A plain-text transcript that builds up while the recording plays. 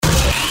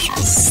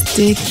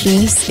Stick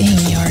this in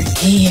your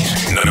ear.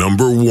 The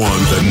number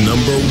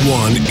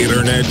one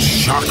internet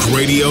shock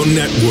radio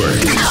network.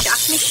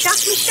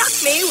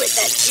 Shock me with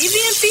that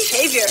deviant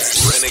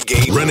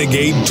behavior.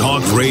 Renegade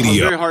Talk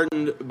Radio. I'm very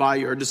heartened by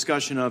your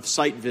discussion of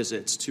site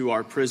visits to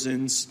our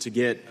prisons to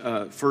get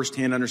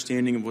firsthand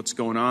understanding of what's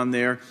going on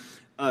there.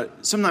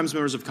 Sometimes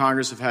members of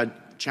Congress have had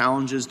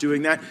challenges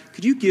doing that.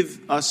 Could you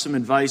give us some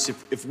advice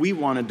if we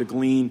wanted to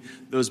glean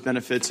those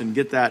benefits and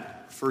get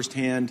that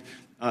firsthand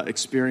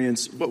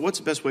experience? What's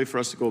the best way for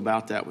us to go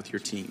about that with your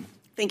team?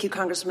 Thank you,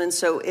 Congressman.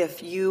 So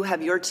if you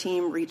have your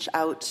team reach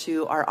out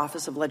to our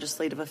Office of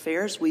Legislative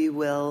Affairs, we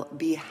will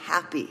be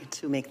happy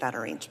to make that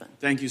arrangement.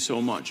 Thank you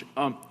so much.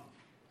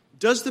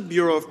 Does the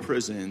Bureau of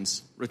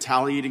Prisons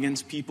retaliate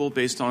against people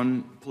based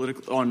on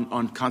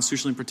on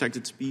constitutionally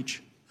protected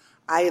speech?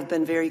 I have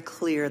been very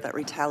clear that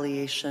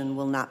retaliation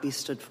will not be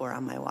stood for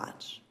on my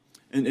watch.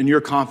 And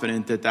you're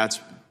confident that that's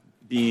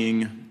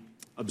being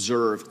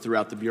observed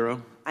throughout the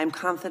Bureau? I'm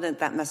confident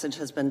that message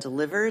has been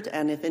delivered,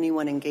 and if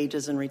anyone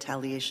engages in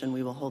retaliation,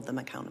 we will hold them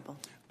accountable.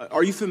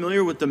 Are you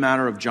familiar with the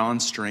matter of John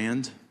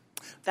Strand?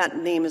 That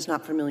name is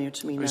not familiar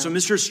to me now. So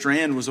Mr.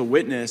 Strand was a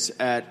witness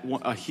at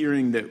a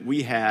hearing that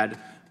we had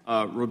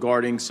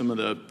regarding some of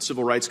the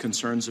civil rights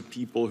concerns of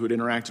people who had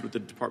interacted with the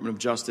Department of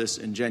Justice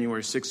in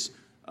January 6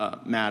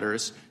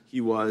 matters. He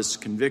was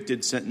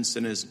convicted, sentenced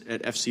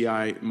at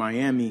FCI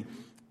Miami,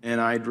 and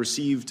I'd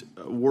received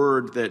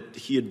word that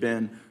he had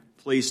been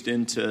placed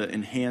into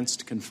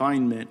enhanced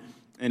confinement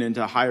and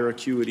into higher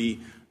acuity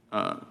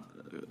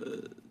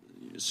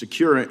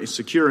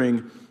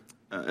securing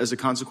as a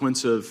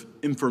consequence of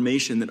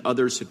information that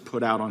others had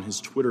put out on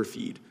his Twitter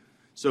feed.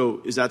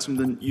 So is that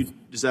something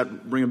does that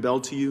ring a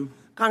bell to you?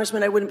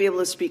 Congressman, I wouldn't be able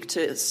to speak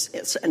to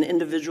an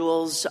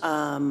individual's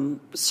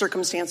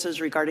circumstances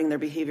regarding their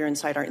behavior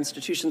inside our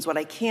institutions. What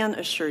I can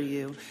assure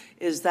you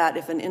is that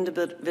if an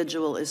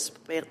individual is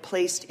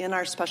placed in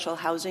our special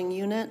housing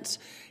unit,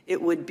 it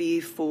would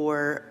be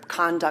for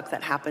conduct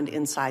that happened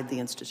inside the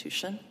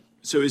institution.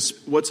 So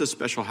what's a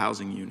special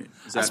housing unit?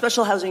 A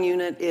special housing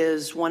unit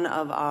is one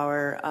of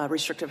our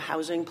restrictive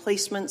housing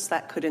placements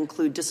that could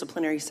include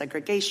disciplinary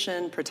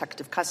segregation,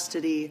 protective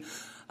custody,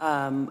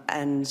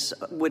 and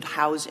would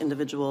house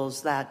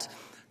individuals that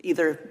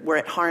either were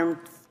at harm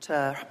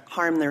to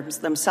harm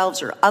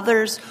themselves or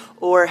others,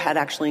 or had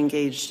actually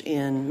engaged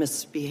in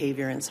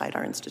misbehavior inside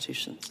our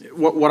institutions.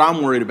 What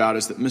I'm worried about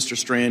is that Mr.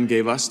 Strand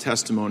gave us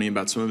testimony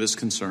about some of his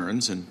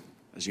concerns, and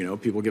as you know,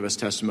 people give us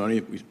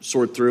testimony. We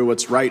sort through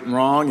what's right and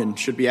wrong and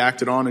should be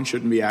acted on and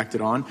shouldn't be acted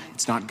on.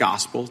 It's not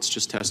gospel, it's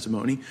just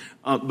testimony.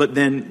 But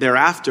then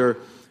thereafter,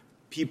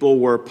 people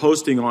were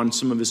posting on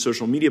some of his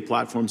social media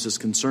platforms his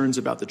concerns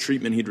about the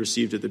treatment he'd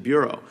received at the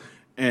Bureau.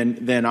 And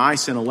then I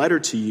sent a letter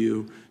to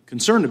you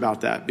concerned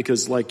about that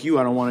because, like you,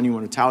 I don't want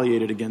anyone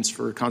retaliated against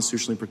for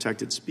constitutionally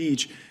protected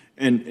speech.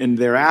 And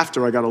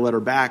thereafter, I got a letter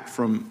back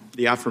from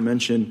the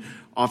aforementioned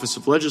Office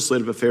of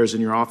Legislative Affairs in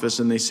your office,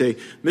 and they say,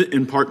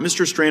 in part,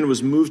 Mr. Strand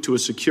was moved to a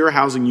secure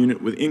housing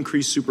unit with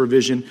increased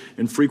supervision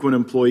and frequent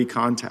employee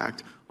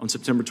contact on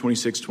September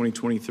 26,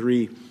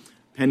 2023,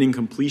 pending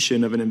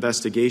completion of an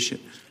investigation.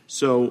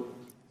 So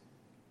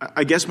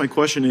I guess my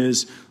question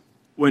is,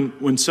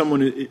 when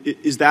someone,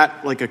 is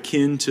that like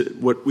akin to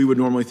what we would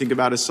normally think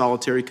about as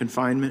solitary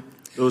confinement?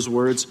 Those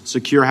words,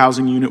 secure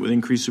housing unit with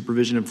increased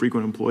supervision and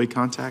frequent employee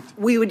contact?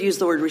 We would use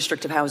the word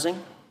restrictive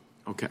housing.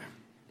 Okay.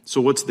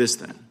 So what's this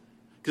then?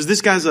 Because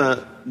this guy's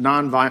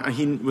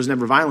he was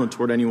never violent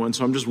toward anyone,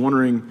 so I'm just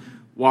wondering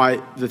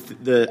why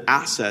the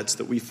assets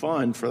that we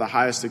fund for the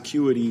highest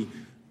acuity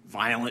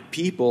violent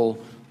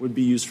people would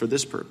be used for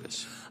this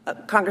purpose.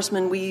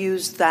 Congressman, we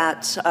use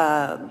that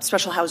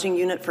special housing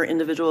unit for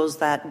individuals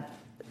that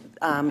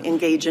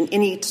engage in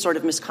any sort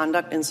of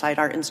misconduct inside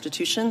our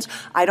institutions.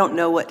 I don't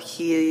know what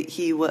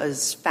he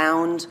was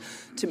found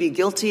to be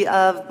guilty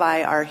of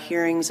by our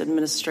hearings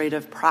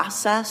administrative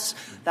process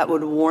that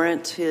would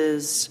warrant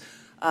his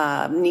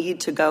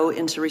need to go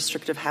into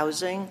restrictive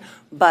housing.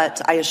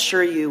 But I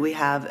assure you we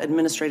have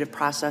administrative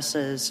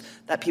processes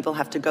that people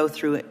have to go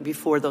through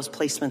before those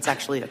placements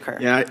actually occur.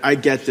 Yeah, I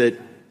get that.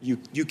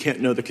 You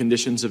can't know the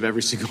conditions of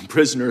every single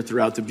prisoner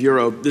throughout the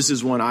Bureau. This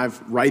is one I've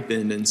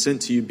ripened and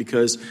sent to you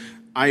because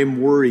I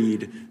am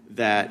worried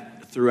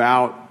that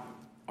throughout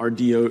our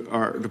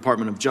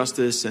Department of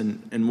Justice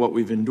and what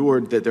we've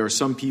endured, that there are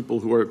some people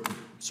who are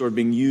sort of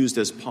being used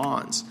as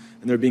pawns,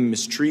 and they're being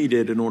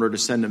mistreated in order to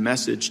send a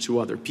message to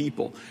other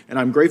people. And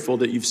I'm grateful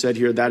that you've said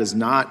here that is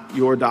not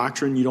your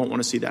doctrine. You don't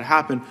want to see that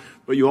happen,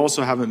 but you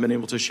also haven't been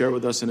able to share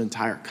with us an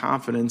entire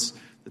confidence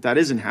that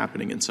isn't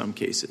happening in some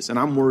cases. And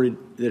I'm worried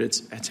that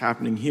it's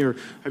happening here.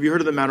 Have you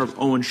heard of the matter of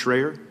Owen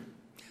Schrayer?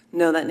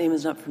 No, that name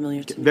is not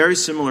familiar to me. Very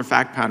similar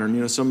fact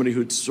pattern. Somebody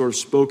who'd sort of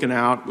spoken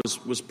out,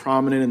 was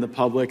prominent in the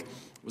public,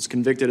 was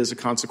convicted as a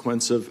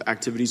consequence of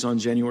activities on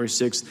January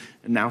 6th,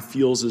 and now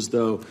feels as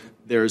though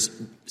there's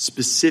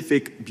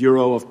specific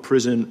Bureau of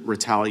Prison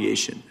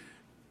retaliation.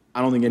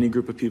 I don't think any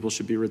group of people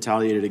should be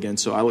retaliated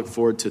against, so I look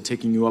forward to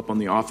taking you up on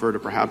the offer to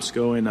perhaps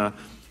go and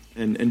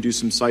and do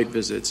some site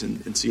visits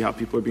and see how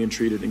people are being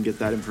treated and get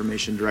that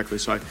information directly.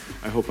 So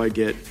I hope I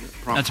get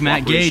prompt That's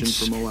Matt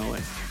Gaetz from OLA.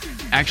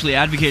 Actually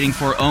advocating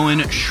for Owen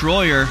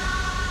Schroyer.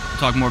 We'll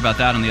talk more about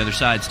that on the other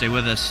side. Stay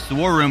with us. The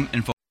War Room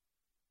info.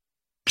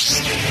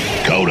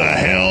 Go to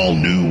hell,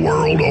 New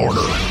World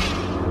Order.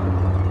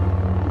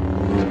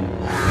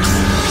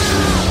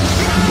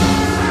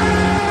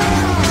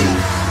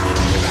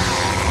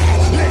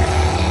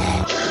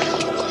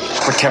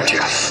 What kept you?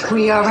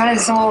 We ran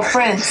into some old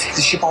friends. Is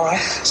the ship all right?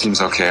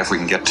 Seems okay if we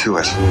can get to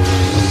it.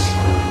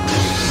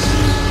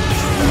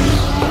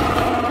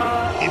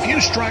 If you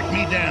strike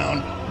me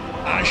down,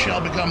 I shall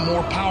become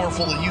more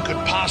powerful than you could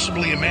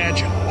possibly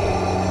imagine.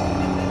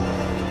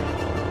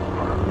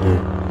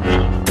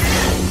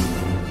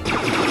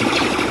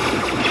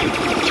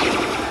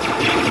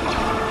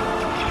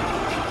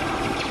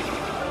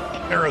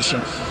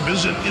 Harrison,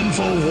 visit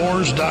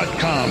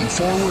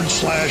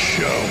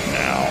Infowars.com/show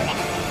now.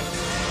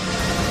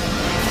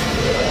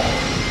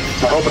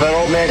 I hope that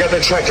old man got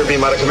that tractor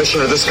beam out of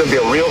commission, or this is going to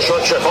be a real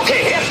short trip.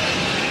 Okay, hit!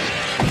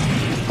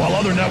 While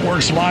other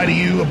networks lie to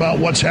you about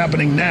what's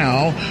happening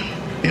now,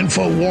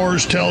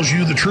 Infowars tells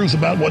you the truth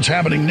about what's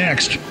happening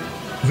next.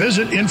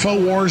 Visit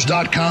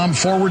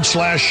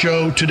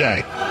Infowars.com/show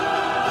today.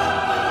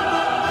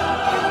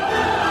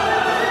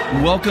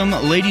 Welcome,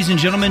 ladies and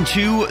gentlemen,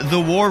 to the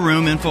War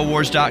Room,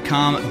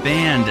 Infowars.com,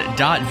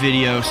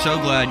 band.video. So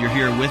glad you're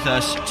here with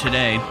us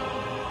today.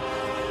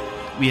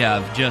 We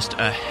have just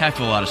a heck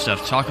of a lot of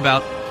stuff to talk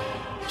about.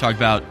 Talk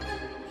about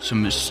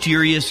some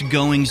mysterious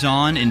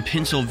goings-on in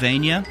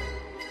Pennsylvania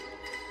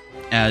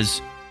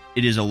as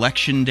it is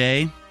election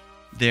day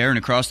there and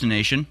across the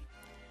nation.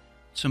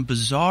 Some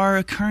bizarre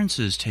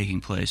occurrences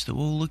taking place that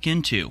we'll look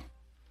into.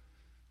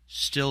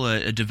 Still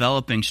a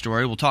developing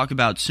story. We'll talk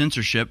about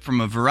censorship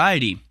from a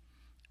variety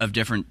of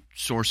different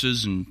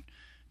sources and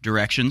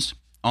directions.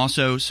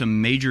 Also,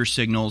 some major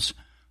signals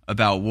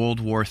about World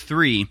War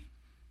III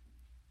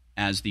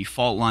as the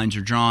fault lines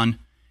are drawn,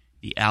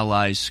 the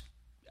Ally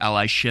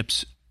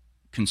ships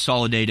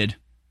consolidated,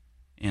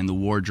 and the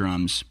war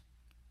drums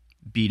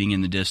beating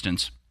in the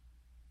distance.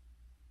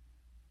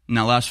 In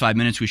that last 5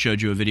 minutes, we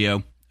showed you a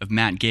video of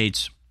Matt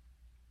Gaetz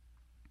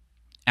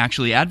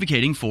actually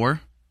advocating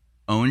for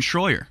Owen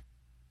Schroyer.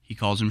 He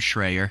calls him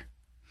Schreier,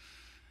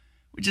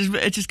 which is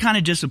it's just kind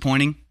of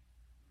disappointing.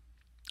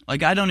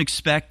 Like, I don't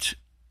expect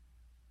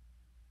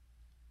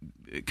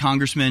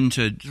congressmen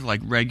to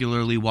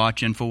regularly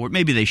watch InfoWars.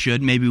 Maybe they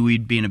should. Maybe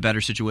we'd be in a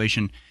better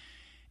situation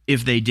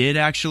if they did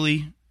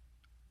actually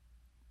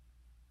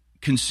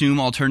consume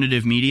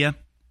alternative media.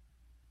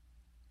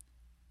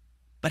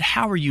 But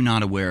how are you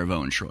not aware of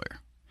Owen Schroyer?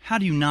 How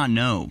do you not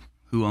know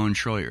who Owen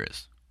Schroyer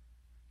is?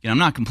 I'm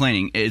not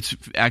complaining. It's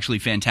actually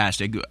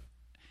fantastic.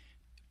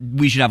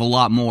 We should have a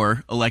lot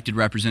more elected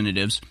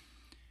representatives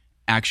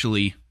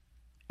actually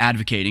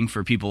advocating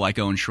for people like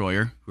Owen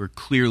Schroyer, who are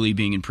clearly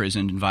being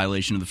imprisoned in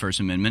violation of the First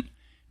Amendment,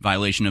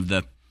 violation of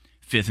the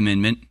Fifth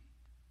Amendment,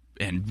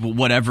 and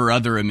whatever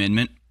other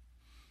amendment,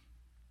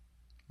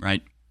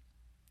 right?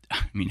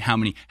 I mean, how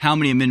many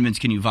amendments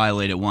can you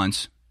violate at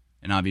once?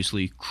 And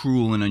obviously,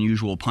 cruel and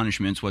unusual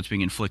punishments, what's being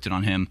inflicted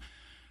on him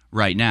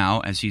right now,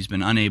 as he's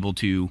been unable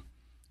to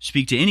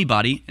speak to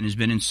anybody and has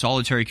been in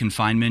solitary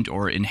confinement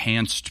or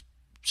enhanced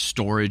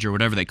storage or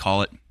whatever they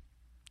call it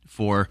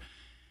for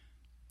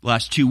the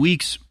last 2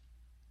 weeks,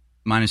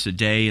 minus a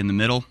day in the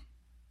middle.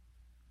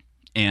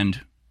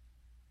 And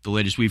the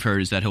latest we've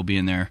heard is that he'll be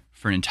in there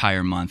for an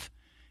entire month.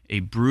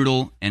 A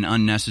brutal and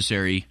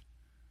unnecessary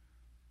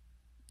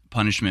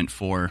punishment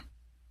for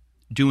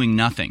doing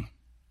nothing,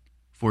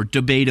 for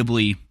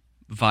debatably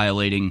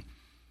violating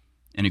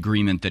an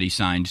agreement that he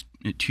signed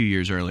 2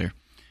 years earlier.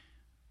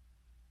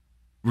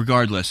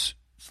 Regardless,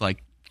 it's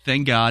like,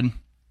 thank God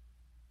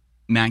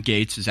Matt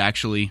Gaetz is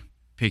actually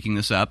picking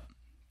this up.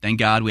 Thank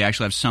God we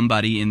actually have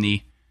somebody in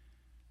the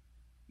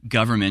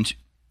government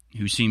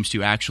who seems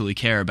to actually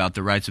care about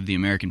the rights of the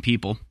American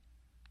people.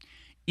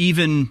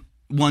 Even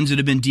ones that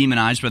have been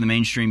demonized by the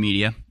mainstream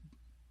media.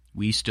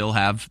 We still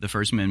have the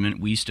First Amendment.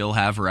 We still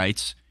have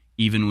rights,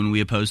 even when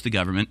we oppose the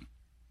government.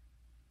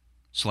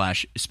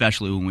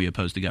 Especially when we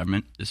oppose the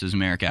government. This is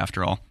America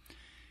after all.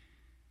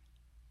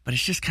 But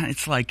it's just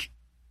it's like,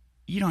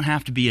 you don't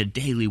have to be a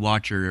daily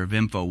watcher of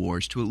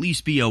InfoWars to at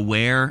least be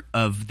aware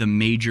of the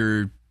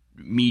major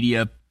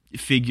media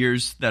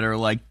figures that are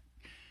like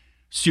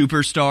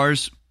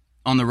superstars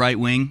on the right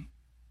wing.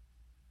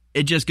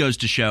 It just goes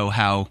to show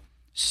how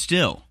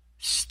still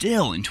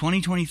in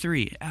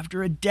 2023,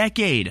 after a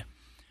decade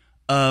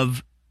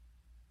of,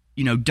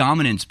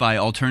 dominance by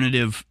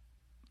alternative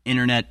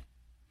internet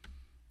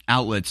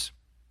outlets,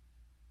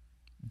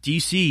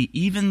 DC,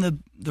 even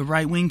the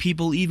right-wing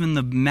people, even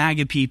the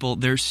MAGA people,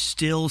 they're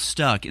still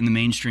stuck in the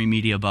mainstream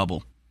media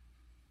bubble.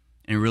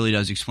 And it really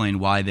does explain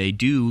why they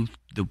do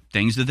the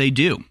things that they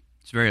do.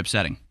 It's very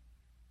upsetting.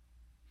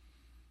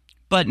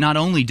 But not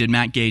only did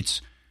Matt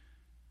Gaetz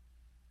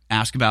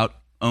ask about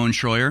Owen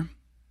Schroyer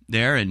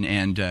there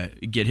and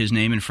get his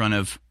name in front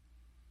of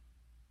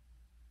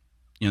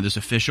this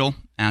official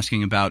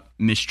asking about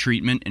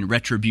mistreatment and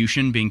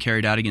retribution being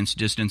carried out against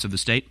dissidents of the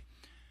state.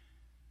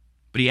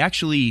 But he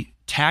actually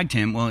tagged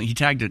him. Well, he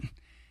tagged it.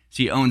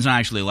 See, Owen's not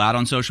actually allowed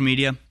on social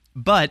media.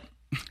 But,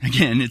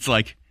 again, it's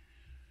like,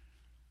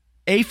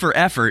 A, for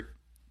effort,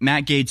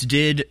 Matt Gaetz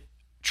did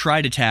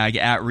try to tag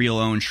at Real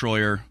Owen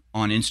Schroyer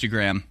on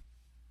Instagram,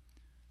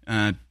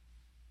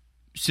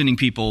 sending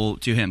people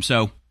to him.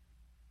 So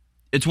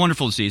it's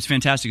wonderful to see. It's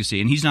fantastic to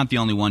see. And he's not the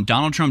only one.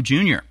 Donald Trump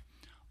Jr.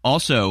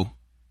 also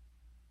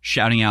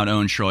shouting out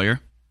Owen Schroyer.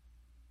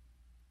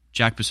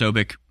 Jack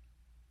Posobiec,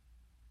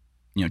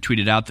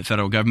 tweeted out the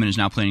federal government is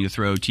now planning to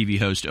throw TV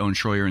host Owen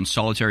Schroyer in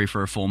solitary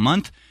for a full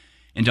month.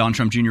 And Donald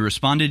Trump Jr.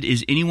 responded,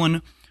 is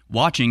anyone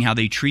watching how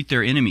they treat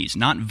their enemies?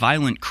 Not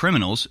violent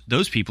criminals.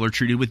 Those people are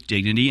treated with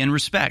dignity and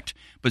respect,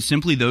 but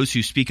simply those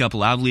who speak up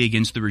loudly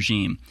against the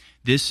regime.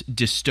 This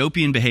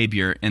dystopian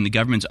behavior and the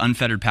government's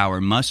unfettered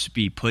power must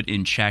be put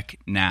in check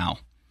now.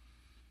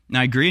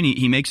 Now, I agree, and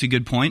he makes a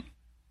good point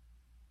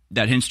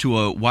that hints to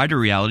a wider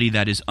reality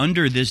that is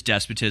under this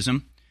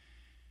despotism.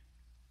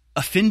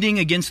 Offending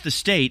against the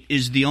state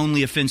is the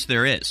only offense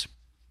there is.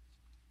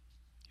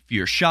 If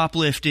you're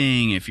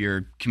shoplifting, if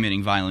you're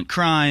committing violent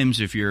crimes,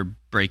 if you're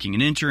breaking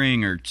and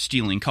entering or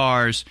stealing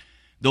cars,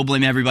 they'll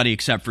blame everybody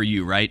except for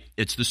you, right?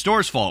 It's the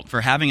store's fault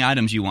for having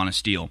items you want to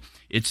steal.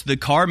 It's the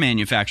car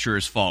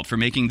manufacturer's fault for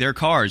making their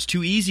cars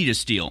too easy to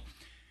steal.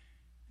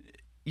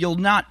 You'll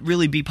not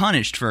really be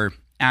punished for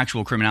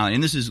actual criminality.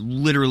 And this is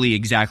literally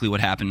exactly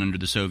what happened under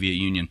the Soviet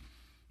Union.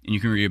 And you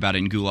can read about it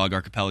in Gulag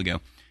Archipelago.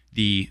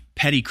 The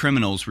petty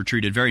criminals were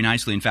treated very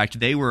nicely. In fact,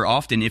 they were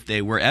often, if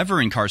they were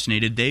ever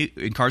incarcerated,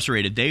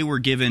 they were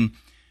given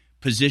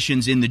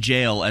positions in the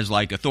jail as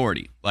like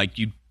authority. Like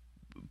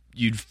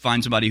you'd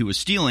find somebody who was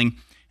stealing,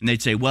 and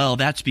they'd say, well,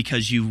 that's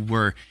because you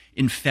were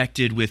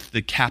infected with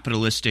the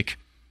capitalistic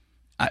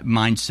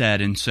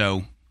mindset, and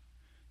so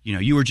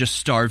you were just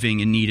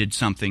starving and needed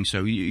something,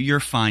 so you're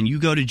fine. You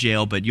go to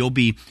jail, but you'll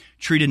be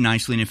treated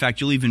nicely, and in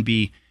fact, you'll even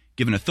be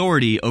given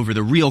authority over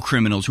the real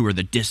criminals who are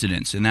the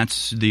dissidents, and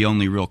that's the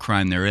only real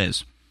crime there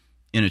is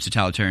in a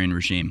totalitarian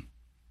regime.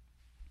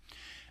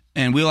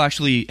 And we'll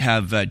actually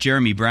have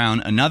Jeremy Brown,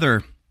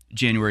 another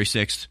January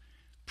 6th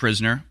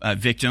prisoner, a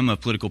victim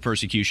of political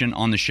persecution,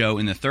 on the show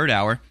in the third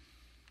hour.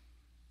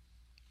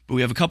 But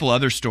we have a couple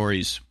other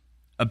stories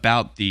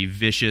about the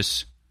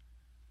vicious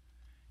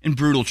and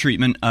brutal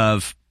treatment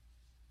of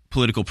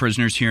political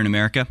prisoners here in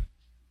America.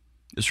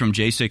 This is from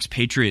J6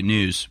 Patriot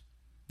News.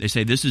 They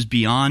say this is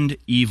beyond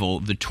evil,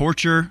 the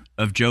torture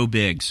of Joe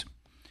Biggs.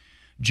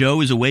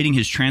 Joe is awaiting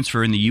his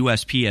transfer in the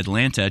USP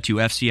Atlanta to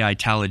FCI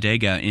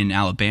Talladega in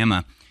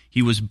Alabama.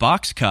 He was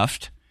box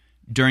cuffed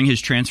during his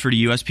transfer to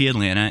USP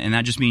Atlanta, and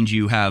that just means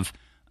you have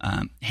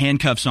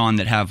handcuffs on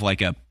that have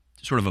like a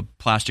sort of a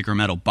plastic or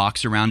metal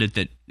box around it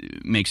that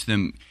makes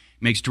it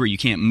to where you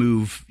can't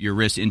move your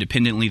wrists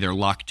independently. They're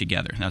locked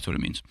together. That's what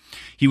it means.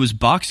 He was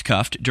box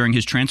cuffed during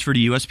his transfer to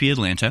USP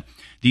Atlanta.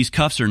 These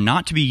cuffs are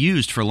not to be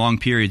used for long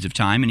periods of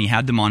time, and he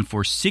had them on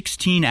for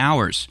 16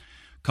 hours,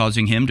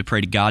 causing him to pray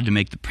to God to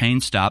make the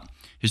pain stop.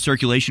 His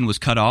circulation was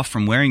cut off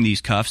from wearing these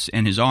cuffs,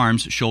 and his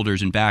arms,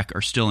 shoulders, and back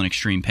are still in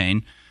extreme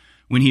pain.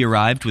 When he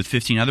arrived with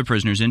 15 other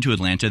prisoners into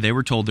Atlanta, they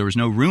were told there was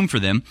no room for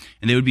them,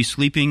 and they would be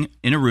sleeping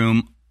in a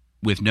room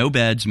with no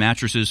beds,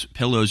 mattresses,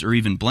 pillows, or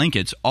even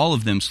blankets. All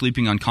of them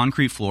sleeping on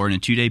concrete floor in a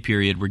 2-day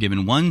period were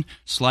given one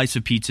slice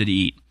of pizza to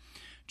eat.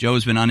 Joe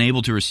has been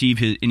unable to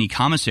receive any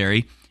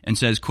commissary and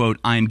says, quote,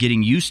 I am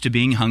getting used to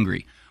being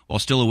hungry, while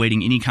still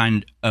awaiting any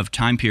kind of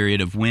time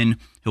period of when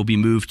he'll be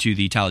moved to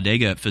the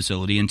Talladega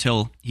facility.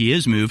 Until he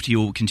is moved, he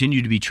will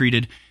continue to be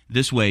treated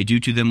this way due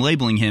to them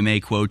labeling him a,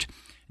 quote,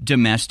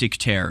 domestic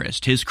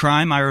terrorist. His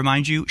crime, I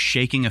remind you,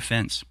 shaking a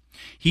fence.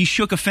 He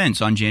shook a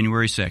fence on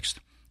January 6th,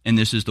 and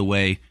this is the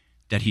way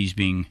that he's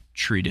being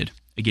treated.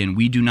 Again,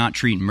 we do not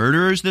treat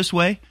murderers this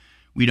way.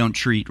 We don't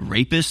treat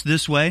rapists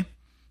this way.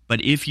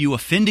 But if you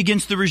offend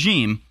against the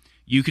regime,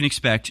 you can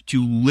expect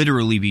to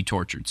literally be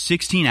tortured.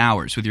 16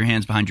 hours with your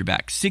hands behind your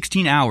back.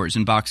 16 hours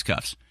in box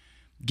cuffs.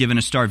 Given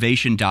a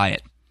starvation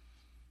diet.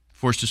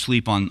 Forced to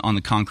sleep on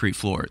the concrete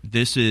floor.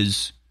 This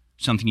is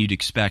something you'd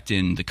expect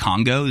in the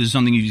Congo. This is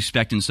something you'd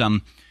expect in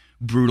some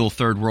brutal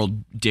third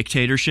world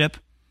dictatorship.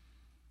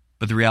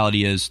 But the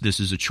reality is this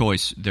is a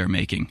choice they're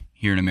making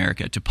here in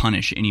America to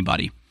punish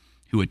anybody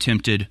who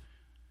attempted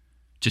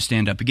to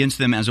stand up against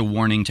them as a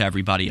warning to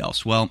everybody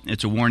else. Well,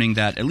 it's a warning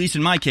that, at least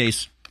in my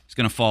case, is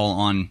going to fall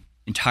on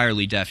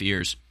entirely deaf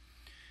ears.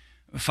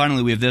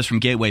 Finally, we have this from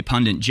Gateway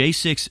Pundit.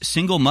 J6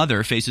 single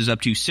mother faces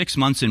up to 6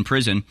 months in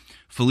prison.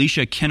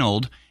 Felicia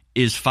Kinnold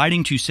is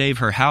fighting to save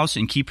her house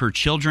and keep her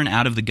children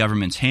out of the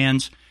government's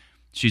hands.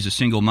 She's a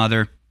single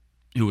mother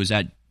who was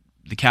at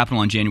the Capitol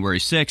on January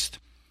 6th.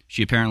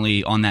 She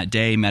apparently, on that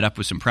day, met up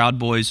with some Proud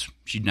Boys.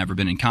 She'd never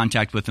been in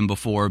contact with them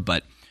before,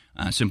 but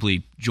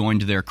simply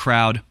joined their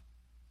crowd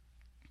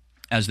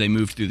as they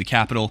moved through the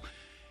Capitol.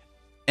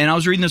 And I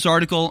was reading this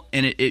article,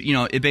 and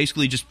it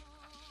basically just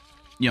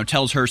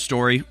tells her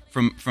story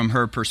from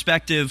her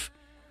perspective.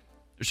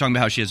 They're talking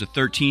about how she has a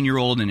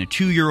 13-year-old and a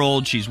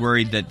 2-year-old. She's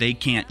worried that they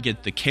can't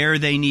get the care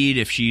they need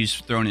if she's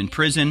thrown in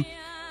prison,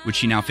 which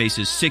she now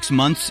faces 6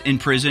 months in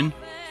prison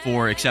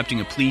for accepting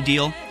a plea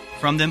deal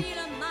from them.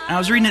 And I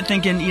was reading it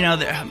thinking, all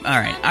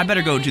right, I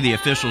better go to the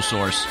official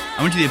source.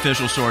 I went to the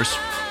official source.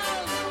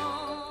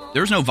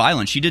 There was no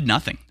violence. She did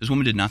nothing. This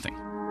woman did nothing.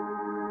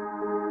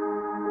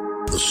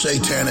 The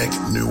satanic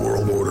New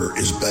World Order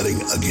is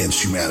betting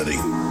against humanity.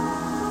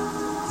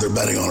 They're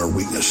betting on our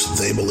weakness.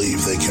 They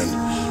believe they can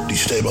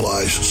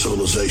destabilize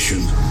civilization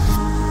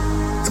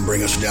and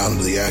bring us down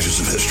into the ashes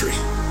of history.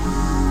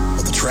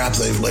 But the trap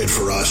they've laid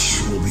for us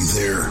will be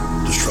their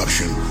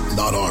destruction,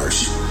 not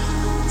ours.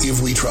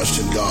 If we trust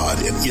in God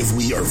and if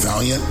we are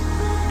valiant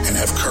and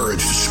have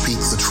courage to speak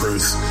the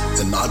truth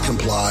and not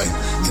comply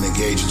and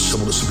engage in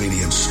civil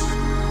disobedience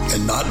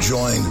and not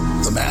join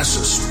the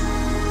masses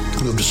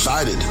who have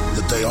decided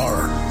that they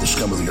are the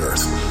scum of the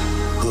earth,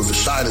 who have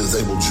decided that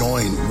they will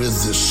join with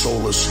this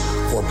soulless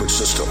corporate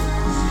system.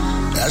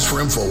 As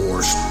for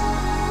InfoWars,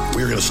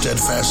 we are going to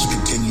steadfastly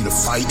continue to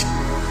fight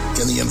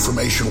in the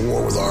information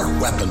war with our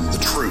weapon, the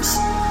truth,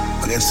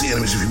 against the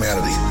enemies of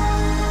humanity.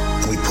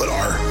 And we put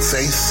our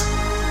faith,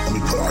 and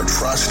we put our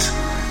trust,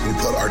 and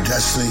we put our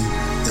destiny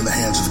in the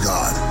hands of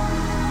God.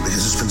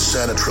 Because it's been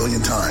said 1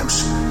 trillion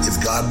times,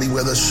 if God be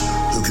with us,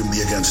 who can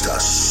be against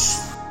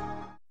us?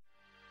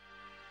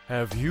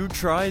 Have you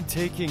tried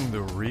taking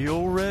the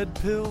real red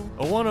pill?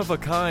 A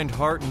one-of-a-kind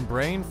heart and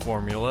brain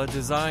formula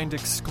designed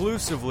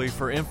exclusively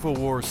for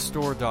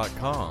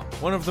InfoWarsStore.com.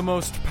 One of the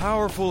most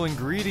powerful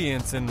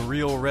ingredients in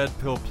Real Red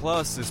Pill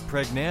Plus is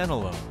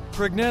pregnenolone.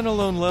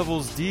 Pregnenolone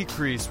levels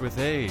decrease with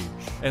age,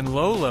 and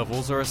low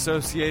levels are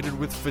associated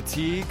with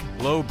fatigue,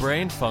 low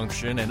brain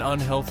function, and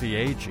unhealthy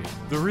aging.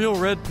 The Real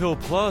Red Pill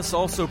Plus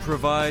also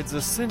provides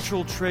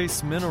essential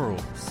trace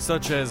minerals,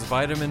 such as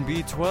vitamin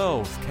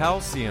B12,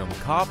 calcium,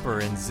 copper,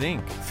 and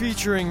zinc.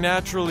 Featuring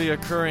naturally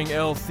occurring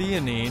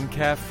L-theanine,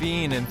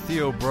 caffeine, and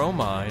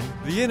theobromine,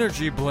 the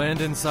energy blend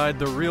inside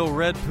the Real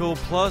Red Pill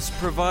Plus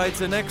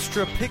provides an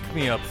extra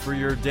pick-me-up for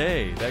your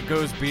day that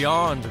goes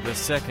beyond the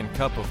second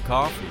cup of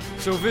coffee.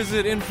 So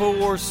visit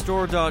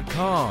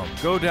InfoWarsStore.com,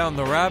 go down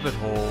the rabbit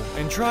hole,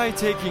 and try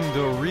taking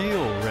the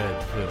real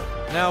red pill.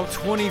 Now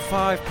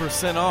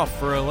 25% off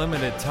for a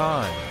limited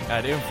time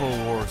at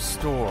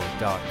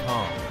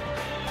InfoWarsStore.com.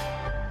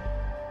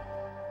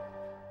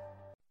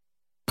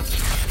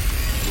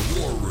 The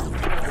War Room.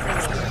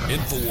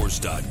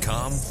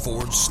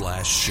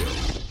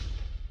 InfoWars.com/show.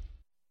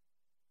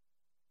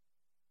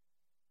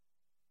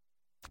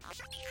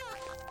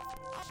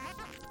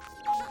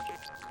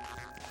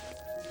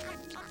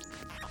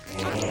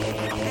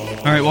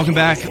 All right, welcome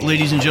back,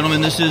 ladies and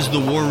gentlemen. This is The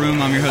War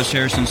Room. I'm your host,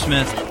 Harrison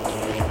Smith.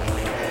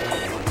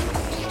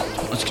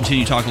 Let's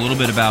continue to talk a little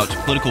bit about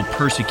political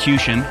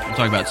persecution. We'll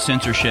talk about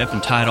censorship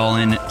and tie it all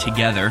in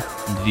together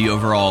into the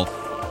overall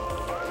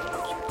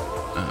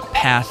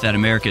path that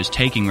America is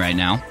taking right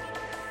now.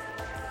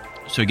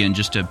 So again,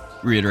 just to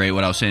reiterate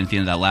what I was saying at the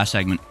end of that last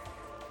segment,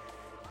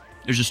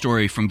 there's a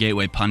story from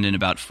Gateway Pundit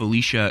about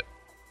Felicia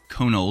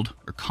Connolly,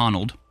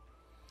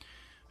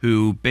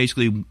 who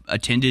basically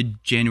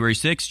attended January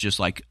 6th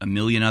just like a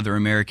million other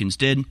Americans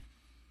did,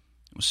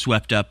 was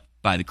swept up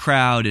by the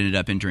crowd, ended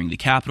up entering the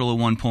Capitol at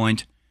one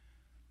point.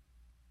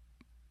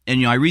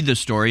 And, I read this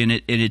story,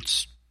 and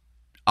it's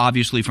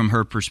obviously from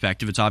her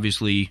perspective. It's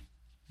obviously,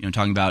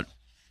 talking about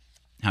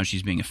how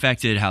she's being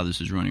affected, how this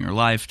is ruining her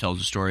life,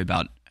 tells a story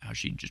about how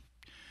she just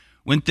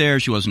went there.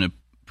 She wasn't a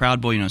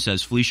Proud Boy.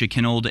 Says Felicia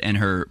Connolly and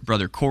her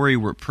brother Corey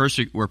were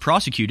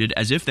prosecuted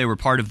as if they were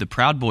part of the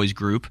Proud Boys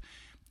group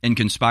and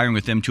conspiring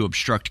with them to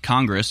obstruct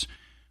Congress.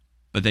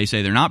 But they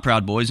say they're not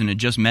Proud Boys and had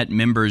just met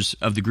members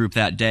of the group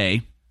that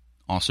day.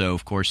 Also,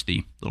 of course,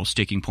 the little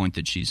sticking point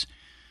that she's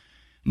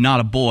not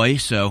a boy,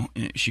 so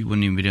she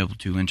wouldn't even be able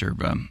to enter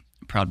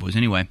Proud Boys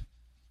anyway.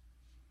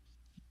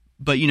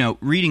 But,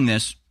 reading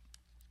this,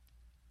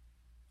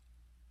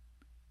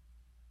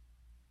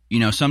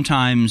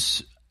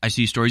 sometimes I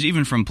see stories,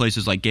 even from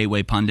places like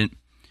Gateway Pundit,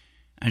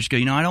 I just go,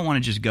 I don't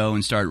want to just go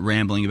and start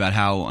rambling about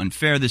how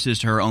unfair this is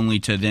to her, only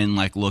to then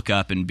look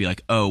up and be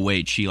like, oh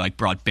wait, she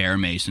brought bear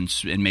mace and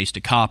maced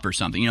a cop or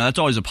something. That's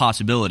always a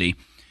possibility.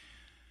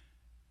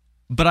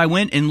 But I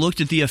went and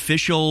looked at the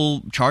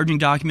official charging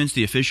documents,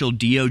 the official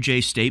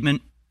DOJ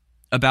statement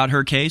about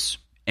her case,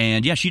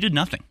 and yeah, she did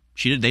nothing.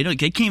 They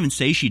can't even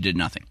say she did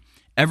nothing.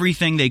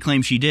 Everything they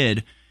claim she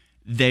did,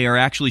 they are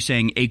actually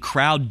saying a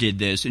crowd did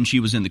this and she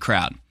was in the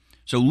crowd.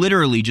 So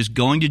literally just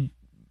going to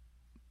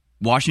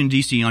Washington,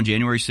 D.C. on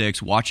January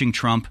 6th, watching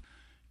Trump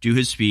do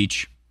his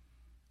speech,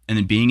 and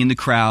then being in the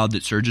crowd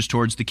that surges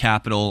towards the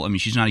Capitol.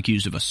 She's not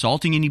accused of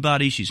assaulting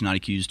anybody. She's not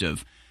accused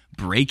of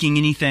breaking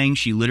anything.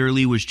 She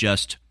literally was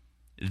just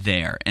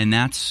there. And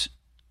that's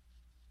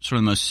sort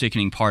of the most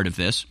sickening part of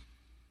this,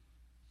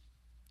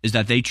 is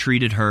that they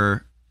treated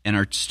her and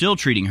are still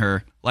treating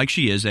her like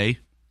she is a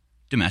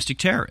domestic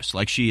terrorist,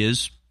 like she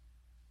is,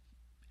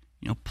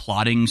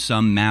 plotting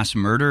some mass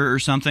murder or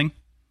something.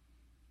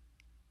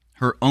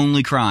 Her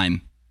only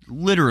crime,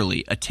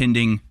 literally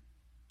attending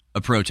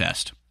a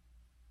protest.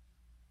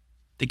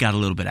 that got a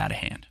little bit out of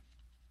hand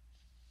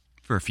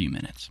for a few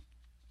minutes.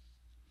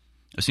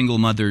 A single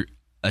mother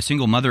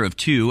of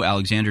two,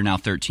 Alexander now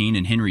 13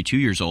 and Henry 2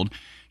 years old.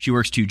 She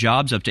works 2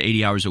 jobs up to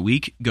 80 hours a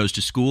week, goes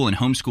to school and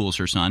homeschools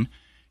her son.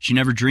 She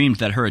never dreamed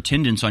that her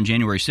attendance on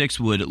January 6th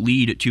would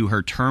lead to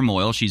her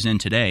turmoil she's in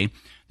today.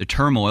 The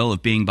turmoil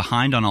of being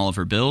behind on all of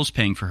her bills,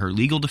 paying for her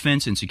legal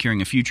defense, and securing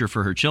a future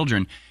for her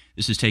children.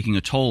 This is taking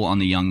a toll on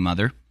the young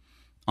mother.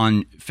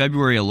 On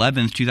February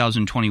 11th,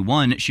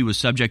 2021, she was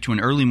subject to an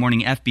early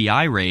morning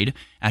FBI raid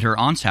at her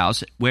aunt's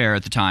house, where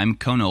at the time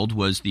Konold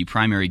was the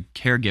primary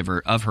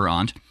caregiver of her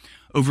aunt.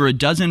 Over a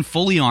dozen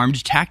fully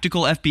armed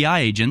tactical FBI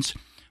agents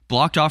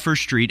blocked off her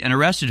street and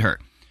arrested her.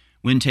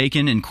 When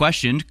taken and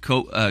questioned,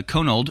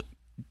 Konold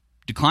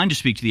declined to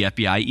speak to the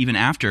FBI even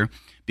after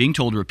being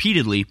told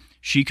repeatedly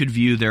she could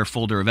view their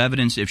folder of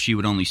evidence if she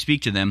would only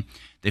speak to them.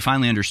 They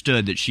finally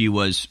understood that she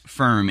was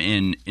firm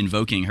in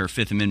invoking her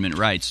Fifth Amendment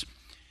rights.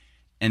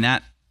 And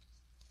that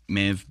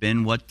may have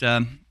been what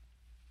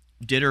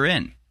did her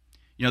in.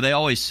 You know, they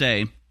always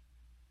say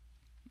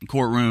in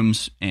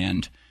courtrooms,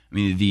 and I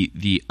mean,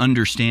 the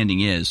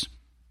understanding is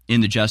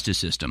in the justice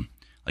system,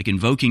 like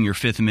invoking your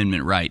Fifth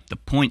Amendment right, the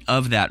point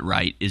of that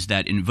right is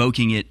that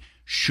invoking it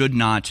should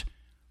not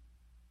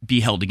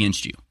be held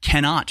against you.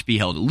 Cannot be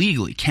held,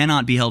 legally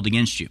cannot be held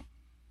against you.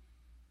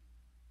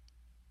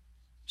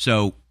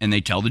 So, and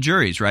they tell the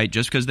juries, right,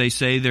 just because they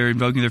say they're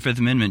invoking their Fifth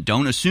Amendment,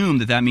 don't assume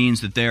that that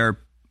means that they're,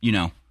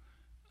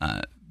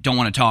 don't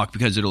want to talk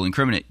because it'll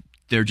incriminate.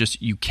 They're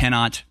just, you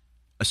cannot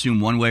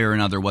assume one way or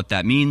another what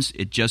that means.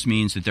 It just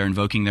means that they're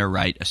invoking their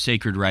right, a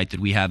sacred right that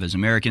we have as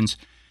Americans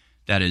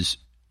that is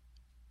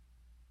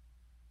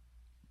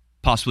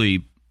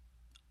possibly,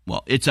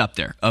 well, it's up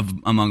there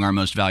among our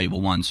most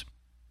valuable ones.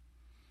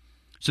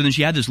 So then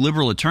she had this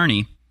liberal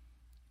attorney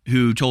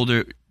who told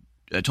her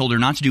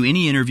not to do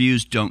any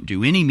interviews, don't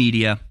do any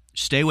media,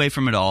 stay away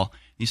from it all.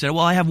 He said,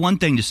 well, I have one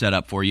thing to set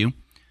up for you.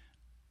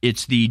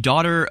 It's the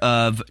daughter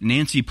of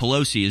Nancy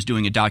Pelosi is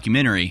doing a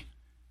documentary,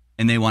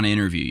 and they want to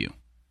interview you.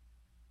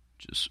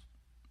 Just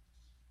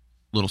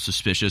a little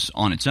suspicious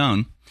on its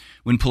own.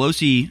 When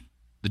Pelosi,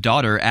 the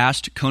daughter,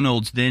 asked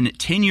Konold's then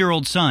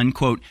 10-year-old son,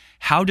 quote,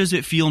 how does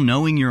it feel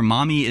knowing your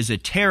mommy is a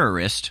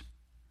terrorist?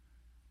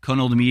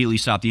 Konold immediately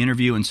stopped the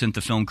interview and sent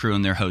the film crew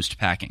and their host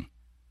packing.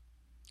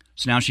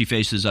 So now she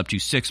faces up to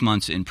 6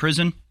 months in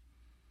prison.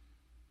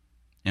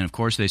 And of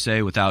course, they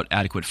say without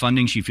adequate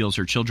funding, she feels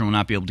her children will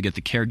not be able to get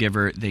the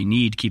caregiver they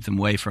need to keep them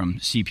away from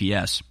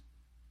CPS.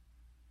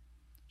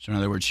 So in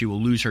other words, she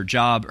will lose her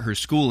job, her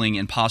schooling,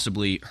 and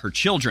possibly her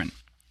children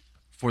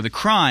for the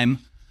crime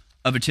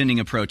of attending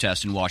a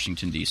protest in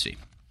Washington, D.C.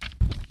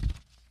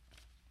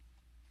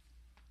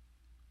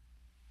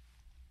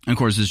 And of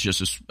course, this is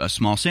just a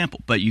small sample,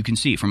 but you can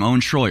see from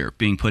Owen Schroyer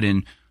being put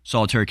in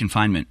solitary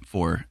confinement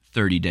for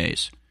 30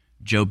 days,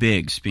 Joe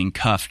Biggs being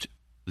cuffed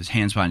with his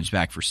hands behind his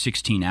back for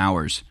 16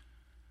 hours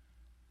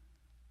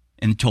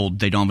and told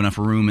they don't have enough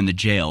room in the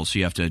jail, so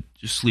you have to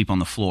just sleep on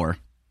the floor,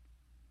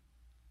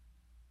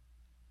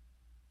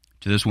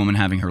 to this woman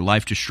having her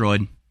life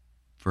destroyed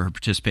for her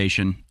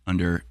participation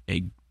under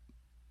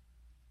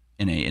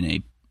in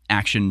a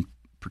action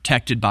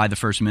protected by the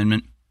First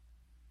Amendment.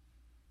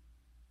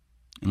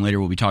 And later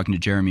we'll be talking to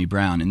Jeremy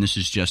Brown, and this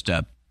is just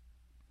a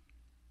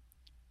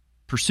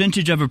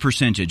percentage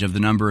of the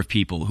number of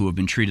people who have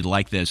been treated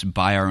like this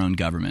by our own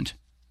government.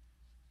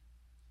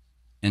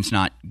 And it's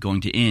not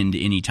going to end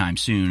anytime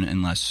soon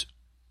unless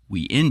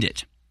we end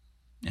it.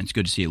 And it's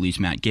good to see at least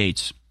Matt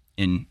Gaetz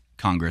in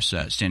Congress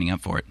standing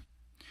up for it.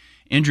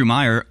 Andrew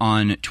Meyer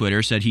on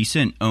Twitter said he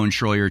sent Owen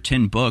Schroyer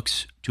 10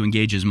 books to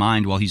engage his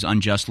mind while he's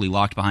unjustly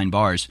locked behind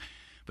bars,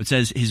 but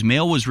says his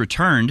mail was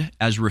returned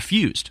as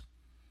refused.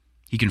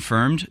 He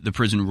confirmed the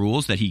prison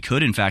rules that he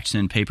could, in fact,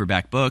 send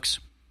paperback books.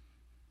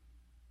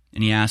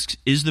 And he asks,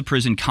 is the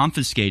prison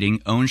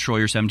confiscating Owen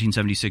Schroyer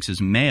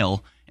 1776's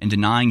mail and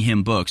denying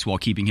him books while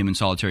keeping him in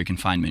solitary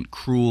confinement?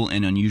 Cruel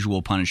and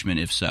unusual punishment,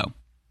 if so. And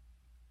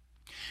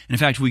in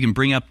fact, we can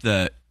bring up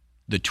the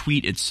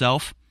tweet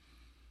itself.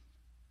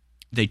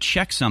 They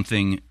check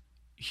something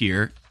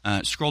here.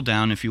 Scroll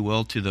down, if you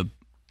will, so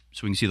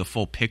we can see the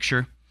full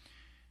picture.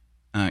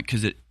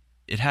 Because it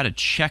had a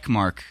check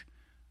mark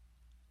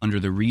under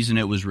the reason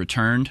it was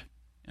returned.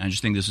 And I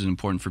just think this is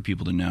important for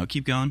people to know.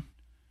 Keep going.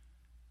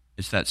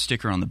 It's that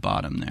sticker on the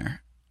bottom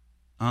there.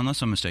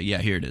 Unless I'm mistaken. Yeah,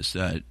 here it is.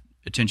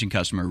 Attention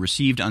customer,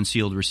 received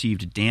unsealed,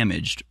 received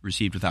damaged,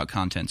 received without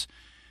contents.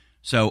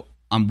 So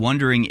I'm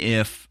wondering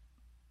if,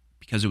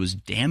 because it was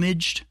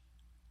damaged,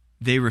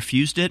 they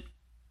refused it.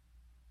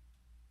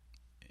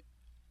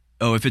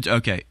 Oh, if it's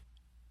okay.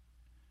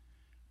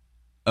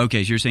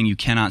 Okay, so you're saying you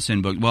cannot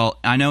send books. Well,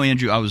 I know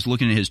Andrew, I was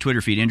looking at his Twitter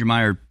feed. Andrew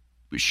Meyer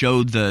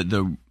showed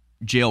the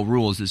jail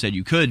rules that said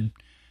you could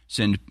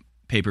send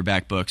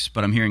paperback books,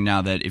 but I'm hearing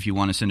now that if you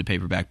want to send a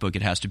paperback book,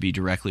 it has to be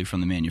directly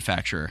from the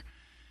manufacturer.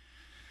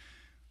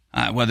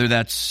 Whether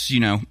that's,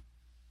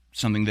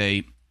 something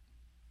they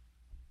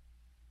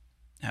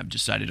have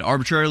decided to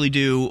arbitrarily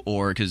do,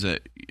 or because you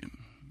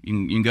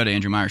can go to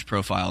Andrew Meyer's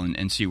profile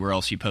and see where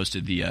else he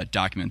posted the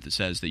document that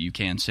says that you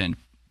can send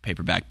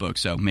paperback book,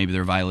 so maybe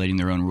they're violating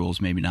their own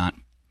rules, maybe not.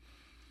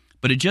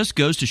 But it just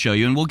goes to show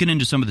you, and we'll get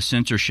into some of the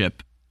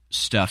censorship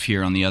stuff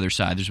here on the other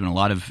side. There's been a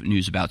lot of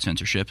news about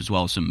censorship, as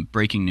well as some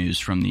breaking news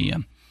from the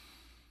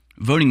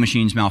voting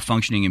machines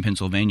malfunctioning in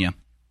Pennsylvania.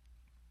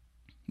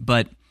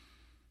 But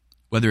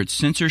whether it's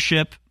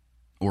censorship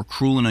or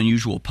cruel and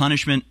unusual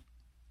punishment,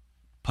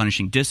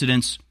 punishing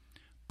dissidents,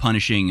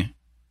 punishing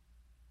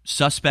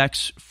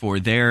suspects for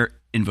their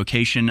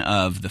invocation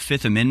of the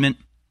Fifth Amendment,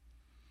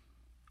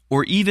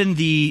 or even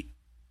the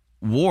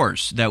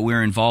wars that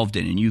we're involved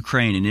in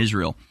Ukraine and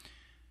Israel,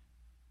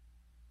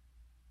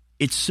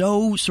 it's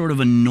so sort of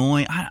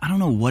annoying. I don't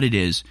know what it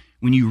is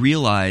when you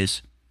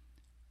realize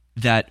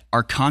that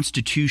our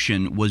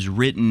Constitution was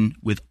written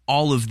with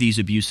all of these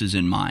abuses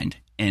in mind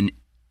and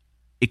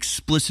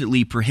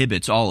explicitly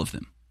prohibits all of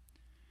them.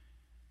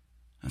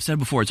 I've said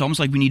before, it's almost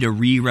like we need a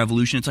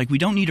re-revolution. It's like we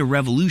don't need a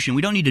revolution.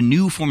 We don't need a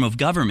new form of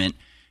government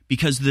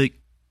because the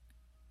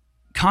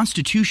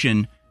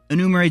Constitution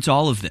enumerates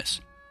all of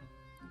this.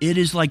 It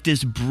is like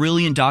this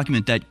brilliant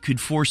document that could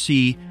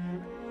foresee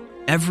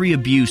every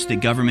abuse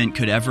that government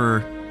could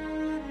ever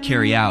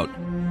carry out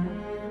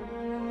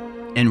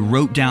and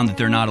wrote down that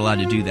they're not allowed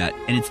to do that.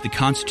 And it's the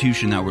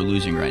Constitution that we're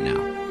losing right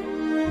now.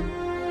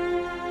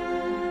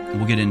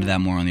 We'll get into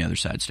that more on the other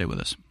side. Stay with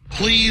us.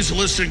 Please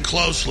listen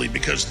closely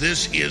because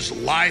this is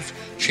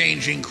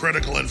life-changing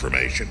critical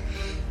information.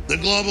 The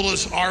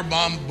globalists are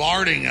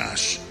bombarding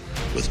us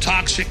with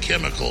toxic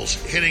chemicals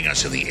hitting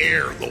us in the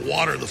air, the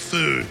water, the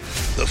food,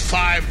 the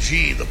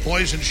 5G, the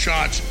poison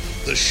shots,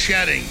 the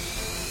shedding,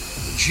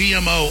 the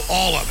GMO,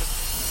 all of it.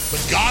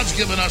 But God's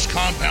given us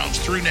compounds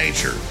through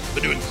nature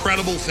that do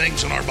incredible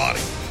things in our body.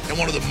 And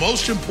one of the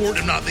most important,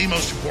 if not the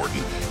most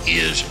important,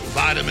 is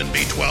vitamin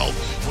B12.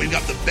 We've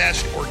got the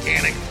best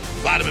organic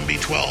vitamin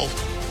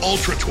B12,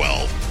 Ultra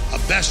 12, a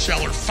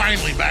bestseller,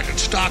 finally back in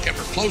stock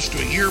after close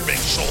to a year being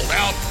sold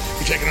out.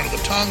 You take it under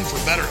the tongue for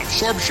better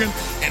absorption,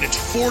 and it's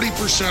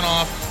 40%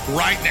 off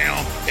right now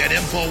at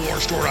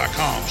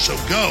InfoWarsStore.com. So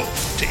go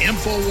to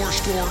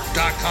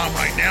InfoWarsStore.com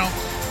right now.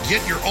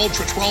 Get your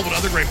Ultra 12 and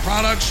other great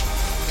products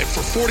and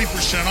for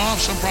 40% off.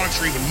 Some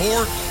products are even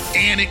more,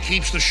 and it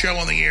keeps the show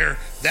on the air.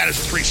 That is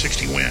a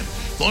 360 win.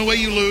 The only way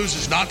you lose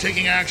is not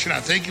taking action. I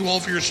thank you all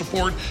for your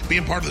support,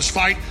 being part of this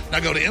fight. Now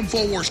go to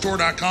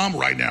InfoWarsStore.com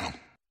right now.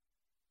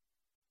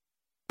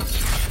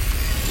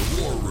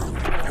 The War Room.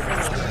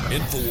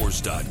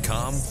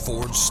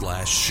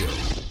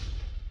 Infowars.com/show.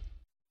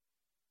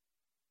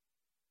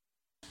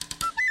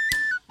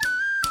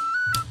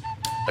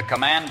 The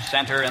command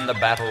center in the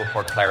battle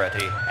for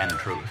clarity and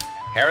truth.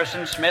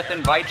 Harrison Smith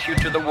invites you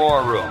to the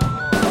War Room.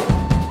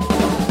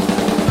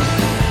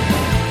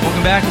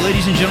 Welcome back,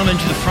 ladies and gentlemen,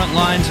 to the front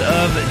lines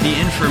of the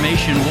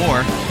information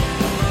war.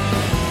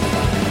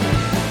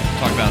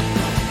 Talk about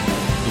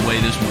the way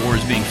this war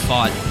is being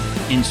fought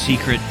in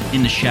secret,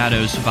 in the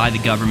shadows, by the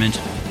government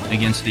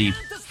against the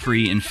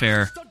free and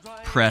fair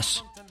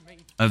press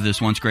of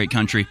this once great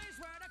country.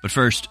 But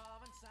first,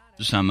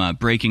 some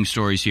breaking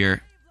stories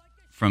here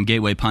from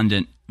Gateway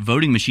Pundit.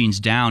 Voting machines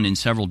down in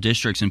several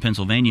districts in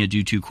Pennsylvania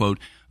due to, quote,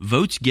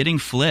 votes getting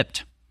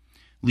flipped.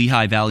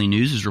 Lehigh Valley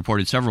News has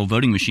reported several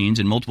voting machines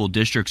in multiple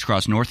districts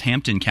across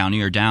Northampton County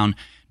are down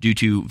due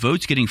to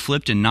votes getting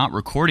flipped and not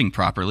recording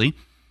properly.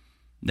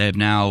 They have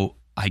now,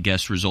 I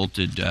guess,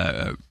 resorted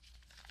to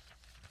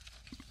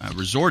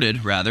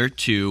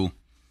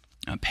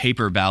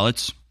paper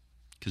ballots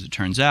because it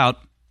turns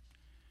out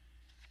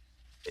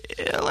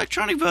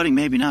electronic voting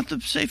maybe not the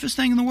safest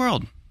thing in the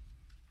world.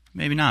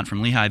 Maybe not.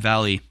 From Lehigh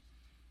Valley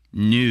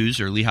News,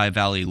 or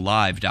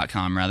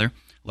LehighValleyLive.com, rather.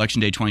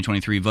 Election Day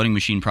 2023, voting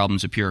machine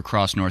problems appear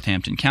across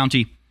Northampton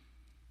County.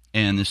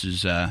 And this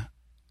is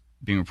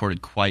being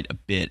reported quite a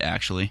bit,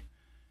 actually,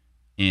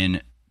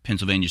 in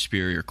Pennsylvania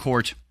Superior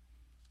Court,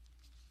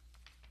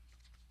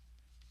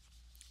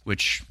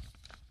 which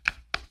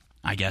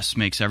I guess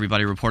makes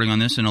everybody reporting on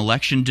this an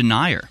election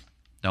denier.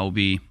 That will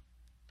be,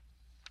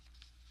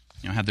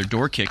 have their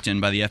door kicked in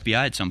by the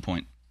FBI at some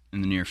point in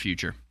the near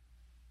future.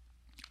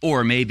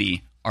 Or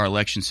maybe our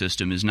election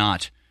system is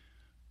not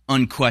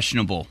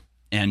unquestionable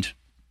and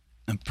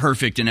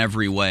perfect in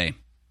every way.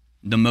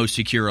 The most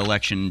secure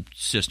election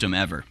system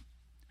ever.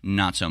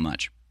 Not so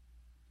much.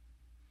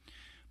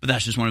 But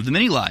that's just one of the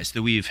many lies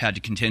that we've had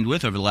to contend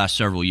with over the last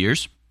several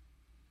years.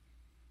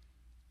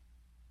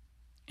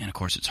 And of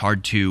course, it's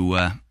hard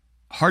to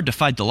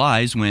fight the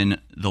lies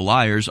when the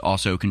liars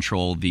also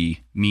control the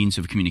means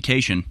of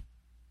communication.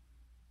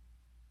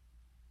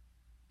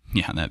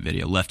 Yeah, that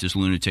video. Leftist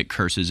lunatic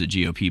curses a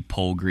GOP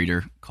poll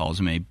greeter, calls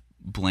him a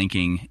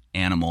blanking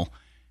animal,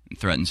 and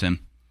threatens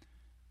him.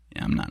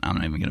 Yeah, I'm not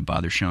even going to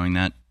bother showing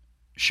that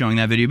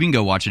video. You can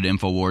go watch it at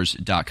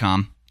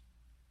Infowars.com.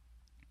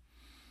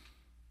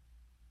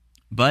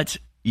 But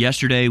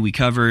yesterday we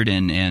covered,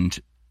 and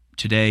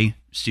today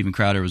Stephen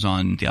Crowder was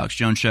on the Alex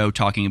Jones Show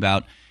talking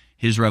about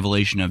his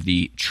revelation of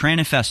the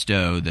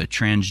Tranifesto, the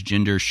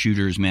Transgender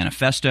Shooters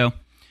Manifesto.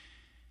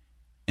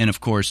 And of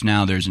course,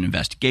 now there's an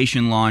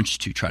investigation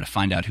launched to try to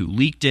find out who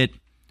leaked it.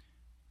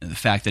 The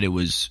fact that it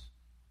was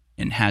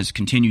and has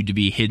continued to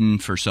be hidden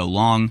for so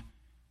long,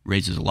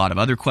 raises a lot of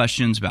other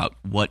questions about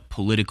what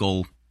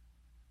political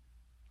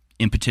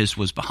impetus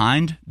was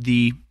behind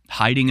the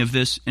hiding of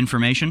this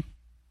information.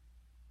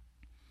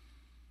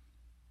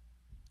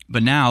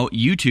 But now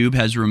YouTube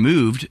has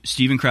removed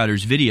Steven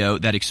Crowder's video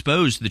that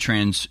exposed the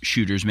trans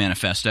shooters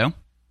manifesto.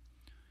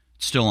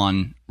 It's still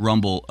on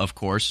Rumble, of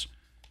course.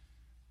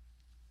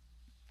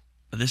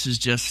 But this is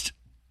just,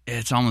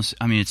 it's almost,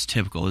 I mean, it's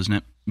typical, isn't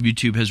it?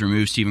 YouTube has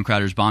removed Steven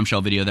Crowder's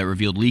bombshell video that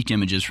revealed leaked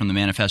images from the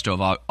manifesto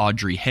of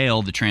Audrey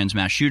Hale, the trans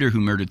mass shooter who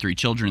murdered 3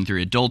 children and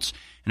 3 adults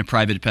in a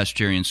private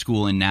Presbyterian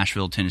school in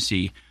Nashville,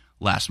 Tennessee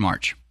last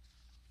March.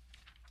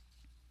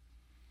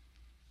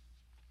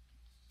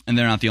 And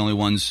they're not the only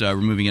ones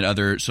removing it.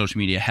 Other social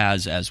media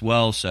has as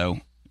well. So,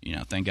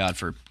 thank God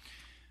for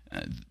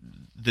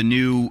the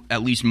new,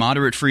 at least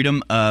moderate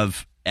freedom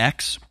of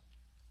X,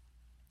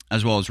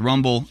 as well as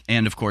Rumble,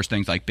 and, of course,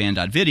 things like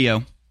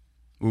Band.video,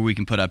 where we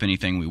can put up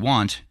anything we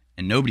want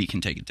and nobody can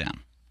take it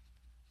down.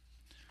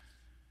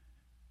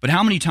 But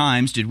how many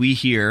times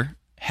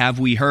have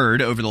we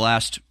heard over the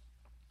last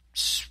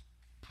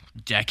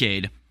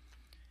decade,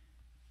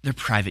 they're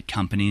private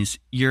companies.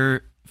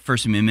 Your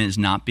First Amendment is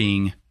not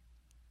being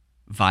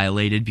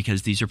violated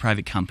because these are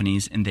private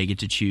companies and they get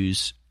to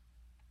choose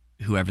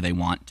whoever they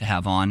want to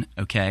have on,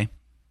 okay?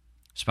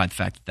 Despite the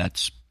fact that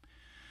that's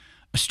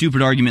a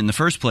stupid argument in the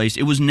first place,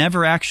 it was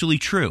never actually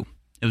true.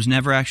 It was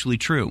never actually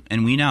true.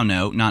 And we now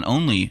know not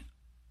only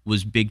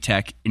was big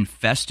tech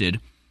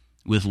infested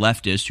with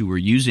leftists who were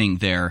using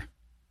their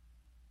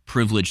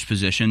privileged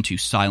position to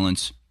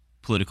silence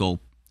political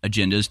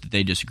agendas that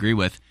they disagree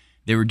with,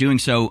 they were doing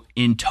so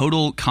in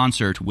total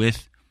concert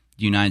with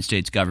the United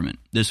States government.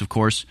 This, of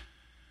course,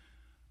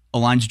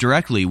 aligns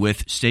directly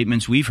with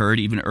statements we've heard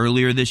even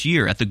earlier this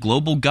year at the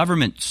Global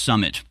Government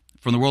Summit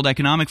from the World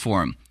Economic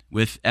Forum,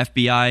 with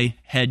FBI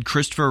head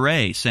Christopher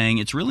Wray saying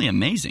it's really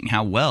amazing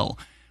how well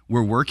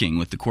we're working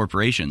with the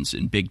corporations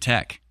in big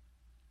tech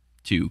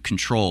to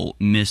control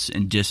mis-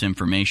 and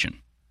disinformation.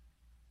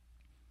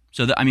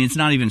 So, it's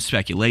not even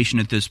speculation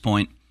at this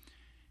point.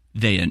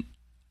 They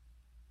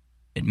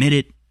admit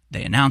it.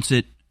 They announce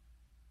it.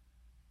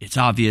 It's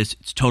obvious.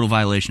 It's total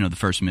violation of the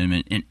First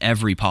Amendment in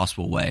every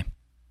possible way.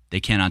 They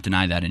cannot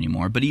deny that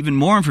anymore. But even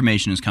more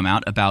information has come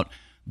out about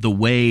the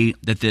way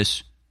that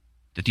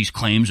these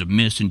claims of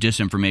mis- and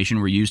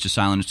disinformation were used to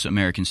silence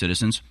American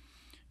citizens.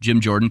 Jim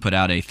Jordan put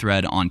out a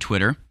thread on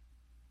Twitter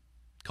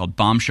called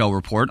Bombshell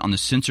Report on the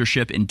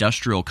Censorship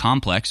Industrial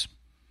Complex,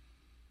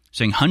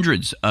 saying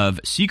hundreds of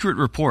secret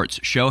reports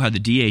show how the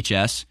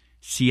DHS,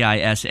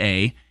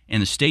 CISA,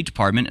 and the State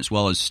Department, as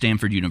well as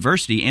Stanford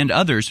University and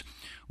others,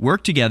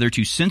 worked together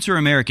to censor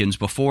Americans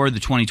before the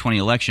 2020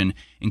 election,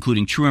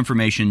 including true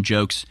information,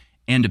 jokes,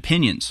 and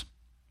opinions.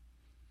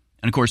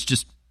 And of course,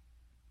 just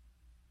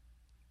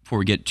before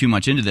we get too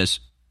much into this,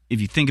 if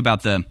you think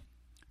about the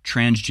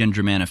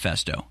Transgender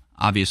Manifesto,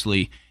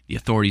 obviously the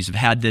authorities have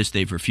had this.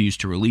 They've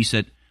refused to release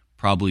it,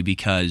 probably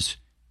because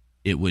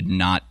it would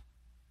not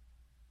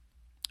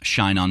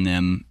shine on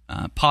them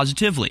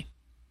positively.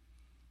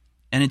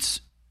 And it's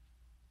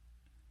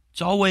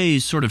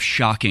always sort of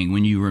shocking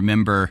when you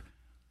remember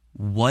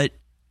what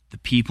the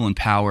people in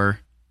power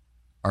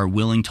are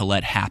willing to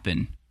let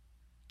happen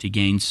to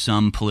gain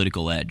some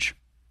political edge,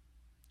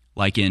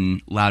 like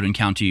in Loudoun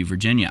County,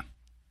 Virginia,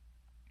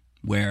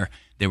 where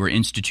they were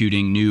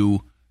instituting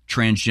new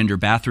transgender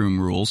bathroom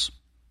rules,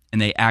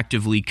 and they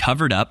actively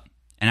covered up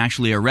and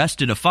actually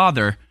arrested a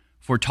father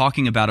for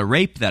talking about a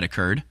rape that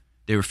occurred.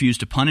 They refused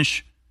to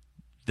punish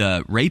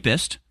the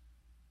rapist,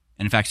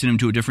 and in fact sent him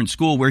to a different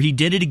school where he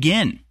did it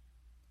again.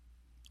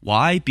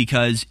 Why?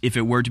 Because if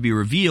it were to be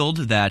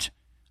revealed that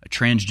a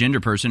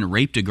transgender person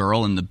raped a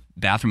girl in the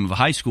bathroom of a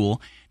high school,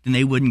 then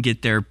they wouldn't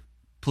get their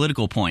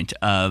political point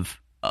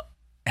of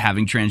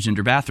having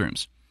transgender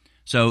bathrooms.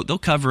 So they'll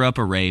cover up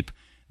a rape.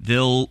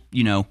 They'll,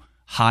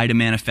 hide a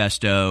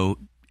manifesto,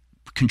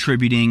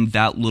 contributing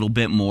that little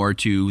bit more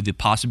to the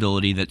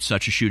possibility that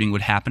such a shooting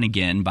would happen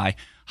again by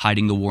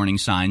hiding the warning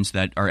signs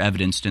that are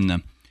evidenced in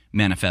the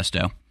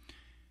manifesto.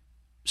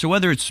 So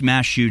whether it's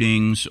mass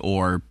shootings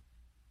or,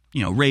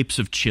 rapes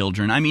of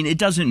children, it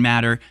doesn't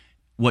matter.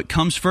 What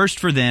comes first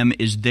for them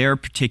is their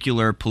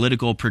particular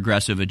political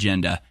progressive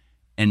agenda,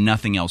 and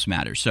nothing else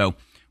matters. So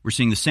we're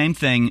seeing the same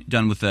thing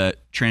done with the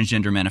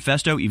Transgender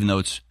Manifesto, even though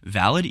it's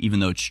valid,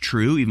 even though it's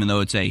true, even though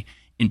it's a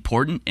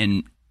important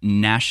and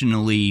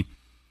nationally,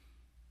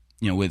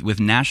 with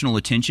national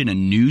attention, a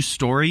news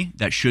story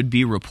that should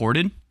be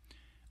reported,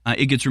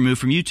 it gets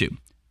removed from YouTube,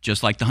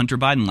 just like the Hunter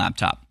Biden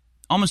laptop.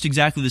 Almost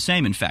exactly the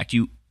same, in fact.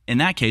 You, in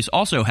that case,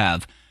 also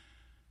have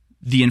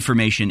the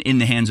information in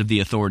the hands of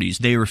the authorities.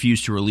 They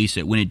refuse to release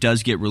it. When it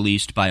does get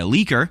released by a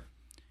leaker,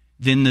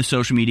 then the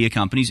social media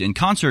companies, in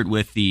concert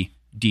with the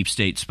deep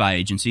state spy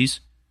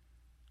agencies,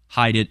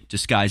 hide it,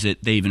 disguise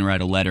it. They even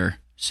write a letter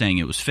saying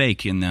it was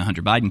fake in the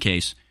Hunter Biden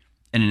case,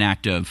 in an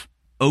act of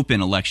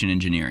open election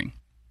engineering.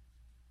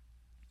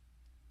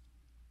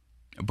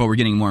 But we're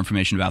getting more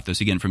information about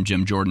this, again, from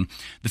Jim Jordan.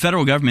 The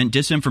federal government,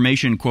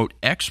 disinformation, quote,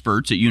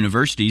 experts at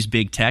universities,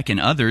 big tech, and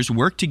others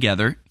work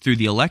together through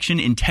the Election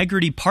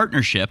Integrity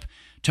Partnership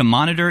to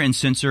monitor and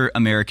censor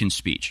American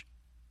speech.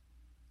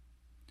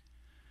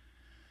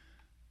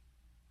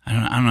 I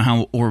don't know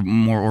how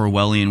more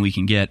Orwellian we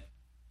can get.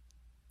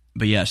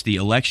 But yes, the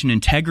Election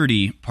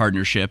Integrity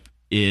Partnership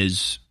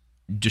is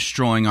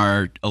destroying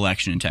our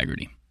election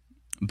integrity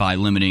by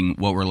limiting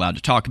what we're allowed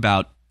to talk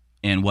about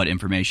and what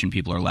information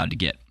people are allowed to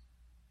get.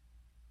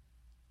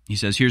 He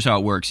says, here's how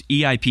it works.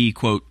 EIP,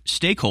 quote,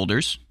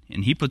 stakeholders,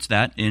 and he puts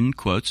that in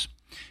quotes,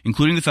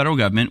 including the federal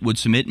government, would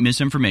submit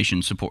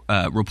misinformation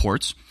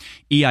reports.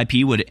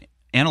 EIP would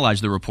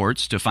analyze the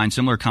reports to find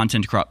similar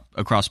content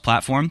across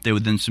platform. They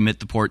would then submit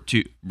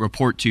the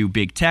report to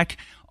big tech,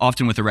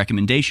 often with a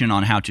recommendation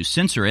on how to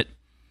censor it.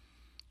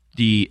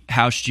 The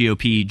House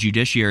GOP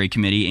Judiciary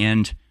Committee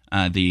and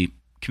the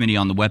Committee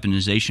on the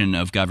Weaponization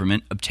of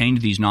Government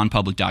obtained these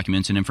non-public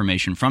documents and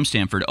information from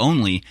Stanford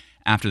only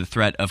after the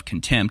threat of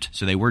contempt.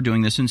 So they were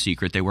doing this in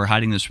secret. They were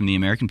hiding this from the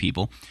American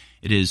people.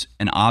 It is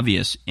an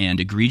obvious and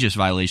egregious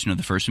violation of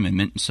the First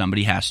Amendment.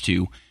 Somebody has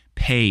to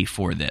pay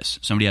for this.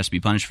 Somebody has to be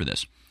punished for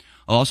this.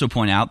 I'll also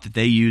point out that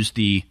they use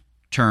the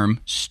term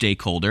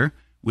stakeholder,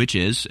 which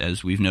is,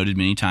 as we've noted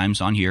many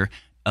times on here,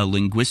 a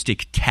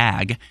linguistic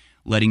tag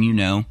letting you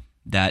know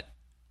that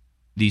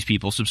these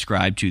people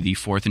subscribe to the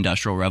Fourth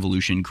Industrial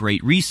Revolution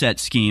Great Reset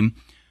scheme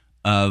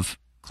of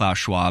Klaus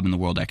Schwab and the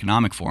World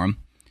Economic Forum,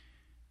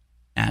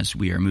 as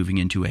we are moving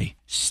into a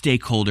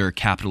stakeholder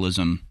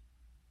capitalism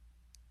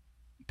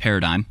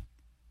paradigm.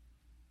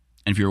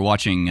 And if you were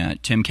watching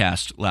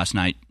Timcast last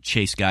night,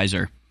 Chase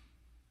Geiser,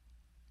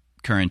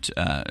 current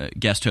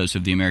guest host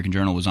of the American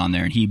Journal, was on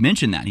there, and he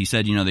mentioned that. He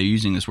said, they're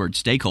using this word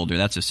stakeholder.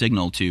 That's a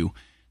signal to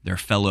their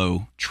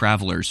fellow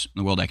travelers in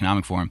the World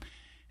Economic Forum.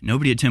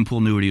 Nobody at Tim Pool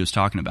knew what he was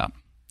talking about.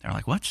 They're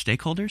like, what,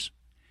 stakeholders?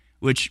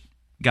 Which,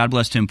 God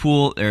bless Tim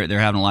Pool. They're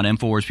having a lot of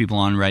InfoWars people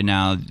on right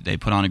now. They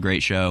put on a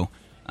great show,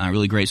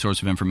 really great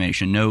source of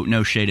information.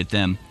 No shade at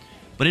them.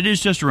 But it is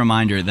just a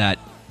reminder that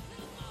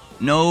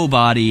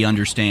nobody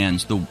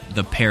understands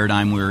the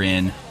paradigm we're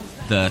in,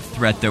 the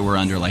threat that we're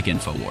under, like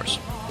InfoWars.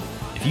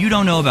 If you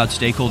don't know about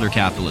stakeholder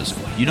capitalism,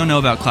 you don't know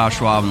about Klaus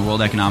Schwab and the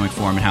World Economic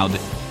Forum and how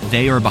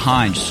they are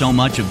behind so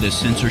much of this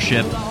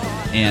censorship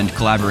and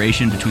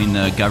collaboration between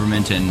the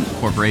government and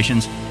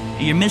corporations,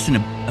 you're missing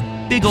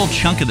a big old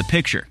chunk of the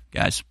picture,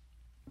 guys.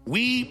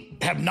 We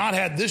have not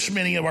had this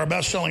many of our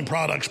best-selling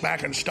products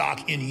back in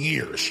stock in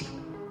years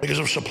because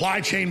of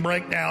supply chain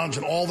breakdowns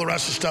and all the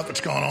rest of the stuff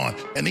that's going on.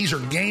 And these are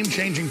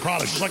game-changing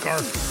products. Just like our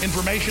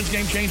information's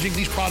game-changing,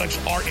 these products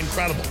are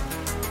incredible.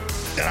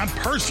 And I'm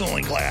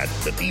personally glad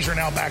that these are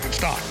now back in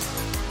stock.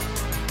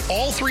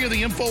 All three of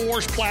the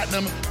InfoWars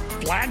Platinum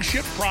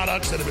flagship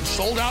products that have been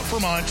sold out for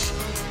months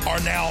are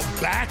now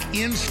back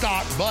in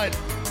stock, but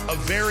a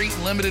very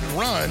limited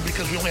run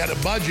because we only had a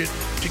budget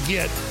to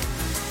get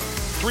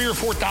 3,000 or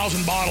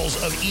 4,000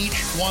 bottles of each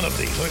one of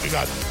these. I think we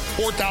got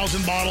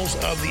 4,000 bottles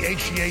of the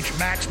HGH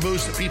Max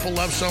Boost that people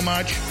love so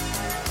much.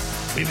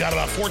 We've got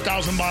about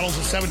 4,000 bottles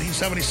of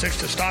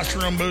 1776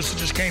 Testosterone Boost that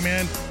just came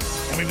in.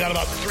 And we've got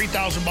about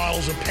 3,000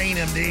 bottles of Pain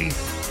MD,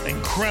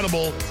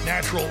 incredible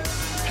natural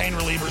pain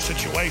reliever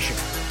situation.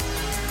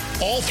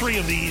 All three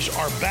of these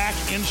are back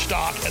in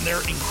stock, and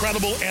they're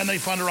incredible, and they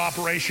fund our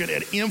operation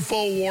at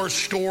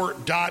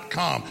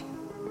InfoWarsStore.com.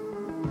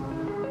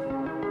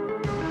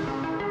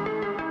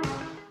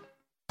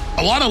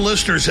 A lot of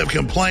listeners have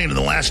complained in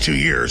the last 2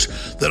 years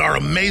that our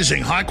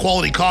amazing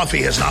high-quality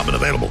coffee has not been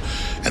available.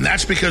 And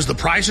that's because the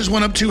prices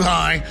went up too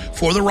high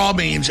for the raw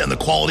beans and the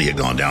quality had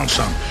gone down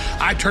some.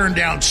 I turned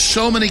down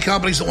so many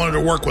companies that wanted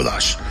to work with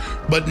us.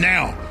 But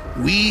now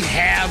we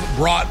have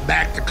brought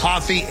back the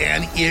coffee,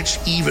 and it's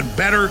even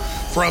better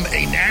from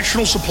a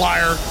national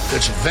supplier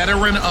that's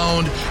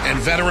veteran-owned and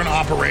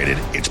veteran-operated.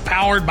 It's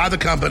powered by the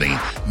company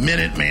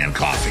Minuteman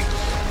Coffee.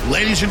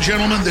 Ladies and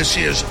gentlemen, this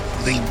is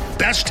the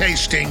best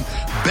tasting,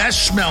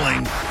 best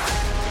smelling,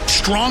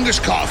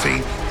 strongest coffee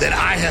that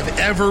I have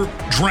ever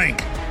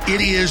drank.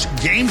 It is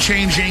game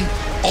changing.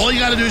 All you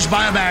got to do is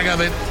buy a bag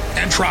of it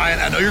and try it.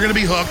 I know you're going to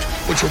be hooked,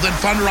 which will then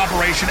fund our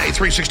operation a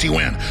 360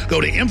 win. Go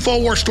to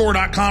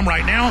InfoWarsStore.com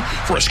right now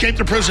for Escape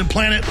the Prison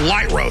Planet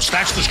Light Roast.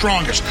 That's the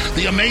strongest.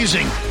 The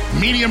amazing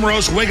Medium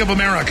Roast Wake Up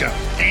America.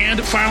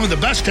 And finally, the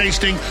best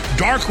tasting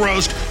Dark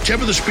Roast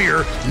Tip of the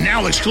Spear,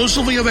 now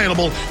exclusively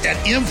available at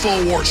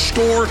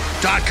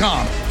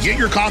InfoWarsStore.com. Get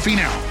your coffee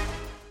now.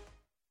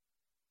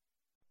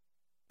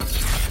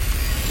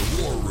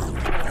 The War Room.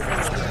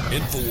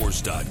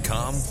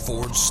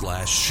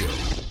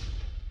 InfoWars.com/show.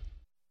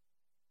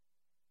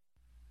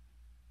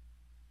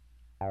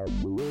 I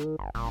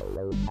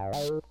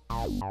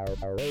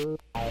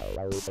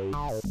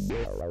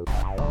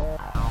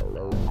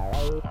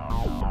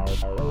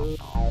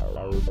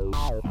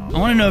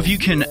want to know if you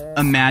can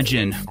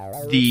imagine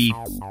the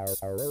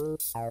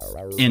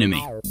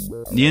enemy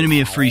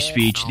of free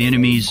speech, the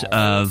enemies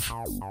of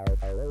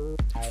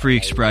free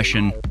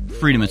expression,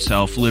 freedom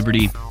itself,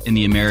 liberty in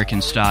the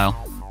American style,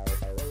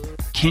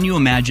 Can you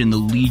imagine the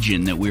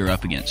legion that we're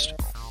up against?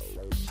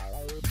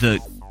 The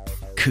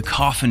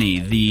cacophony,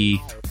 the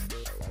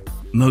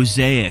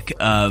mosaic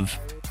of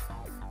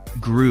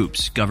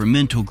groups,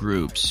 governmental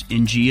groups,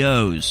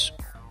 NGOs,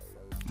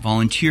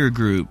 volunteer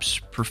groups,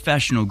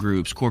 professional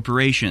groups,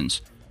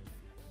 corporations.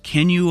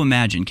 Can you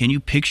imagine, can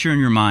you picture in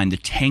your mind the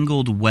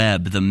tangled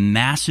web, the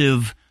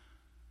massive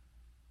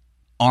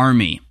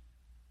army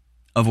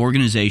of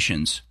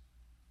organizations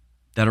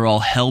that are all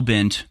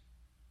hell-bent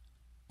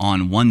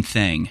on one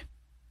thing: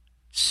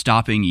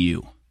 stopping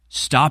you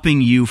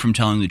from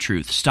telling the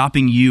truth,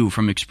 stopping you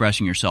from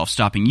expressing yourself,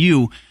 stopping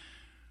you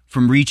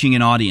from reaching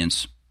an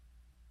audience,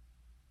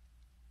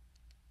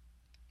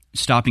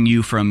 stopping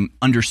you from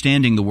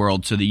understanding the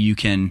world so that you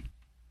can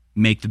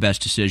make the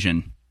best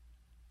decision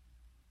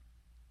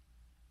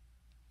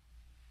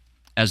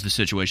as the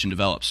situation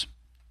develops.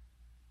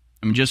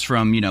 I mean, just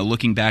from,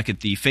 looking back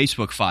at the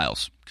Facebook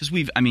files, because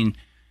we've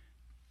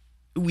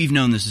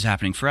known this is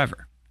happening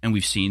forever, and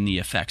we've seen the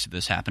effects of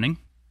this happening.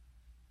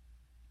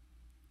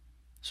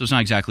 So it's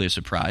not exactly a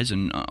surprise.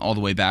 And all the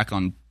way back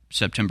on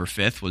September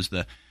 5th was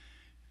the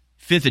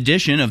 5th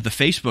edition of the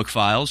Facebook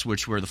files,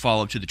 which were the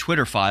follow-up to the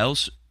Twitter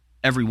files.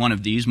 Every one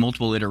of these,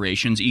 multiple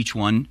iterations, each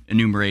one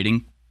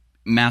enumerating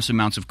massive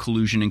amounts of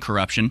collusion and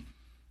corruption,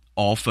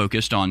 all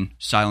focused on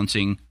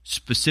silencing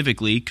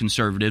specifically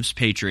conservatives,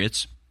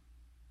 patriots,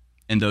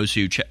 and those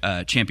who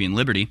champion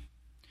liberty.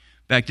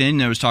 Back then,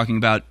 there was talking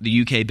about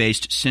the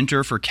UK-based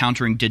Center for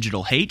Countering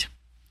Digital Hate.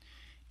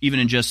 Even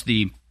in just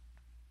the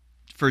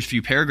first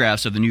few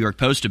paragraphs of the New York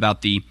Post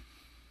about the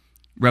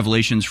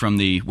revelations from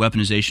the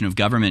Weaponization of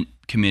Government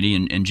Committee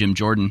and Jim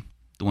Jordan,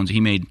 the ones that he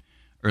made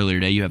earlier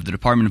today, you have the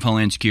Department of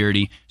Homeland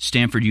Security,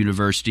 Stanford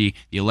University,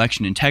 the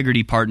Election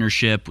Integrity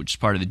Partnership, which is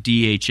part of the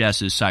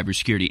DHS's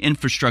Cybersecurity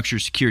Infrastructure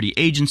Security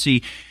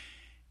Agency,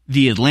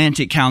 the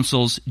Atlantic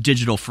Council's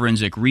Digital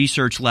Forensic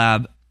Research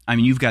Lab. I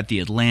mean, you've got the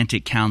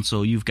Atlantic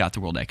Council, you've got the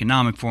World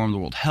Economic Forum, the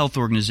World Health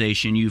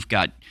Organization, you've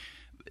got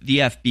the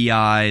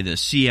FBI, the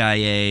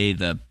CIA,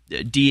 the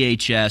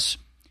DHS,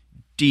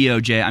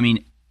 DOJ. I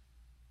mean,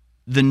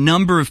 the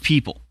number of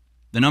people,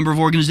 the number of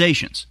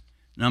organizations,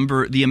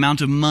 the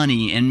amount of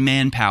money and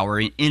manpower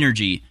and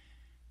energy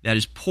that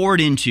is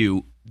poured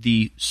into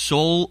the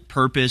sole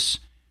purpose,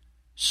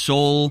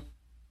 sole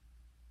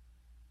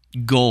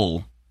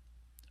goal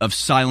of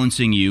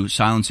silencing you,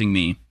 silencing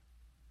me,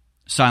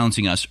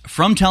 silencing us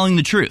from telling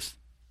the truth.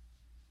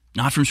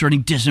 Not from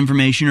spreading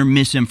disinformation or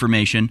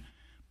misinformation,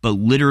 but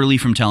literally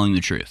from telling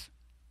the truth.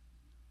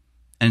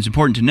 And it's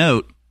important to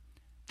note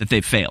that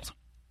they've failed.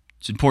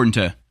 It's important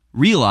to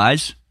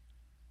realize,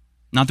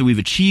 not that we've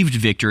achieved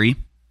victory,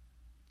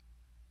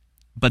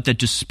 but that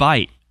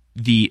despite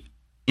the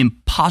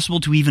impossible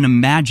to even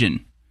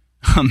imagine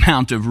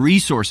amount of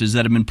resources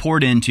that have been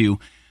poured into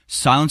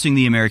silencing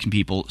the American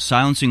people,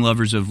 silencing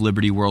lovers of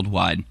liberty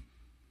worldwide,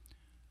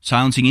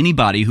 silencing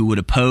anybody who would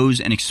oppose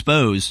and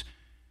expose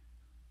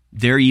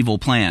their evil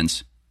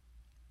plans,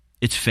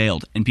 it's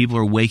failed. And people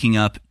are waking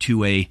up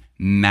to a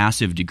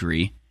massive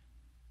degree.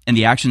 And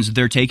the actions that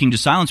they're taking to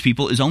silence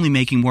people is only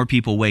making more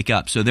people wake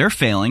up. So they're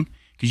failing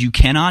because you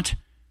cannot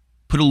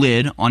put a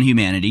lid on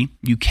humanity.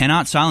 You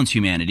cannot silence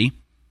humanity.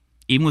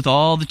 Even with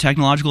all the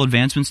technological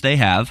advancements they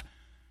have,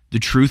 the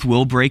truth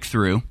will break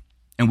through,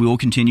 and we will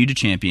continue to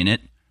champion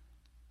it.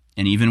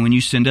 And even when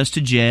you send us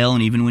to jail,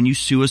 and even when you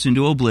sue us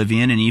into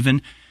oblivion, and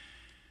even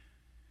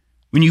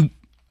when you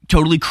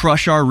totally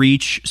crush our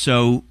reach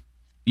so,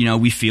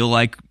 we feel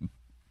like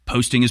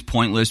posting is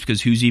pointless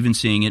because who's even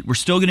seeing it, we're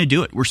still going to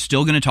do it. We're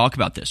still going to talk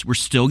about this. We're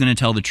still going to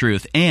tell the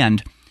truth.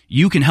 And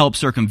you can help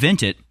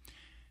circumvent it,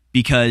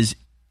 because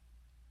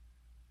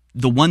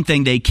the one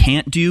thing they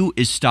can't do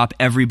is stop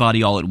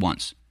everybody all at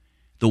once.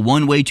 The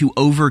one way to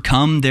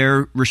overcome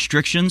their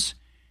restrictions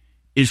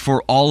is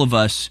for all of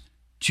us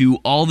to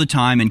all the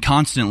time and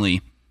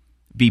constantly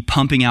be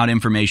pumping out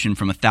information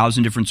from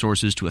 1,000 different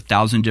sources to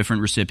 1,000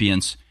 different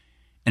recipients,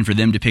 and for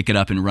them to pick it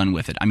up and run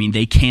with it. I mean,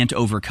 they can't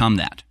overcome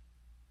that.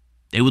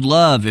 They would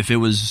love if it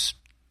was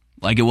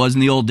like it was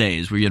in the old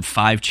days where you had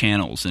 5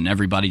 channels and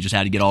everybody just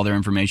had to get all their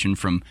information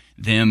from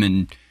them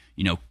and,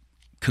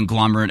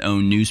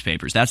 conglomerate-owned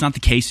newspapers. That's not the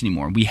case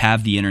anymore. We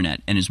have the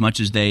internet, and as much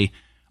as they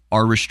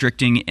are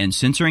restricting and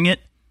censoring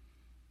it,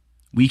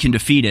 we can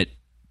defeat it,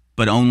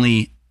 but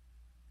only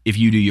if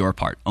you do your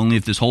part. Only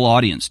if this whole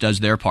audience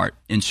does their part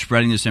in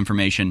spreading this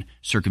information,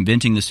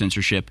 circumventing the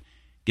censorship,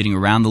 getting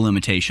around the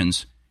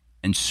limitations,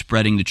 and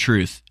spreading the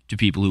truth to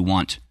people who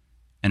want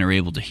and are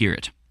able to hear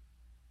it.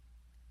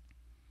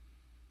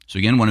 So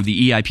again, one of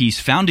the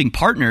EIP's founding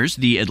partners,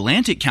 the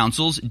Atlantic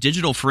Council's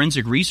Digital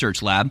Forensic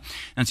Research Lab.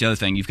 That's the other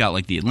thing. You've got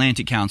like the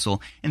Atlantic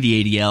Council and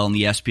the ADL and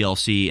the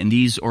SPLC and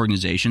these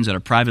organizations that are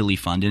privately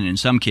funded, and in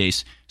some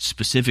case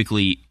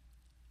specifically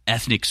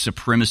ethnic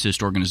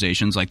supremacist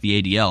organizations like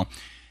the ADL.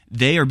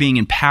 They are being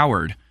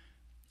empowered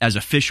as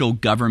official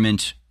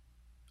government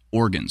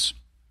organs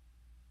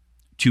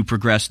to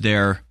progress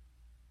their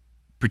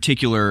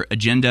particular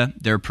agenda,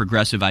 their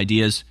progressive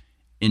ideas,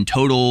 in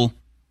total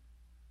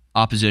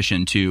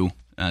opposition to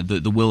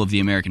the will of the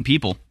American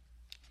people.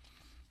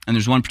 And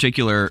there's one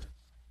particular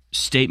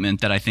statement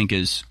that I think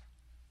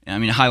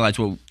highlights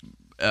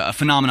a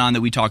phenomenon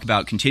that we talk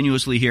about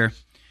continuously here,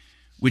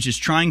 which is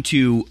trying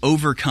to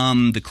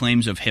overcome the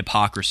claims of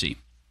hypocrisy,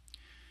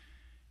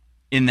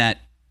 in that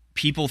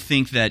people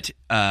think that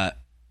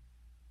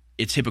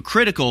it's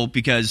hypocritical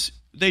because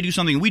they do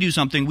something, we do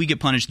something, we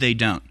get punished, they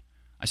don't.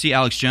 I see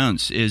Alex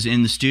Jones is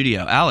in the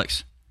studio.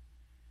 Alex.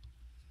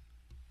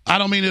 I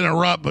don't mean to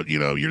interrupt, but,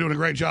 you're doing a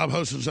great job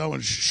hosting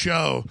Owen's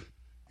show.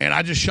 And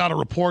I just shot a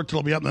report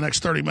that'll be up in the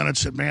next 30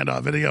 minutes at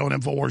man.video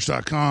and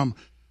Infowars.com.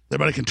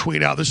 Everybody can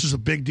tweet out. This is a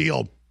big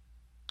deal.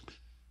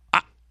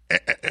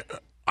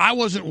 I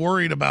wasn't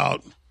worried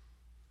about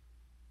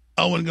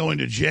Owen going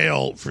to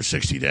jail for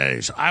 60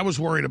 days. I was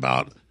worried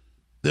about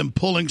them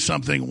pulling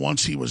something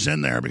once he was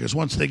in there, because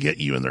once they get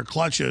you in their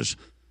clutches,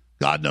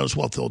 God knows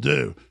what they'll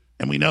do.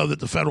 And we know that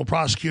the federal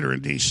prosecutor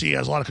in D.C.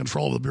 has a lot of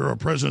control of the Bureau of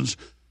Prisons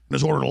and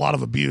has ordered a lot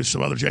of abuse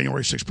of other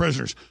January 6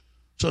 prisoners.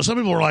 So some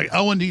people are like,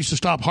 Owen needs to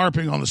stop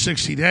harping on the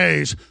 60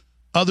 days.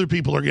 Other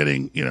people are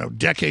getting,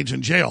 decades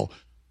in jail.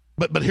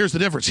 But here's the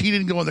difference. He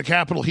didn't go in the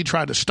Capitol. He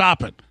tried to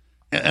stop it.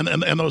 And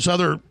those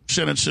other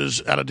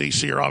sentences out of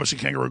D.C. are obviously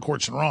kangaroo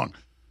courts and wrong.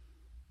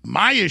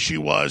 My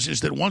issue is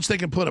that once they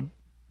can put a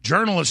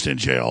journalist in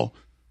jail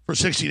for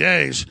 60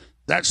 days,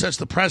 that sets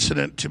the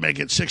precedent to make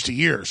it 60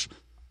 years.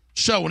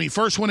 So when he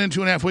first went in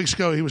 2.5 weeks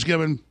ago, he was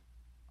given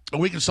a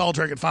week in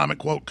solitary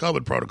confinement, quote,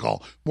 COVID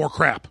protocol, more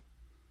crap.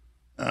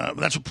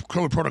 That's what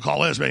COVID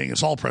protocol is, making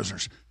us all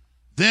prisoners.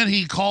 Then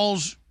he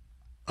calls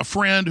a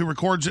friend who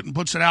records it and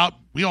puts it out.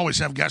 We always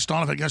have guests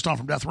on. I've had guests on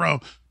from death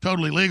row,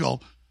 totally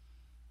legal.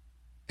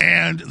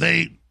 And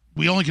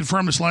we only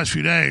confirmed this last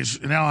few days,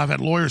 and now I've had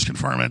lawyers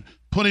confirm it,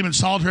 put him in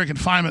solitary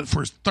confinement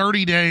for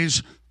 30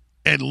 days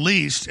at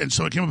least. And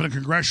so it came up in a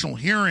congressional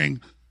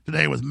hearing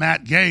today with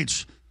Matt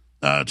Gaetz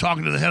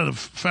talking to the head of the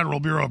Federal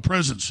Bureau of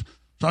Prisons.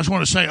 So I just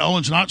want to say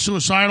Owen's not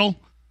suicidal.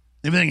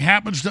 If anything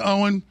happens to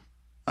Owen,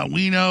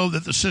 we know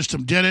that the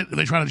system did it.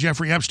 They try to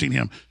Jeffrey Epstein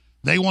him.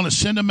 They want to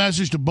send a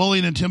message to bully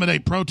and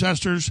intimidate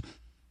protesters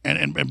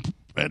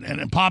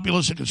and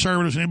populists and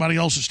conservatives and anybody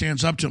else that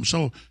stands up to them.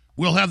 So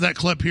we'll have that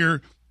clip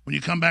here when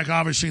you come back,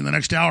 obviously, in the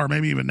next hour,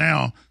 maybe even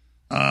now.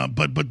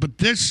 But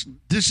this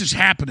is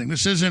happening.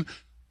 This isn't,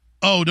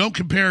 don't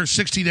compare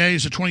 60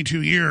 days to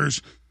 22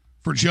 years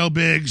for Joe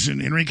Biggs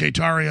and Enrique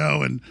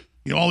Tarrio and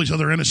all these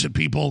other innocent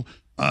people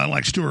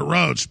like Stuart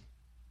Rhodes.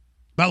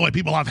 By the way,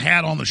 people I've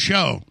had on the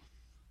show,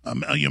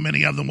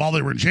 many of them while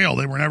they were in jail,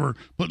 they were never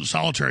put in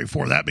solitary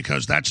for that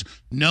because that's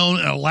known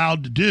and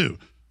allowed to do.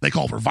 They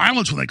call for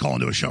violence when they call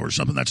into a show or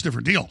something. That's a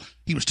different deal.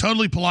 He was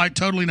totally polite,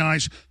 totally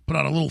nice, put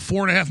out a little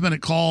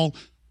 4.5-minute call.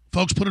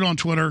 Folks put it on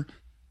Twitter,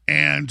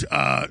 and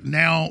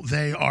now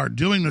they are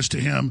doing this to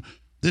him.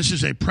 This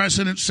is a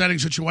precedent-setting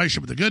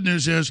situation. But the good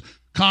news is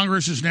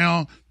Congress is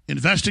now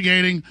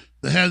investigating.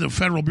 The head of the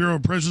Federal Bureau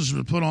of Prisons has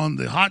been put on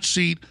the hot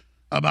seat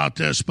about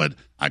this. But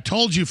I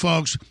told you,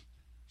 folks,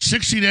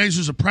 60 days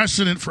is a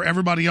precedent for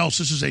everybody else.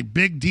 This is a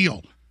big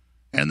deal.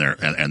 And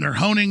they're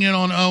honing in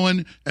on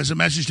Owen as a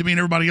message to me and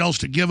everybody else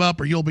to give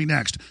up or you'll be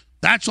next.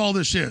 That's all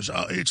this is.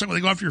 It's like when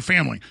they go after your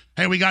family.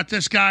 Hey, we got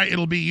this guy.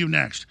 It'll be you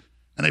next.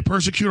 And they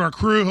persecute our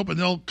crew, hoping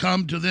they'll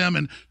come to them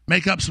and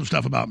make up some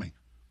stuff about me.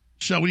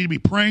 So we need to be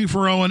praying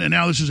for Owen. And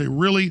now this is a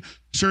really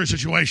serious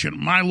situation.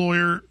 My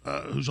lawyer,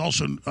 who's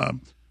also,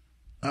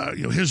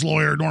 his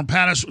lawyer, Norm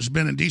Pattis, has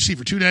been in D.C.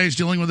 for 2 days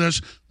dealing with this.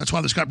 That's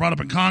why this got brought up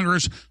in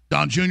Congress.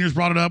 Don Jr.'s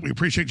brought it up. We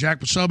appreciate Jack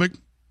Posobiec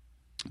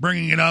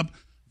bringing it up.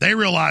 They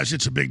realize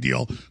it's a big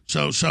deal.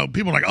 So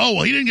people are like, oh,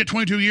 well, he didn't get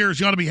 22 years.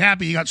 You ought to be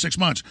happy he got 6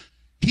 months.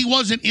 He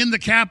wasn't in the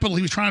Capitol.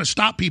 He was trying to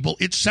stop people.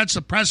 It sets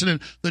a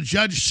precedent. The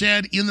judge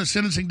said in the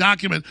sentencing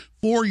document,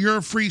 for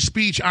your free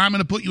speech, I'm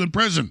going to put you in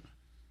prison.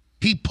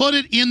 He put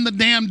it in the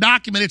damn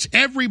document. It's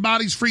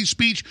everybody's free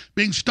speech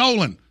being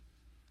stolen.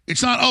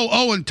 It's not,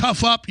 and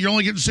tough up. You're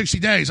only getting 60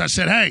 days. I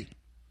said, hey,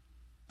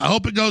 I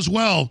hope it goes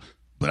well,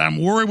 but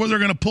I'm worried what they're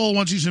going to pull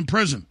once he's in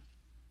prison.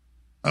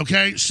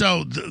 Okay,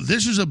 so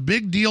this is a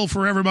big deal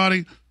for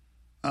everybody.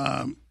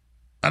 I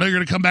know you're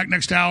going to come back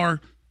next hour,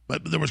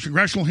 but there was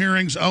congressional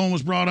hearings. Owen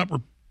was brought up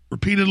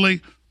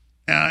repeatedly,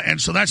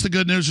 and so that's the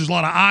good news. There's a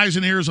lot of eyes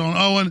and ears on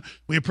Owen.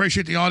 We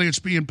appreciate the audience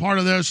being part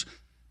of this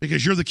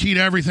because you're the key to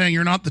everything.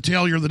 You're not the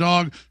tail, you're the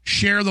dog.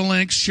 Share the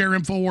links, share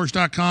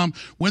Infowars.com.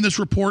 When this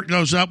report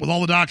goes up with all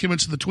the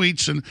documents and the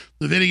tweets and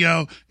the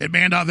video at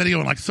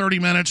man.video in like 30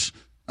 minutes,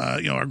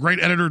 our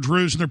great editor,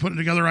 Drew's, and they're putting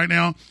it together right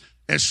now.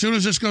 As soon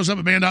as this goes up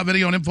at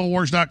man.video and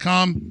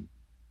Infowars.com,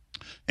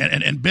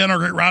 and Ben, our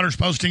great writer's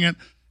posting it,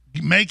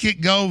 make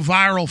it go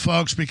viral,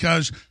 folks,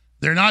 because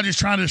they're not just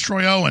trying to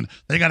destroy Owen.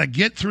 They got to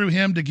get through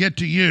him to get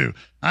to you.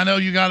 I know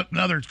you got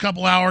another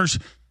couple hours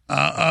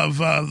of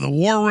the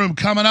War Room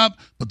coming up,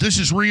 but this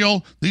is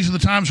real. These are the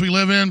times we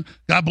live in.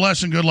 God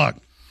bless and good luck.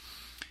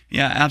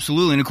 Yeah,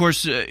 absolutely. And, of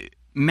course,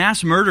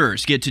 mass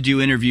murderers get to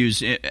do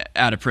interviews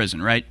out of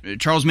prison, right?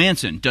 Charles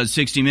Manson does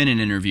 60-minute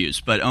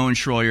interviews, but Owen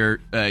Schroyer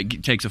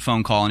takes a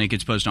phone call and it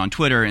gets posted on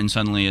Twitter, and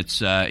suddenly it's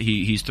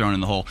he's thrown in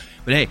the hole.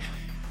 But hey,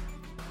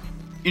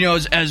 You know,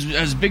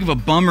 as big of a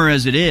bummer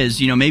as it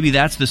is, you know, maybe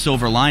that's the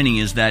silver lining,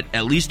 is that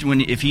at least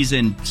if he's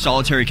in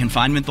solitary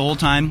confinement the whole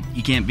time,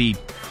 he can't be,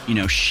 you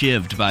know,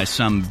 shivved by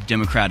some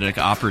Democratic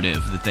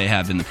operative that they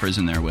have in the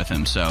prison there with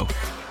him. So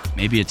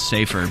maybe it's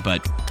safer,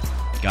 but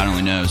God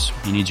only knows.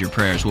 He needs your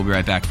prayers. We'll be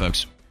right back,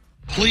 folks.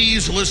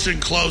 Please listen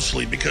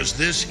closely, because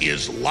this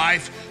is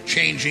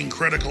life-changing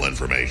critical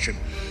information.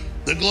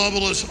 The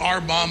globalists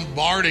are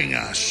bombarding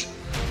us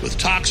with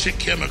toxic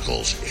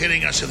chemicals,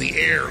 hitting us in the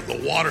air,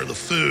 the water, the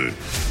food,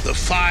 the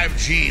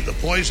 5G, the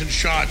poison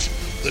shots,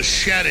 the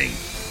shedding,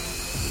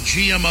 the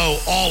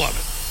GMO, all of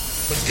it.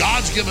 But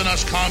God's given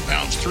us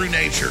compounds through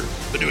nature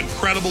that do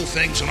incredible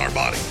things in our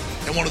body.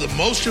 And one of the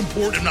most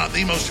important, if not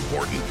the most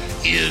important,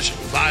 is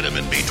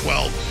vitamin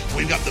B12.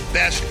 We've got the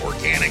best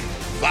organic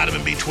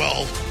vitamin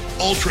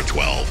B12, Ultra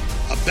 12,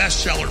 a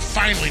bestseller,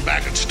 finally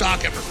back in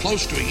stock after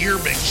close to a year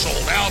being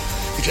sold out.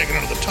 You take it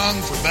under the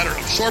tongue for better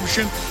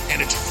absorption,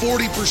 and it's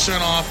 40%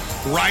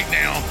 off right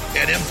now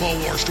at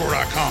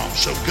InfoWarsStore.com.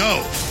 So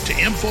go to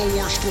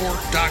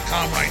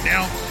InfoWarsStore.com right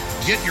now.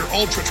 Get your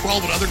Ultra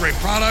 12 and other great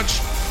products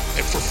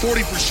for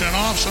 40%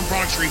 off. Some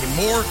products are even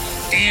more,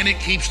 and it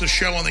keeps the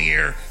show on the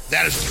air.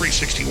 That is a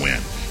 360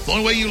 win. The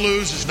only way you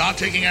lose is not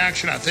taking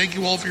action. I thank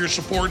you all for your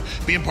support,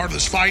 being part of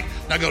this fight.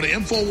 Now go to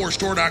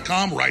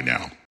InfoWarsStore.com right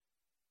now.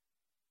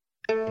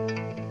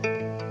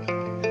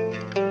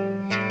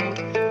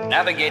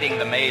 Navigating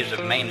the maze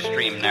of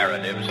mainstream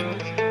narratives,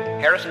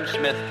 Harrison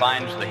Smith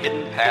finds the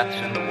hidden paths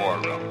in the war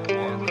room.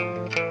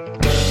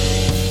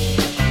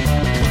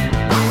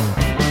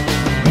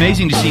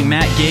 Amazing to see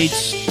Matt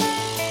Gaetz,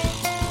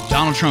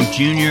 Donald Trump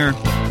Jr.,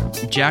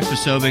 Jack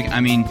Posobiec. I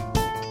mean,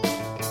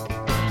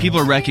 people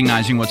are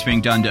recognizing what's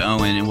being done to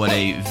Owen and what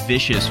a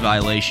vicious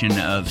violation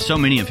of so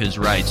many of his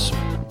rights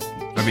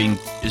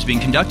is being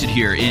conducted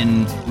here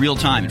in real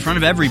time, in front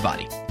of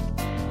everybody.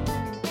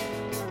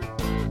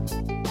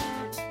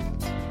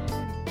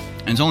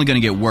 And it's only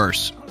going to get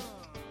worse.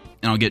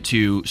 And I'll get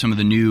to some of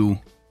the new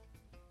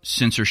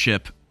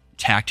censorship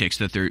tactics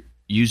that they're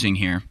using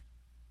here.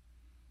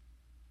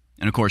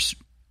 And of course,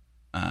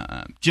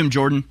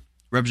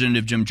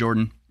 Representative Jim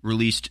Jordan,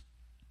 released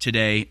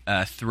today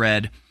a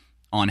thread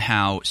on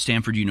how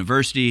Stanford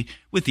University,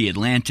 with the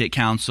Atlantic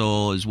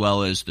Council, as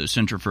well as the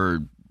Center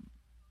for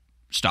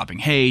Stopping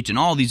Hate and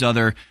all these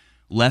other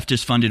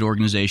leftist-funded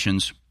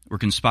organizations, were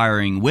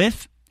conspiring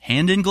with,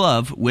 hand in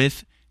glove,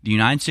 with the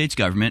United States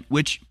government,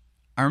 which,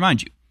 I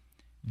remind you,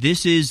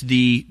 this is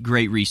the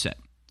Great Reset.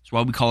 That's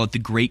why we call it the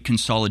Great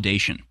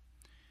Consolidation.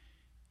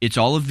 It's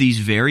all of these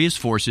various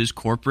forces,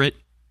 corporate,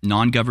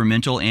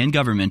 non-governmental, and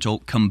governmental,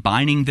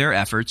 combining their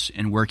efforts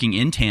and working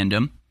in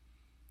tandem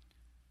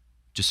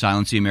to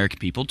silence the American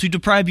people, to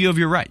deprive you of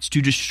your rights,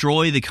 to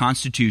destroy the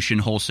Constitution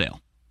wholesale.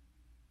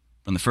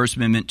 From the First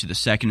Amendment to the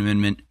Second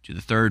Amendment to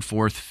the Third,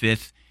 Fourth,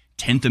 Fifth,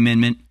 10th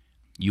Amendment,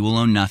 you will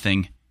own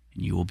nothing,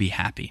 and you will be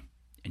happy,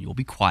 and you will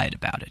be quiet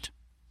about it,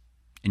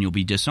 and you'll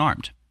be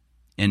disarmed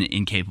and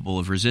incapable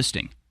of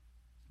resisting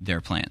their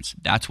plans.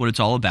 That's what it's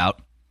all about,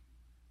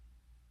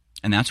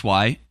 and that's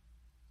why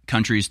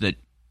countries that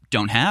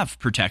don't have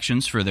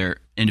protections for their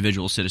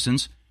individual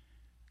citizens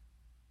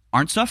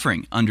aren't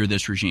suffering under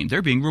this regime.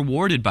 They're being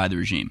rewarded by the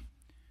regime.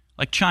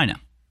 Like China.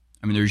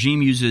 I mean, the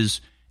regime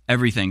uses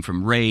everything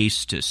from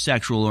race to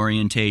sexual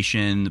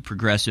orientation, the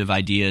progressive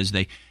ideas.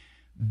 They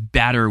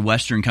batter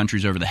Western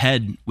countries over the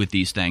head with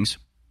these things.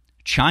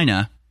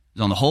 China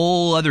is on the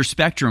whole other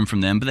spectrum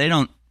from them, but they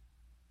don't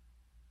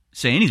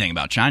say anything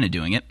about China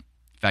doing it.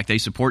 In fact, they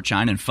support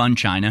China and fund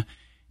China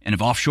and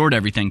have offshored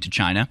everything to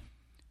China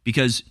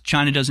because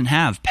China doesn't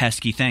have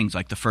pesky things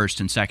like the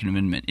First and Second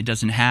Amendment. It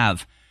doesn't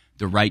have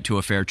the right to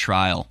a fair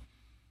trial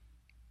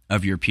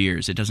of your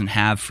peers. It doesn't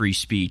have free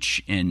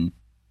speech in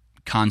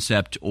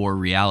concept or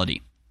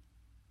reality.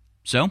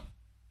 So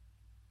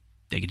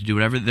they get to do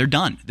whatever. They're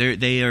done.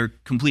 They are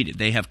completed.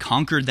 They have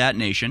conquered that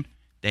nation.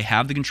 They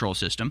have the control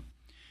system.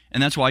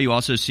 And that's why you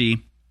also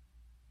see,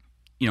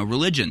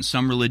 religions.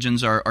 Some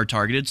religions are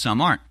targeted,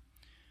 some aren't.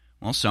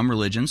 Well, some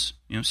religions,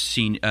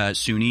 Sunni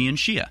and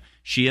Shia.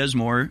 Shia is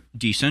more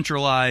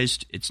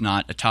decentralized. It's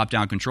not a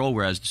top-down control,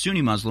 whereas the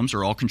Sunni Muslims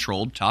are all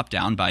controlled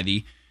top-down by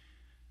the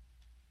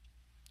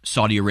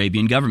Saudi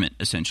Arabian government,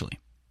 essentially.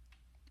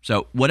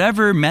 So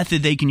whatever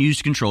method they can use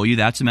to control you,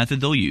 that's the method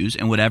they'll use.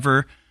 And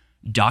whatever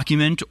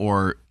document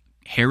or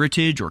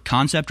heritage or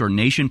concept or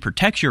nation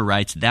protects your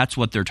rights, that's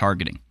what they're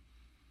targeting.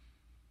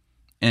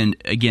 And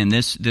again,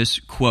 this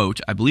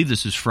quote, I believe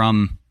this is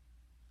from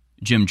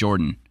Jim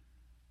Jordan,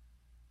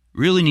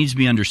 really needs to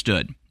be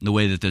understood, the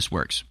way that this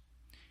works.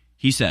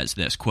 He says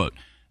this, quote,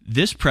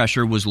 "This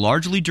pressure was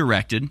largely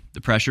directed,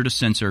 the pressure to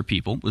censor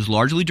people, was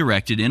largely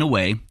directed in a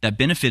way that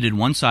benefited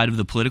one side of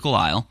the political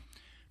aisle.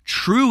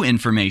 True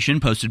information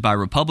posted by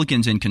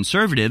Republicans and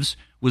conservatives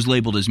was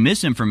labeled as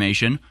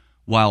misinformation,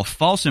 while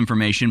false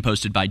information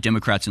posted by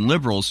Democrats and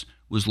liberals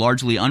was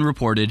largely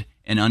unreported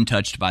and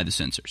untouched by the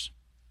censors."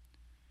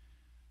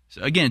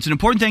 So again, it's an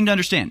important thing to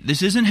understand.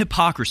 This isn't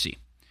hypocrisy.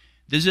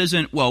 This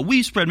isn't, well,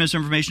 we spread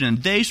misinformation and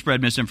they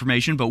spread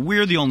misinformation, but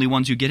we're the only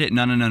ones who get it.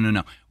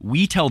 No.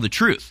 We tell the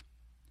truth.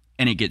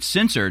 and it gets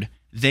censored,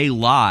 they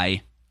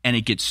lie and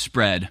it gets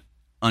spread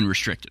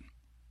unrestricted.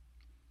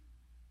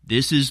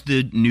 This is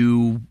the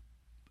new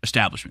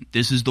establishment.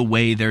 This is the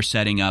way they're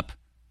setting up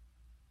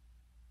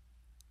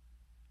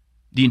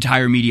the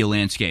entire media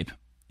landscape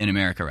in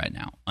America right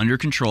now, under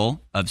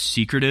control of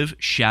secretive,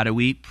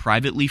 shadowy,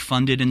 privately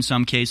funded in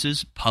some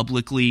cases,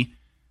 publicly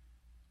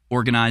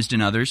organized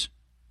in others,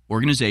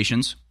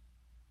 organizations,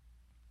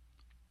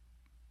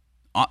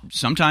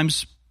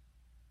 sometimes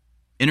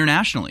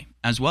internationally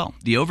as well.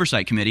 The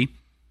Oversight Committee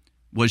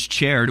was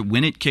chaired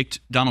when it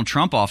kicked Donald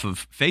Trump off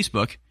of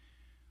Facebook.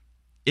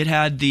 It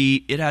had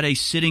a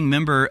sitting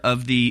member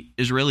of the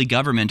Israeli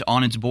government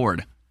on its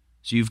board.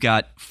 So you've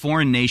got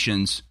foreign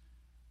nations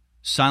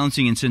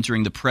silencing and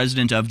censoring the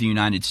president of the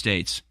United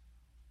States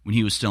when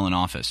he was still in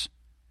office.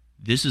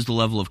 This is the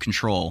level of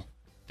control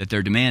that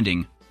they're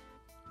demanding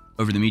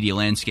over the media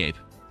landscape.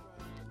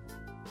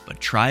 But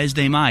try as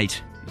they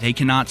might, they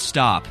cannot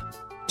stop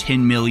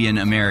 10 million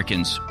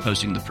Americans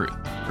posting the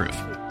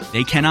proof.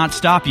 They cannot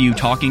stop you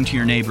talking to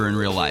your neighbor in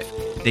real life.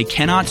 They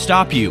cannot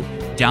stop you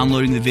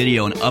downloading the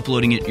video and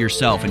uploading it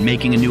yourself and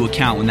making a new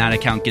account when that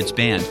account gets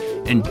banned,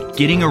 and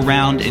getting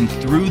around and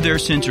through their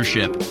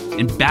censorship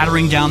and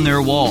battering down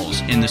their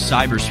walls in the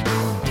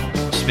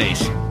cyberspace.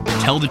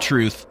 Tell the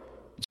truth.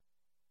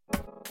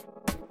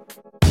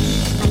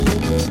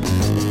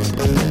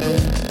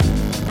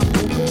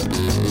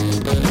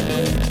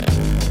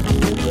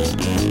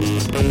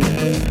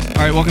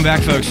 All right, welcome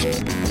back, folks.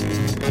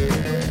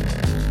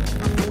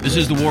 This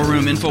is the War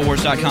Room,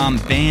 Infowars.com,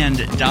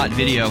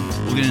 banned.video.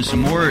 We'll get into some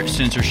more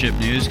censorship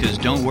news because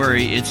don't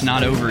worry, it's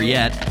not over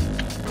yet.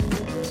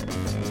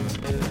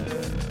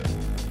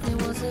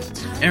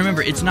 And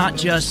remember, it's not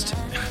just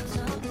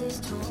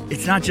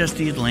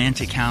the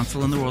Atlantic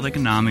Council and the World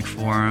Economic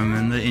Forum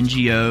and the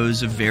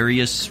NGOs of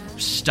various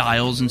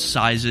styles and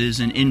sizes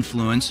and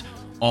influence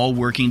all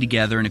working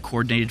together in a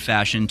coordinated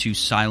fashion to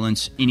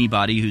silence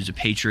anybody who's a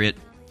patriot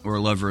or a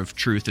lover of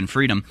truth and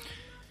freedom.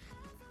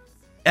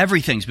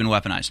 Everything's been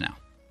weaponized now.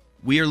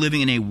 We are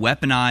living in a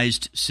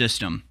weaponized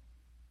system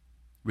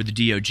where the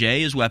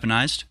DOJ is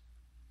weaponized,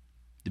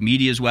 the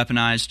media is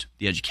weaponized,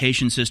 the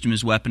education system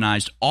is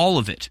weaponized, all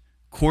of it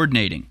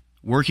coordinating,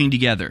 working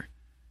together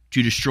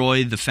to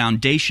destroy the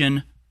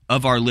foundation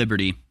of our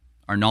liberty,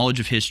 our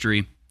knowledge of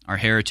history, our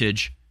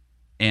heritage,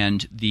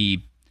 and the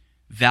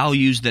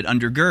values that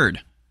undergird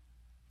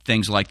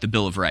things like the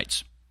Bill of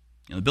Rights.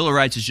 The Bill of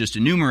Rights is just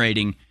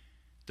enumerating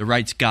the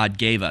rights God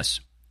gave us.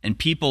 And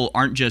people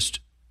aren't just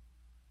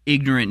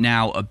ignorant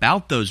now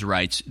about those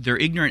rights, they're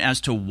ignorant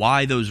as to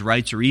why those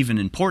rights are even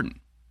important.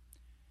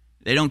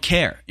 They don't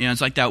care.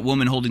 It's like that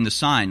woman holding the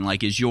sign,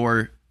 like, is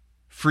your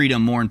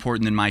freedom more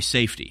important than my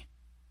safety?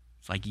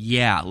 It's like,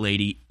 yeah,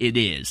 lady, it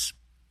is.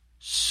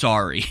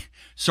 Sorry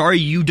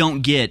you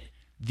don't get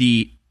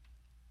the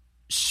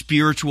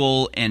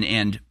spiritual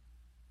and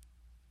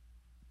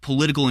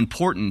political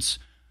importance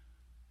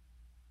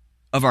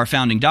of our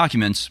founding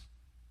documents.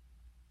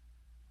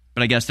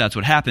 But I guess that's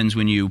what happens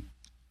when you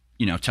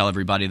tell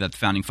everybody that the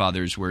Founding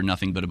Fathers were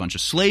nothing but a bunch of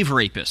slave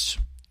rapists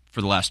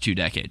for the last 2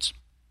 decades.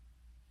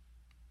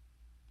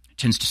 It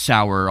tends to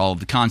sour all of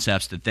the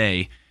concepts that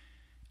they,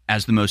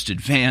 as the most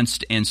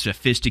advanced and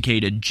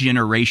sophisticated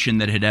generation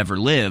that had ever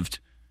lived,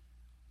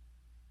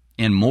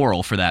 and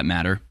moral for that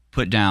matter,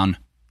 put down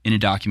in a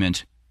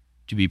document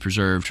to be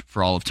preserved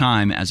for all of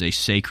time as a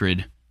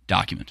sacred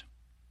document.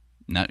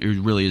 And that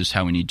really is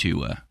how we need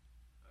to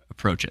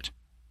approach it,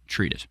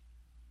 treat it.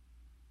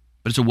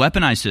 But it's a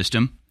weaponized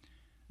system,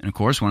 and of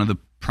course, one of the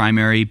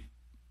primary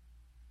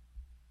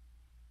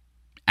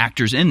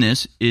actors in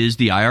this is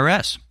the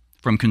IRS.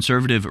 From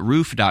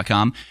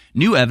conservativeroof.com,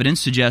 new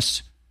evidence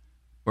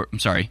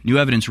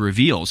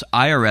reveals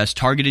IRS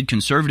targeted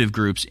conservative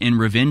groups in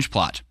revenge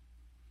plot.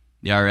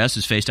 The IRS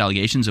has faced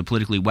allegations of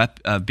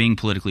being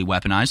politically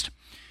weaponized,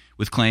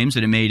 with claims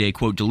that it made a,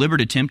 quote,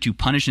 deliberate attempt to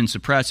punish and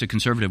suppress a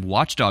conservative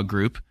watchdog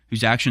group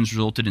whose actions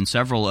resulted in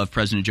several of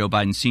President Joe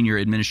Biden's senior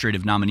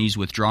administrative nominees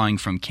withdrawing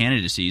from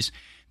candidacies.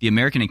 The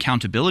American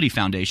Accountability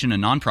Foundation, a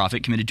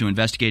nonprofit committed to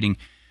investigating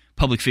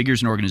public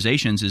figures and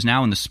organizations, is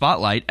now in the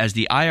spotlight as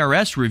the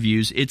IRS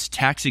reviews its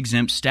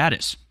tax-exempt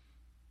status.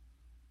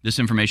 This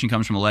information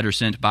comes from a letter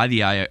sent by the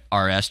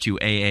IRS to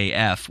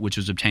AAF, which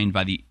was obtained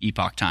by the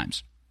Epoch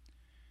Times.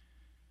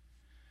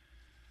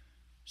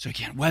 So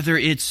again, whether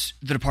it's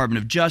the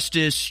Department of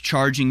Justice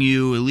charging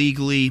you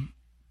illegally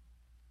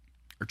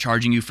or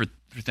charging you for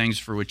things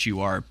for which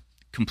you are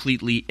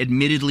completely,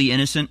 admittedly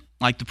innocent,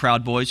 like the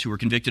Proud Boys who were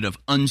convicted of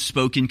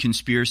unspoken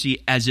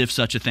conspiracy as if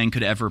such a thing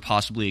could ever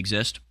possibly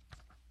exist,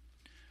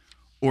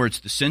 or it's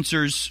the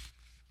censors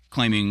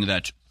claiming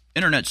that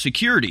internet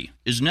security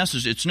is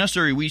necessary. It's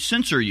necessary we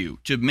censor you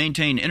to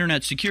maintain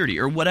internet security,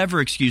 or whatever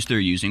excuse they're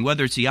using,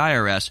 whether it's the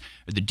IRS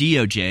or the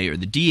DOJ or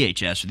the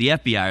DHS or the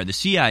FBI or the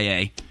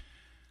CIA.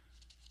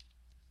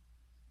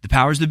 The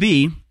powers that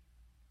be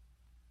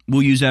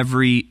will use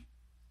every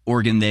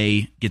organ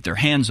they get their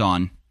hands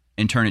on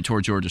and turn it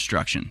towards your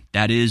destruction.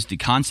 That is the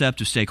concept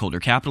of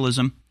stakeholder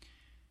capitalism,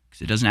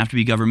 because it doesn't have to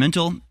be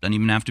governmental, doesn't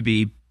even have to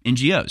be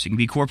NGOs. It can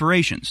be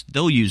corporations.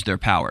 They'll use their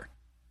power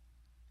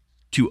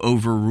to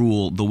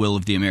overrule the will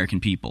of the American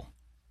people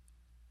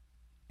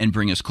and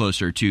bring us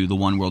closer to the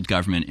one world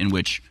government in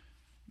which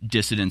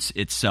dissidence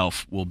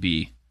itself will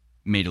be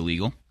made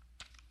illegal.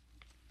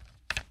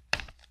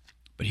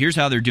 But here's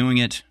how they're doing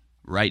it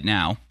right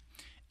now.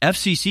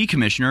 FCC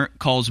commissioner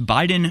calls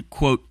Biden,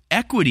 quote,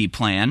 equity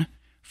plan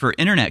for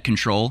internet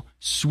control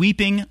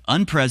sweeping,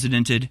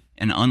 unprecedented,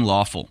 and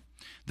unlawful.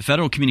 The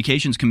Federal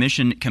Communications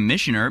Commission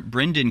Commissioner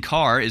Brendan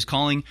Carr is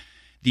calling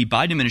the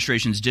Biden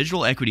administration's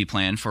digital equity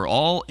plan for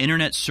all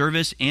internet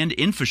service and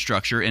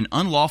infrastructure an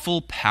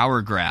unlawful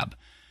power grab.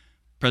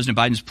 President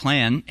Biden's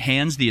plan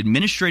hands the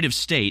administrative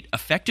state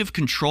effective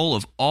control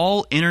of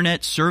all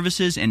internet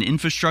services and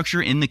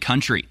infrastructure in the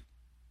country.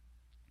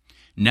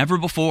 Never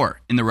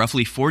before in the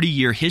roughly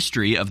 40-year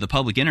history of the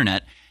public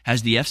internet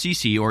has the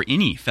FCC, or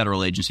any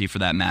federal agency for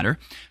that matter,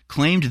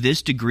 claimed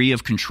this degree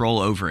of control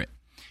over it.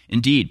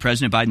 Indeed,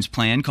 President Biden's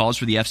plan calls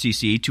for the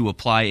FCC to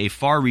apply a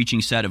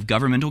far-reaching set of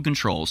governmental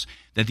controls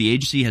that the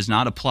agency has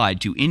not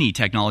applied to any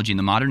technology in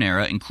the modern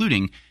era,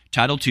 including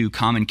Title II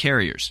common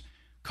carriers,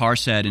 Carr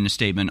said in a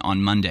statement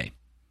on Monday.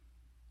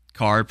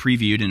 Carr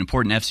previewed an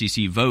important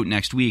FCC vote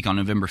next week on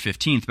November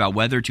 15th about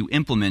whether to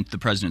implement the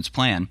president's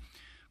plan.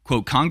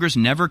 Quote, Congress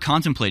never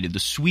contemplated the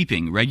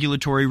sweeping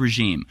regulatory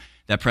regime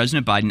that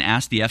President Biden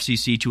asked the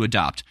FCC to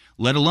adopt,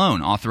 let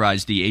alone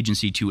authorize the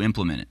agency to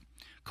implement it.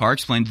 Carr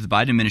explained that the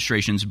Biden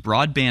administration's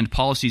broadband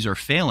policies are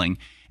failing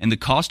and the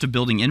cost of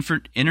building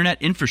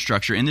internet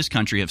infrastructure in this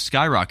country have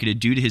skyrocketed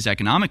due to his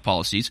economic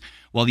policies.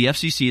 While the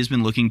FCC has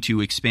been looking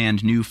to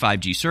expand new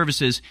 5G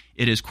services,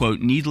 it has, quote,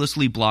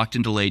 needlessly blocked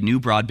and delayed new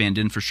broadband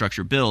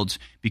infrastructure builds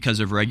because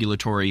of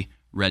regulatory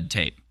red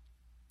tape.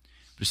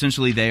 But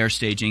essentially, they are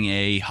staging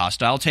a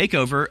hostile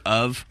takeover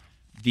of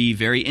the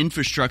very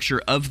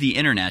infrastructure of the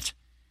internet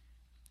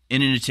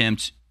in an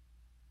attempt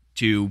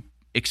to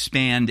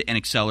expand and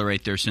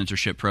accelerate their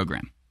censorship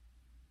program.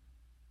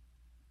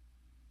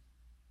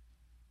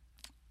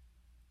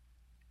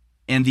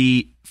 And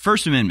the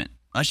First Amendment,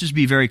 let's just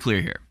be very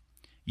clear here.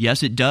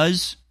 Yes, it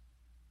does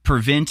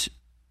prevent,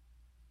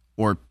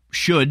 or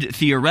should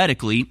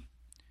theoretically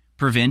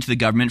prevent, the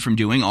government from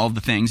doing all of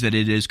the things that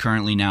it is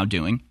currently now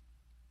doing.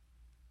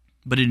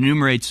 But it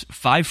enumerates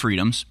 5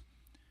 freedoms: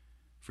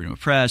 freedom of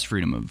press,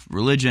 freedom of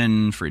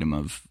religion, freedom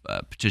of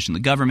petition the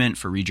government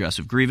for redress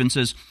of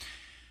grievances.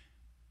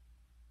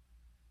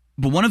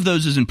 But one of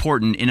those is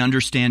important in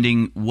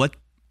understanding what,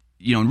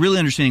 really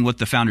understanding what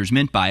the founders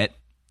meant by it,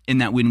 in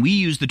that when we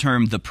use the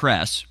term the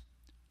press,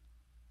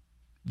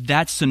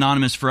 that's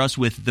synonymous for us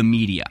with the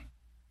media.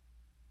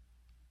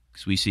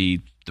 Because we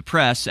see the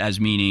press as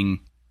meaning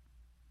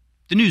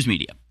the news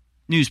media,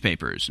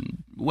 newspapers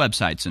and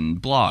websites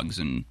and blogs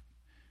and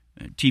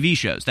TV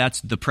shows.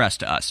 That's the press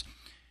to us.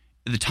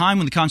 At the time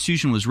when the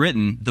Constitution was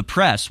written, the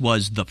press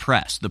was the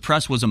press. The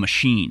press was a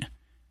machine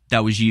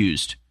that was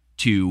used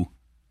to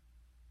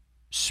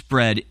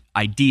spread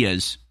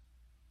ideas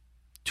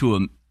to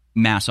a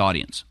mass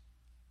audience.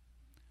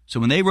 So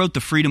when they wrote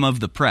the freedom of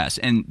the press,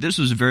 and this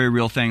was a very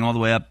real thing all the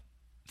way up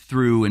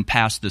through and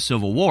past the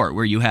Civil War,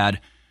 where you had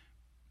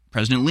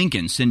President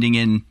Lincoln sending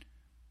in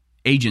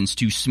agents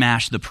to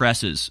smash the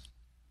presses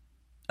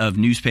of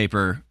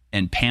newspaper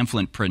and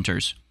pamphlet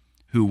printers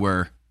who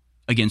were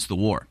against the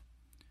war.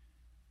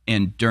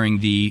 And during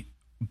the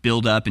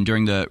build-up and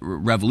during the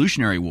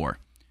Revolutionary War,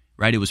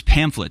 right, it was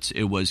pamphlets,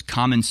 it was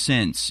Common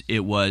Sense,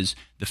 it was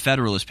the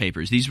Federalist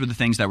Papers. These were the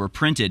things that were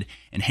printed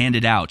and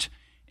handed out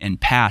and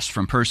passed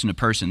from person to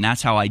person.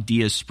 That's how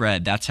ideas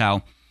spread. That's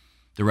how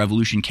the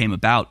revolution came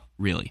about,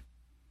 really.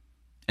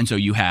 And so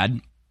you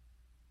had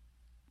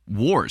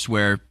wars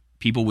where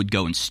people would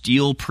go and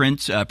steal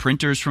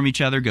printers from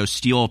each other, go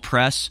steal a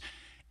press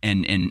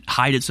and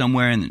hide it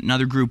somewhere, and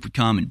another group would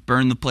come and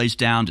burn the place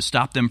down to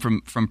stop them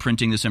from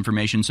printing this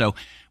information. So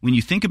when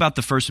you think about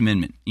the First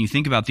Amendment, you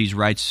think about these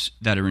rights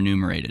that are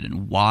enumerated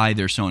and why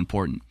they're so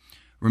important,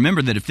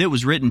 remember that if it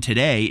was written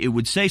today, it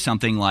would say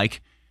something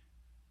like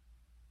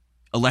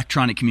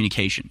electronic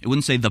communication. It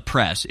wouldn't say the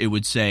press. It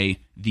would say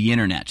the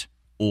internet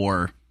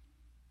or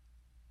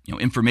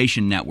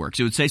information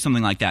networks. It would say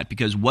something like that,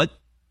 because what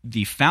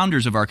the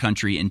founders of our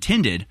country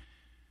intended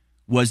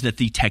was that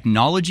the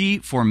technology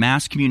for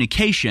mass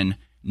communication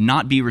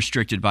not be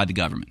restricted by the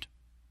government.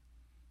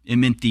 It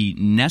meant the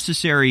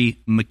necessary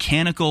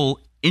mechanical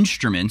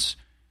instruments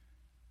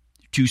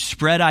to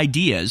spread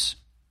ideas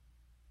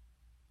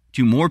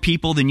to more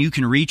people than you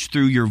can reach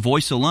through your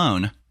voice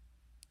alone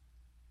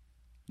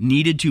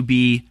needed to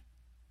be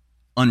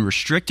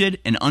unrestricted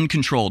and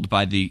uncontrolled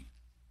by the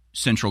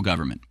central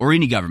government, or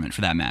any government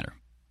for that matter,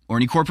 or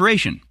any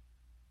corporation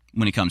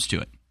when it comes to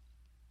it.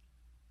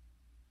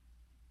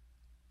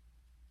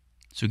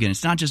 So again,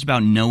 it's not just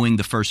about knowing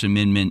the First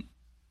Amendment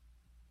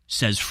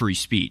says free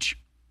speech.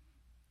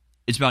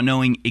 It's about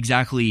knowing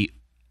exactly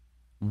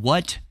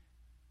what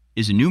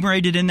is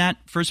enumerated in that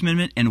First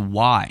Amendment and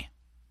why,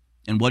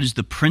 and what is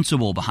the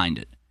principle behind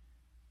it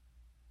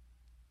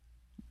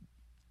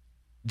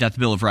that the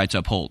Bill of Rights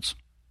upholds.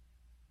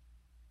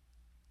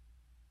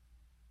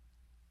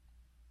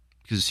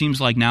 because it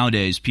seems like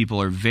nowadays people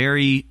are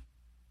very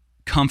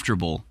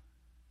comfortable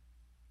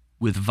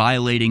with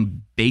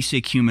violating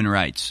basic human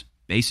rights,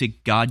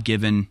 basic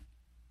God-given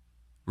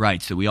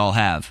rights that we all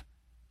have,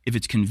 if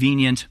it's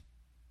convenient,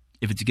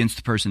 if it's against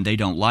the person they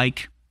don't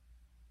like,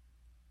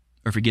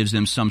 or if it gives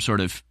them some sort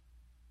of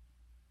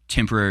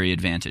temporary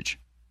advantage.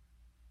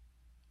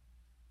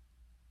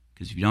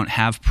 Because if you don't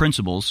have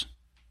principles,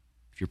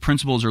 if your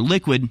principles are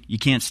liquid, you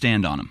can't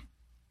stand on them.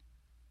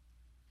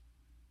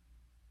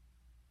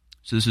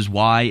 So this is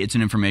why it's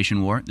an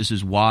information war. This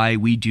is why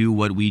we do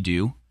what we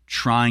do,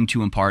 trying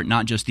to impart,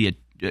 not just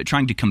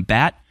trying to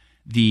combat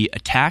the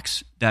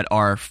attacks that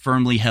are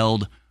firmly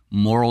held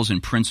morals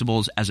and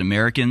principles as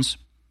Americans,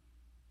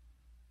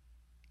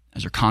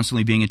 as are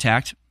constantly being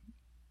attacked,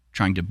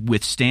 trying to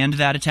withstand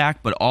that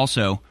attack, but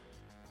also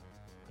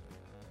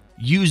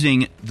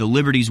using the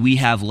liberties we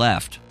have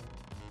left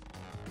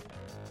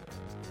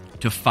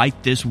to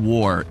fight this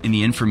war in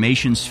the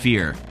information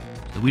sphere,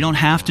 so that we don't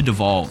have to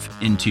devolve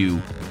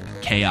into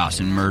chaos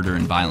and murder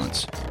and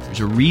violence. There's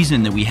a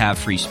reason that we have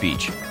free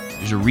speech.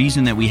 There's a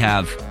reason that we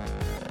have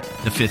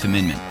the Fifth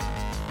Amendment.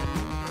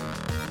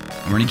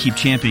 And we're going to keep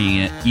championing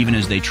it even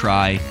as they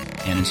try,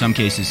 and in some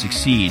cases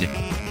succeed,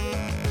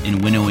 in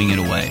winnowing it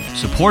away.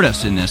 Support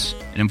us in this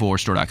at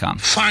InfoWarsStore.com.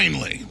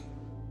 Finally,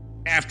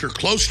 after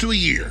close to a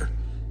year,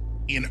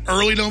 in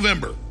early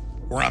November,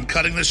 where I'm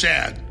cutting this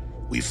ad,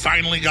 we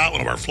finally got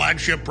one of our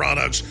flagship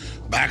products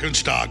back in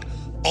stock,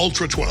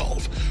 Ultra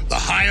 12, the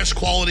highest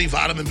quality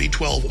vitamin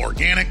B12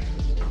 organic.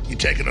 You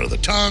take it under the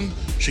tongue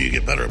so you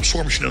get better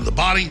absorption of the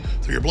body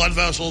through your blood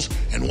vessels,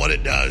 and what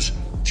it does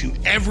to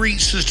every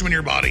system in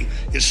your body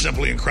is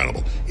simply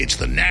incredible. It's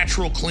the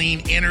natural,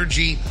 clean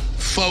energy,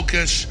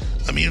 focus,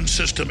 immune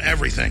system,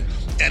 everything.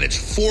 And it's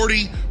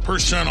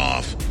 40%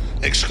 off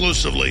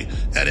exclusively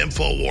at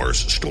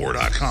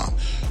InfoWarsStore.com.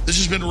 This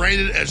has been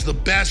rated as the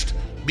best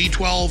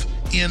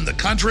B12 in the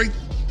country.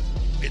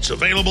 It's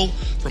available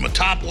from a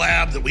top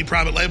lab that we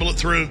private label it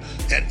through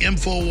at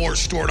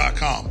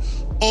InfoWarsStore.com.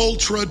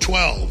 Ultra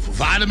 12,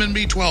 vitamin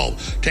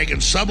B12, taken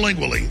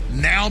sublingually,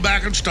 now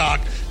back in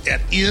stock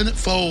at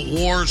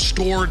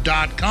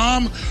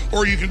InfoWarsStore.com,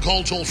 or you can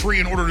call toll-free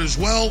and order it as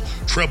well,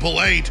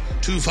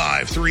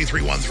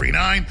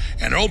 888-253-3139,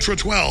 and Ultra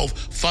 12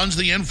 funds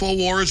the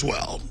InfoWar as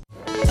well.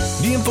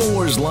 The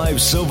InfoWars Live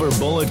Silver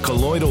Bullet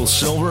Colloidal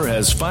Silver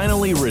has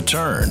finally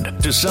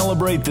returned. To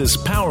celebrate this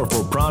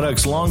powerful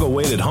product's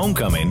long-awaited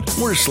homecoming,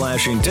 we're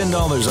slashing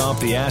 $10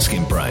 off the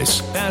asking price,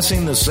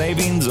 passing the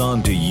savings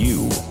on to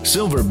you.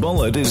 Silver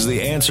Bullet is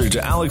the answer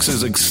to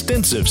Alex's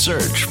extensive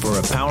search for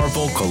a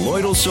powerful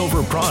colloidal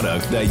silver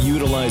product that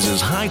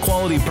utilizes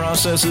high-quality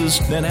processes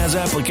that has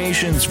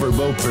applications for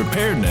both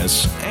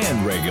preparedness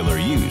and regular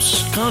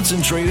use.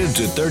 Concentrated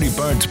to 30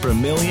 parts per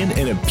million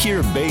in a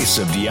pure base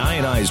of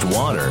deionized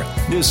water,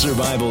 this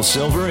survival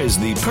silver is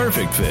the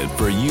perfect fit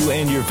for you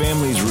and your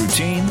family's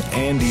routine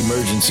and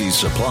emergency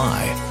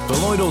supply.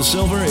 Colloidal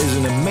silver is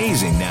an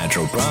amazing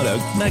natural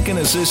product that can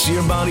assist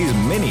your body's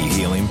many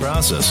healing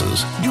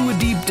processes. Do a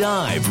deep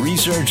dive,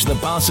 research the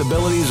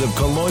possibilities of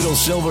colloidal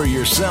silver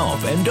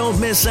yourself, and don't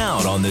miss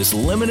out on this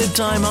limited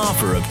time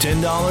offer of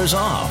 $10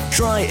 off.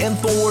 Try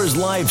InfoWars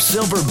Live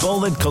Silver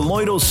Bullet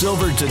Colloidal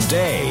Silver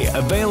today.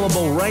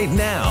 Available right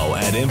now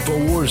at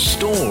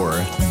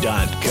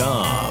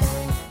InfoWarsStore.com.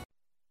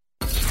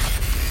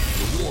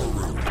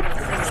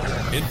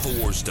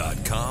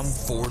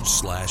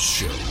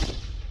 Infowars.com/show.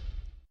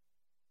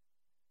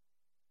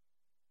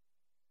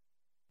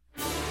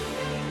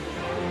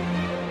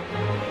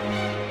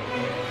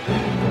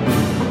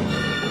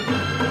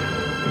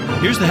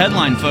 Here's the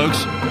headline,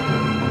 folks.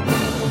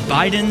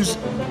 Biden's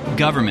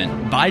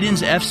government,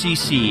 Biden's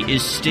FCC,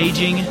 is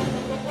staging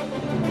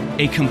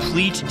a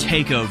complete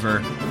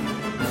takeover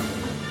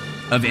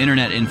of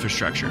internet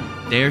infrastructure.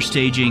 They are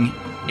staging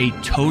a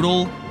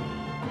total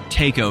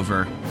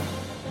takeover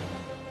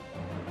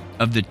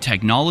of the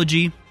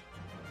technology,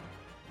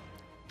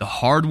 the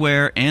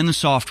hardware, and the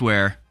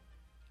software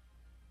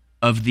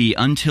of the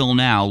until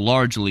now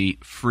largely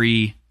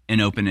free and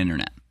open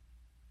internet.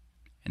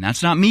 And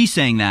that's not me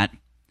saying that.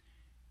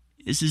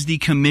 This is the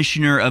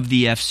commissioner of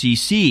the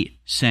FCC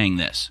saying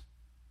this.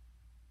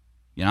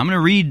 You know, I'm going to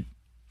read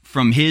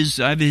from his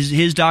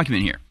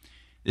document here.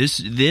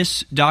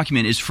 This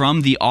document is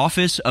from the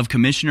office of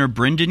Commissioner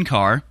Brendan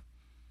Carr,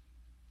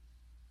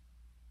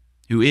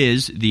 who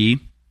is the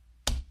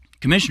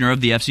commissioner of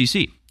the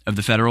FCC, of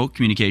the Federal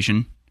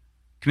Communication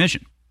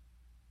Commission.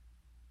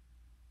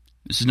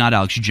 This is not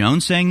Alex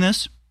Jones saying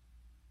this.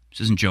 This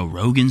isn't Joe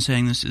Rogan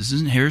saying this. This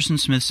isn't Harrison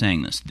Smith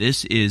saying this.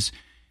 This is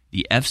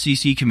the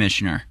FCC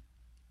commissioner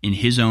in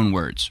his own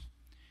words.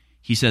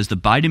 He says the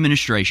Biden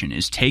administration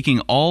is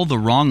taking all the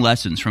wrong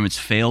lessons from its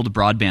failed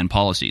broadband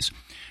policies.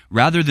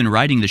 Rather than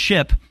righting the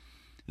ship,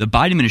 the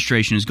Biden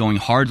administration is going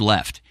hard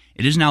left.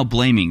 It is now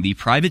blaming the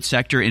private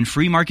sector and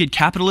free market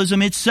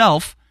capitalism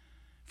itself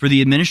for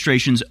the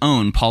administration's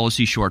own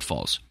policy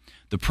shortfalls.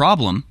 The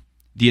problem,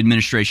 the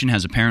administration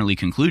has apparently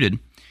concluded,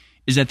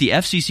 is that the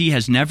FCC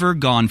has never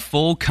gone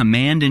full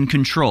command and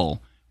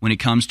control when it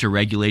comes to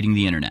regulating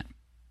the internet.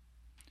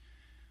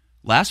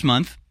 Last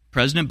month,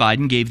 President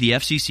Biden gave the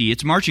FCC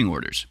its marching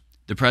orders.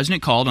 The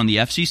president called on the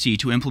FCC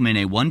to implement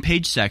a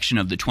one-page section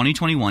of the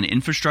 2021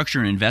 Infrastructure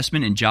and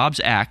Investment and Jobs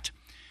Act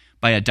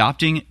by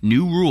adopting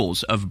new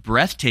rules of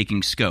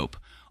breathtaking scope,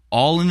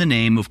 all in the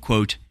name of,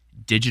 quote,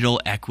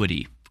 digital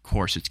equity. Of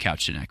course, it's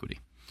couched in equity.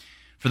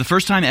 For the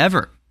first time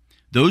ever,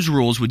 those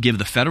rules would give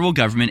the federal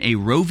government a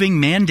roving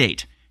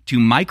mandate to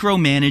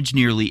micromanage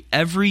nearly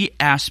every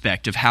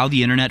aspect of how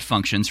the internet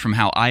functions, from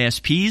how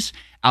ISPs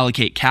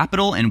allocate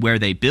capital and where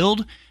they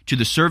build, to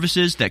the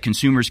services that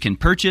consumers can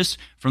purchase,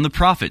 from the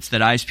profits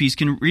that ISPs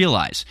can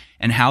realize,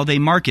 and how they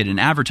market and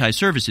advertise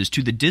services,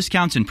 to the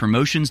discounts and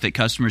promotions that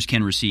customers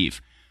can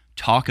receive.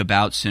 Talk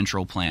about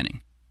central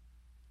planning.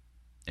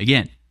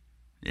 Again,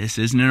 this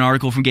isn't an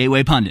article from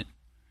Gateway Pundit.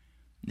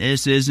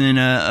 This isn't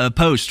a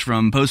post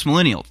from Post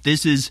Millennial.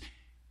 This is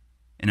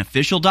an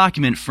official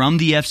document from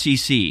the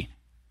FCC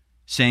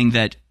saying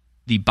that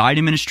the Biden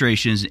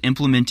administration is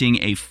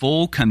implementing a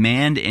full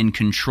command and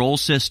control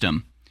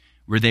system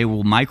where they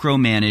will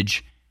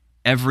micromanage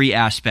every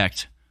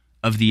aspect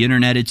of the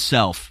internet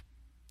itself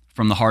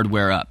from the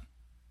hardware up.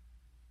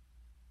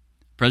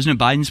 President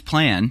Biden's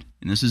plan,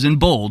 and this is in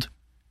bold,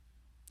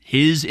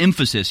 his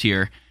emphasis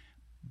here,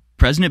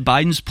 President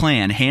Biden's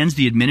plan hands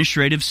the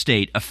administrative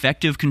state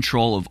effective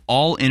control of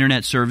all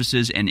internet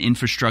services and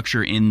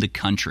infrastructure in the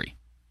country.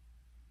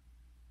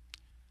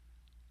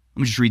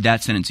 Let me just read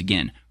that sentence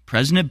again.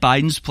 President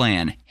Biden's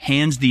plan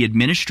hands the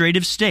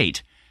administrative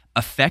state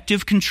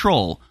effective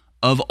control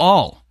of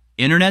all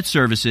internet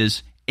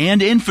services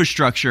and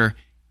infrastructure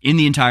in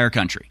the entire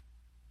country.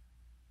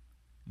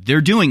 They're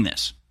doing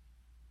this.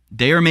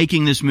 They are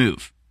making this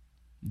move.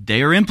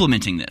 They are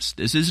implementing this.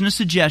 This isn't a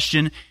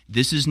suggestion.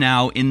 This is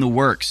now in the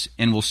works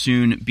and will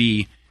soon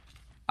be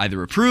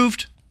either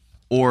approved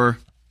or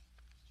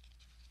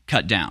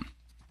cut down.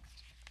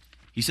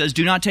 He says,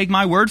 do not take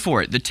my word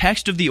for it. The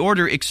text of the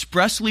order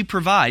expressly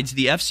provides that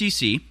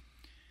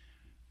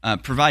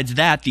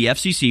the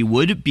FCC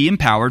would be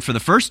empowered for the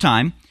first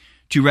time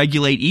to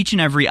regulate each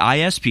and every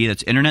ISP,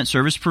 that's internet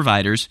service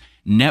providers,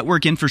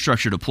 network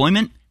infrastructure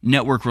deployment,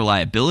 network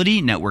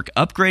reliability, network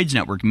upgrades,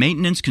 network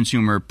maintenance,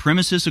 consumer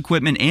premises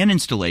equipment and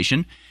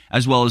installation,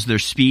 as well as their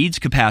speeds,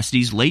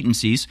 capacities,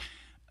 latencies,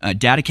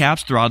 data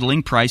caps,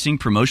 throttling, pricing,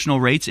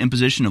 promotional rates,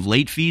 imposition of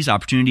late fees,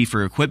 opportunity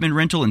for equipment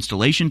rental,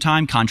 installation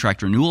time,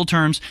 contract renewal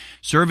terms,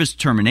 service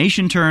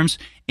termination terms,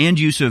 and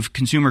use of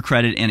consumer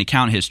credit and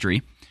account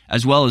history,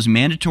 as well as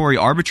mandatory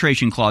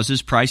arbitration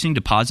clauses, pricing,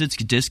 deposits,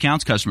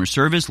 discounts, customer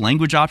service,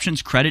 language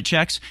options, credit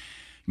checks,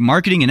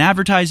 marketing and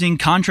advertising,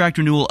 contract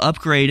renewal,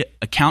 upgrade,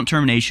 account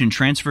termination,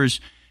 transfers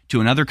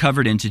to another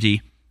covered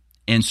entity,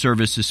 and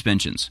service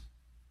suspensions.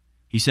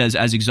 He says,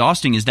 as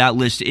exhausting as that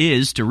list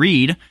is to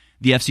read,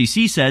 the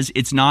FCC says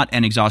it's not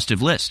an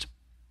exhaustive list.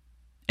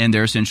 And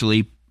they're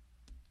essentially,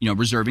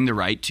 reserving the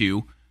right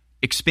to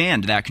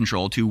expand that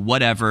control to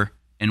whatever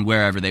and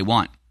wherever they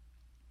want.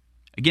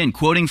 Again,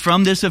 quoting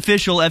from this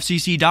official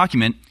FCC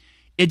document,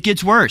 it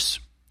gets worse.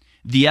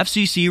 The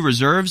FCC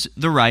reserves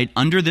the right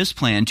under this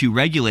plan to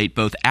regulate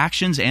both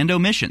actions and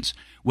omissions,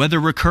 whether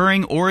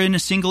recurring or in a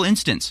single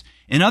instance.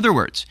 In other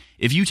words,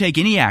 if you take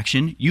any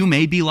action, you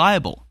may be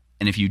liable.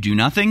 And if you do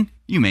nothing,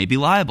 you may be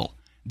liable.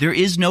 There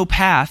is no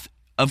path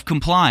of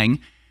complying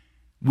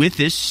with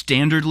this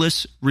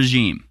standardless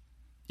regime.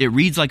 It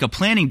reads like a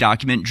planning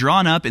document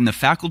drawn up in the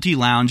faculty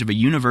lounge of a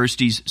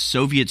university's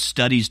Soviet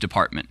studies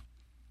department.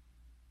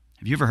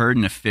 Have you ever heard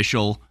an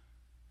official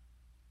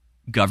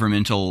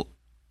governmental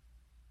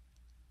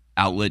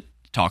outlet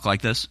talk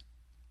like this?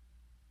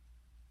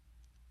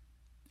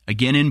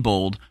 Again in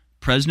bold,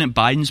 President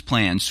Biden's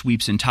plan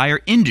sweeps entire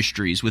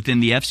industries within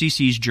the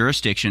FCC's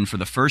jurisdiction for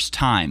the first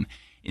time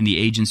in the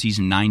agency's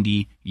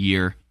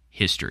 90-year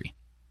history.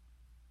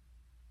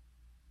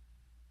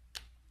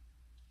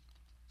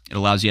 It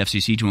allows the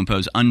FCC to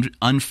impose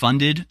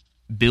unfunded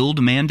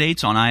build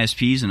mandates on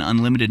ISPs and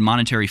unlimited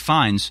monetary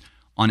fines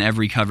on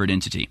every covered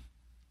entity.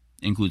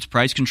 It includes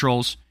price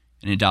controls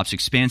and adopts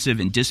expansive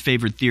and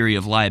disfavored theory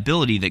of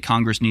liability that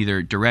Congress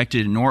neither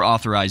directed nor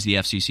authorized the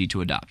FCC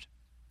to adopt.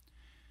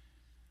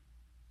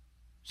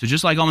 So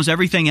just like almost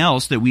everything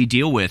else that we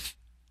deal with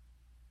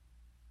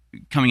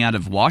coming out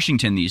of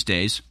Washington these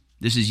days,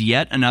 this is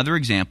yet another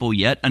example,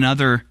 yet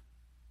another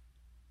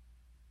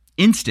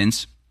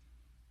instance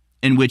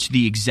in which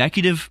the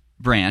executive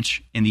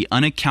branch and the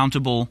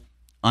unaccountable,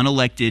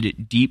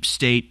 unelected deep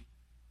state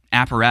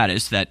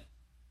apparatus that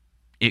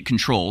it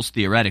controls,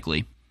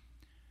 theoretically,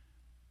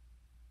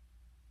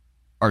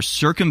 are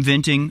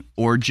circumventing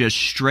or just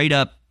straight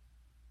up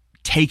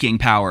taking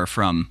power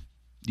from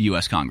the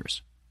U.S.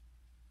 Congress.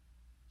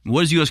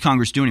 What does U.S.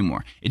 Congress do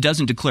anymore? It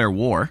doesn't declare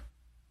war.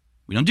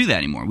 We don't do that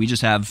anymore. We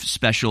just have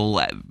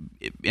special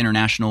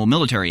international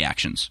military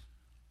actions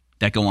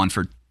that go on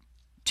for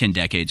 10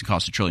 decades and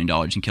cost $1 trillion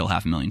and kill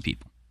 500,000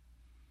 people.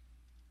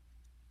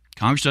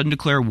 Congress doesn't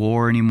declare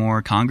war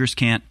anymore. Congress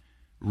can't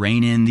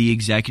rein in the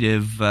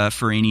executive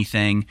for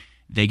anything.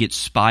 They get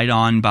spied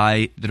on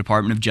by the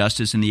Department of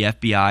Justice and the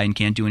FBI and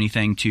can't do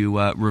anything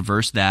to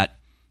reverse that.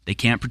 They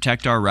can't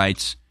protect our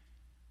rights.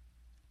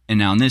 And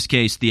now in this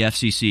case, the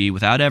FCC,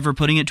 without ever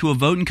putting it to a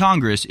vote in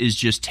Congress, is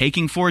just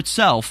taking for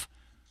itself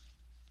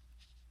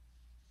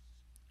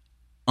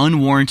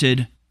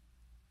unwarranted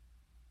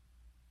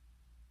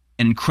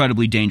and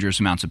incredibly dangerous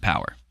amounts of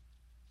power.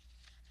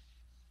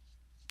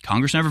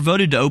 Congress never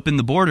voted to open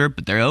the border,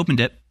 but they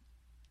opened it.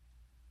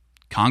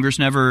 Congress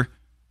never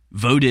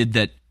voted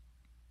that,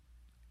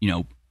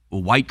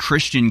 white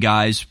Christian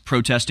guys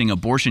protesting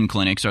abortion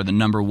clinics are the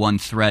number one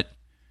threat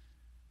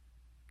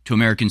to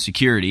American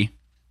security.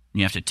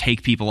 You have to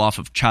take people off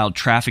of child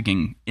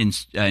trafficking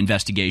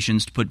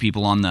investigations to put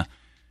people on the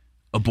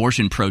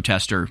abortion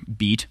protester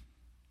beat.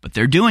 But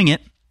they're doing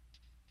it.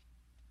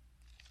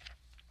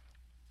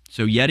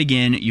 So yet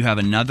again, you have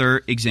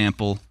another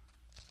example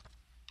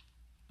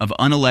of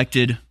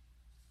unelected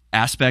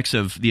aspects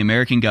of the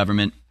American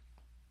government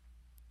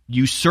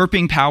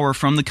usurping power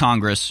from the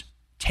Congress,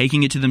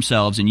 taking it to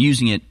themselves, and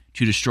using it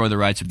to destroy the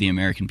rights of the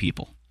American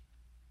people.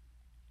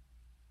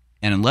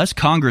 And unless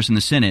Congress and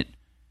the Senate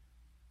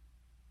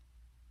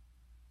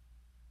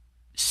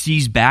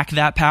seize back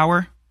that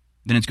power,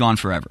 then it's gone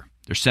forever.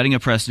 They're setting a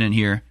precedent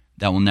here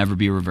that will never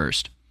be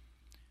reversed.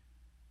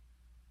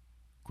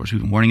 Of course,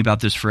 we've been warning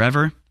about this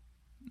forever.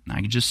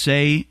 I can just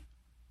say,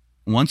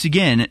 once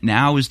again,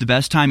 now is the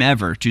best time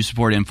ever to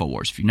support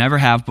InfoWars. If you never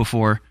have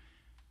before,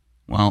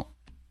 well,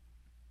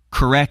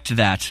 correct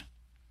that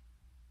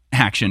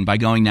action by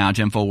going now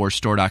to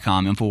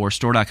InfoWarsStore.com.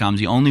 InfoWarsStore.com is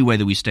the only way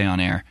that we stay on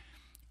air.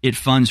 It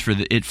funds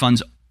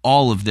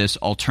all of this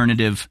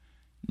alternative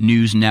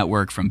news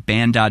network, from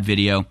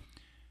Band.video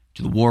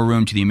to the War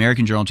Room to the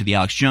American Journal to the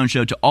Alex Jones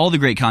Show to all the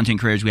great content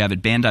creators we have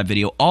at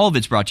Band.video. All of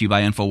it's brought to you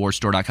by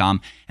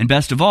InfoWarsStore.com. And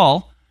best of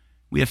all,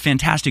 we have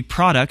fantastic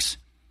products.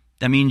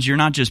 That means you're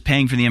not just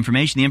paying for the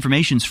information. The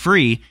information's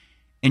free,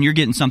 and you're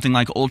getting something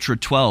like Ultra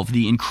 12,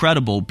 the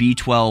incredible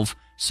B12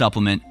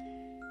 supplement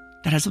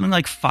that has something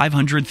like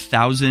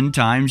 500,000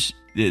 times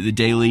the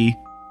daily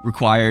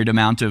required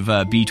amount of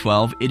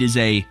B12. It is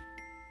a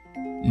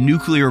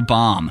nuclear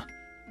bomb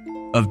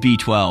of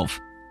B12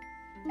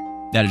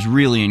 that is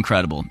really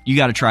incredible. You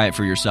got to try it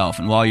for yourself.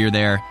 And while you're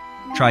there,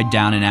 try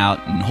Down and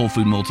Out and Whole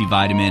Food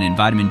Multivitamin and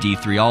Vitamin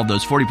D3, all of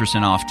those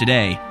 40% off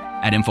today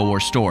at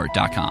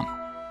InfoWarsStore.com.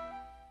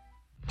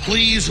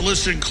 Please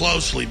listen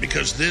closely,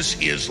 because this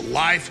is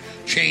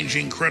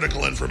life-changing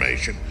critical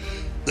information.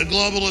 The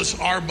globalists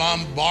are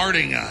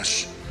bombarding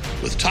us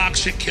with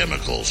toxic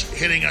chemicals,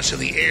 hitting us in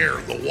the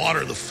air, the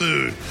water, the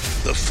food,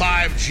 the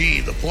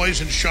 5G, the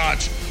poison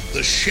shots,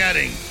 the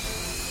shedding,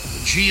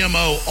 the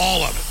GMO,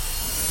 all of it.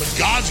 But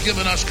God's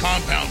given us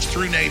compounds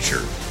through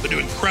nature that do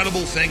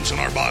incredible things in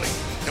our body.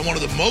 And one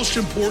of the most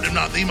important, if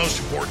not the most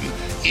important,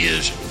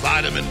 is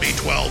vitamin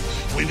B12.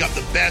 We've got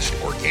the best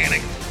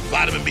organic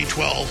vitamin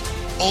B12,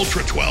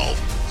 Ultra 12,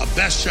 a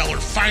bestseller,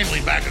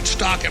 finally back in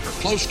stock after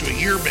close to a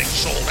year being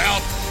sold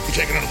out. You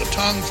take it under the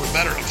tongue for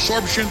better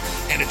absorption,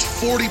 and it's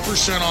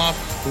 40% off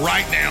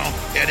right now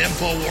at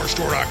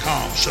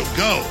InfoWarsStore.com. So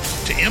go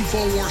to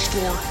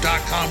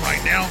InfoWarsStore.com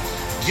right now.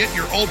 Get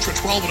your Ultra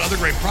 12 and other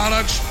great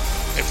products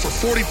for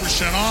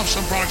 40% off.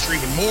 Some products are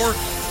even more,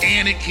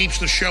 and it keeps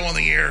the show on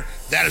the air.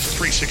 That is a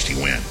 360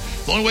 win.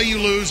 The only way you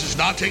lose is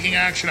not taking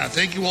action. I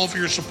thank you all for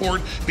your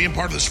support, being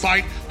part of this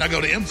fight. Now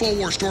go to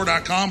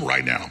InfoWarsStore.com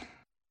right now.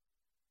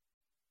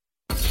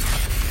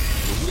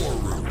 The War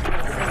Room.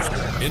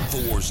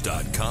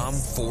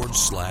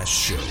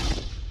 InfoWars.com/show.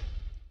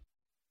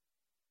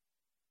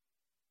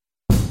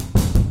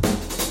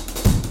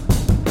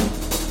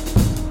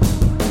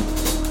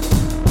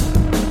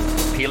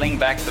 Peeling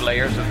back the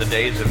layers of the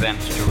day's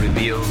events to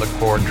reveal the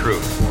core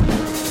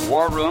truth.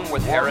 War Room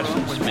with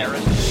Harrison Smith.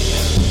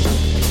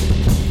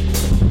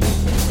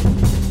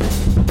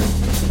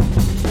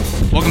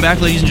 Welcome back,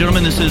 ladies and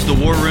gentlemen. This is The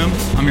War Room.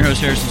 I'm your host,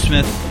 Harrison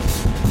Smith.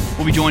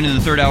 We'll be joined in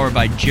the third hour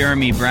by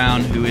Jeremy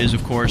Brown, who is,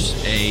 of course,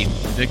 a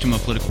victim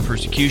of political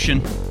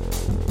persecution,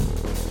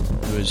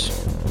 who has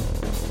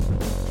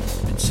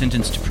been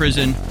sentenced to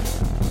prison.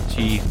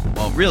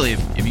 Really,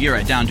 if you get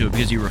right down to it,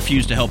 because he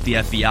refused to help the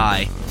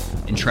FBI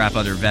entrap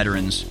other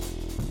veterans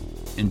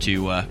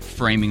into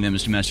framing them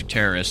as domestic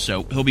terrorists.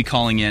 So he'll be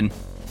calling in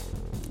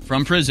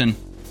from prison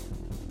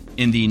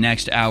in the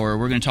next hour.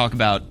 We're going to talk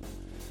about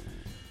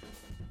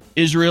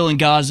Israel and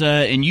Gaza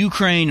and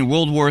Ukraine and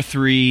World War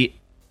III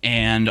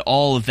and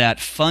all of that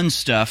fun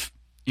stuff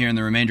here in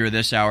the remainder of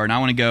this hour. And I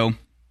want to go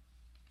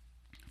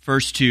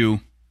first to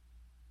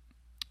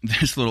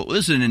this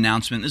is an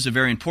announcement. This is a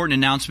very important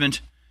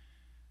announcement,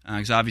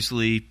 because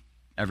obviously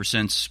ever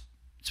since,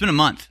 it's been a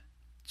month.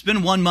 It's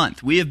been 1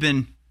 month. We have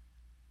been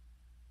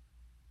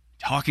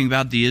talking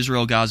about the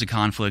Israel-Gaza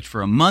conflict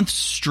for a month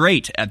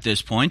straight at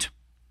this point.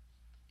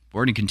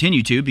 We're going to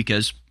continue to,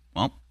 because,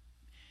 well,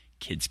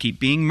 kids keep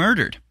being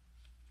murdered.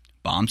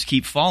 Bombs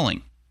keep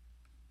falling.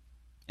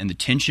 And the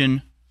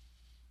tension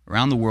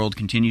around the world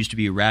continues to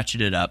be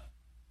ratcheted up.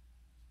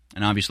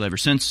 And obviously ever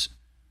since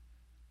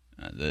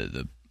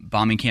the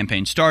bombing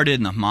campaign started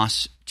and the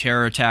Hamas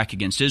terror attack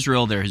against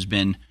Israel, there has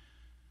been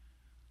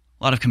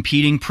a lot of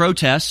competing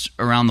protests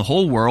around the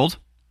whole world.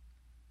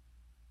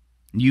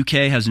 The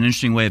UK has an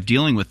interesting way of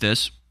dealing with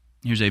this.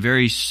 Here's a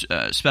very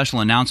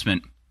special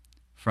announcement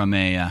from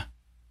a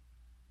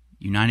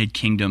United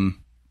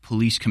Kingdom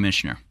police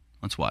commissioner.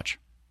 Let's watch.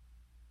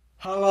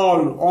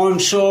 Hello, I'm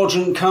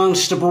Sergeant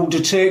Constable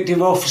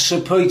Detective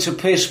Officer Peter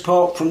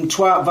Pisspot from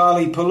Twat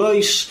Valley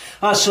Police.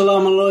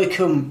 Assalamu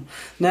alaikum.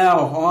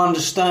 Now, I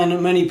understand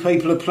that many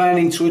people are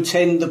planning to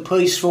attend the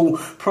peaceful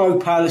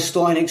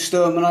pro-Palestine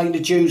Exterminate the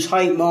Jews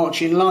hate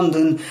march in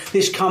London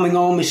this coming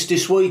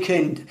armistice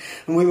weekend,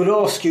 and we would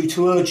ask you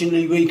to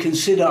urgently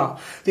reconsider.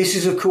 This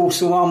is, of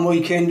course, the one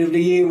weekend of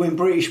the year when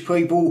British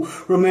people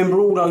remember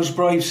all those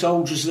brave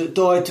soldiers that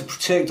died to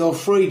protect our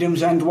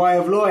freedoms and way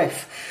of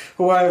life.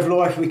 A way of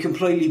life we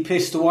completely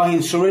pissed away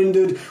and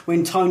surrendered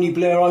when Tony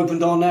Blair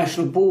opened our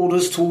national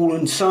borders to all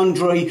and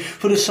sundry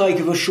for the sake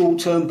of a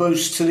short-term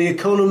boost to the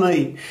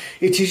economy.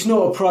 It is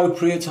not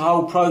appropriate to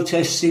hold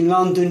protests in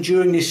London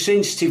during this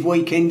sensitive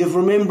weekend of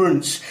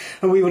remembrance,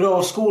 and we would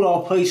ask all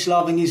our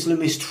peace-loving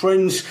Islamist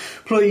friends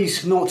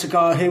please not to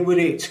go ahead with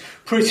it.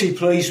 Pretty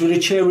please with a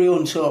cherry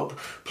on top.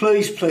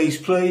 Please, please,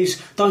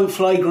 please don't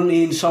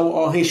flagrantly insult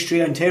our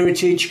history and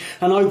heritage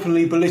and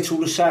openly belittle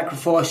the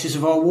sacrifices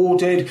of our war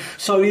dead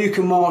so you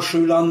can march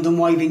through London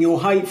waving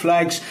your hate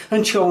flags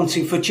and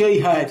chanting for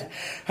jihad.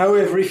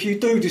 However, if you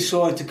do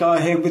decide to go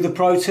ahead with the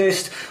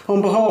protest,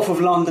 on behalf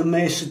of London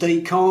Mayor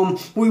Sadiq Khan,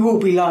 we will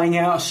be laying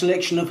out a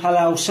selection of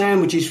halal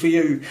sandwiches for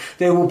you.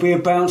 There will be a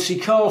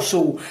bouncy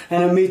castle,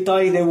 and at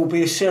midday there will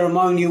be a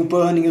ceremonial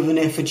burning of an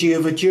effigy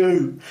of a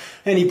Jew.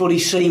 Anybody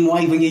seen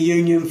waving a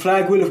Union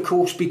flag will of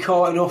course be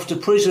carted off to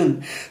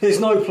prison. There's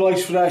no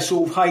place for that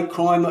sort of hate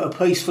crime at a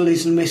peaceful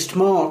Islamist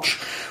march.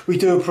 We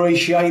do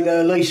appreciate that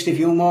at least if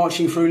you're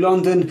marching through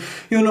London,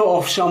 you're not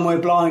off somewhere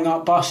blowing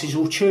up buses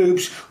or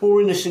tubes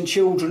or innocent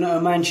children at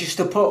a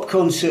Manchester pop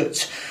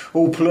concert.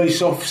 All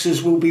police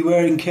officers will be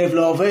wearing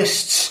Kevlar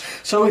vests,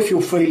 so if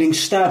you're feeling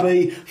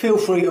stabby, feel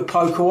free to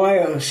poke away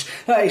at us.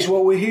 That is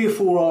what we're here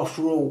for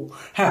after all.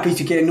 Happy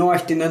to get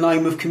knifed in the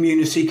name of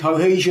community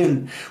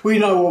cohesion. We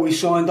know what we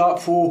signed up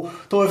for.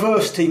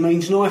 Diversity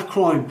means knife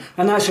crime,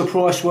 and that's a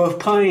price worth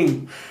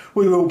paying.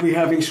 We will be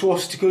having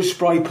swastikas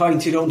spray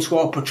painted onto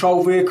our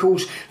patrol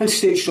vehicles and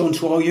stitched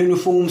onto our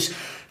uniforms,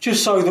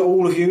 just so that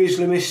all of you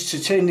Islamists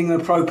attending the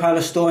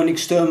pro-Palestine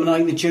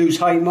Exterminate the Jews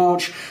hate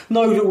march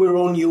know that we're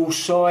on your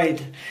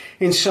side.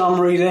 In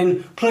summary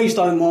then, please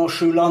don't march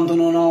through London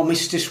on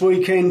armistice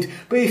weekend,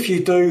 but if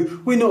you do,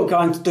 we're not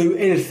going to do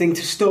anything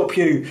to stop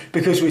you,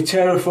 because we're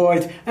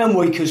terrified and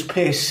weak as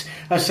piss.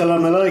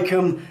 Assalamu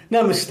alaikum,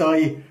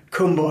 namaste,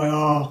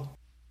 kumbaya.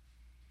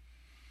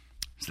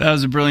 So that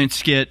was a brilliant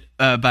skit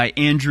by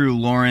Andrew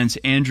Lawrence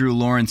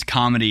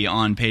Comedy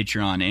on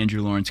Patreon,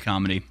 Andrew Lawrence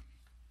Comedy.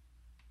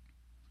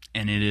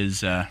 And it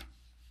is,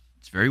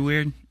 it's very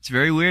weird. It's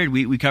very weird.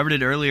 We covered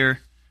it earlier,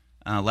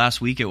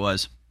 last week it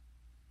was,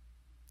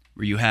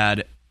 where you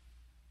had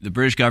the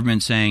British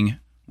government saying,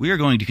 we are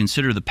going to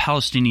consider the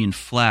Palestinian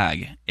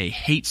flag a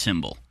hate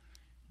symbol.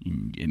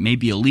 It may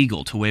be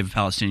illegal to wave a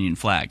Palestinian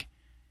flag.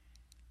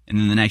 And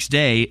then the next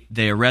day,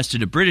 they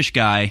arrested a British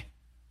guy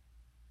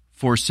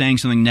for saying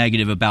something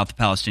negative about the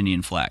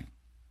Palestinian flag.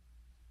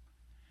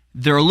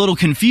 They're a little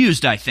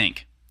confused, I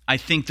think. I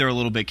think they're a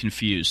little bit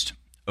confused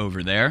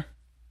over there.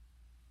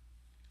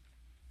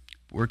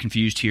 We're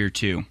confused here,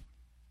 too.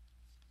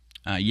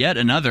 Yet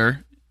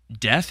another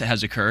death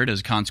has occurred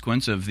as a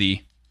consequence of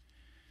the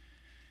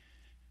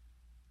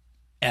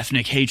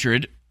ethnic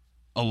hatred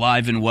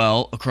alive and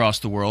well across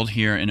the world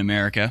here in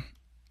America,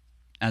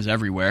 as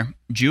everywhere.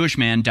 Jewish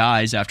man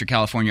dies after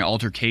California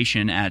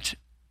altercation at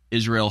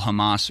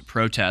Israel-Hamas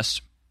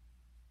protests.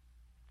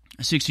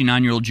 A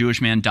 69-year-old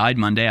Jewish man died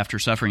Monday after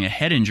suffering a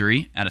head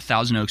injury at a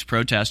Thousand Oaks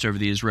protest over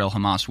the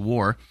Israel-Hamas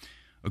war,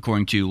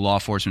 according to law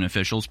enforcement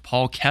officials.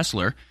 Paul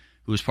Kessler,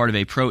 who was part of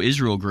a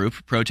pro-Israel group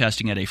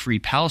protesting at a Free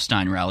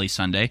Palestine rally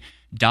Sunday,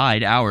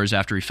 died hours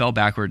after he fell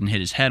backward and hit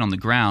his head on the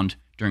ground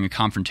during a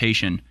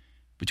confrontation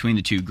between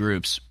the two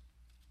groups.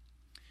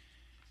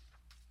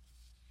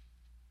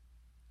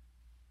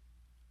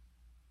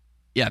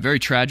 Yeah, very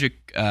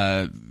tragic,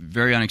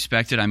 very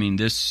unexpected. I mean,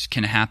 this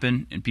can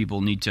happen, and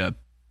people need to,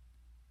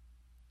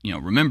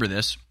 remember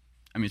this.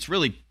 I mean, it's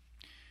really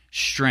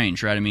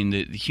strange, right? I mean,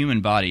 the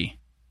human body,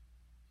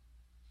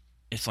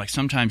 it's like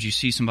sometimes you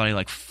see somebody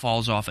like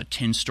falls off a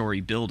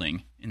 10-story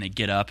building, and they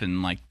get up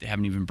and like they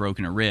haven't even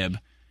broken a rib.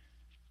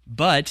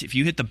 But if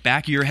you hit the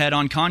back of your head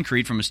on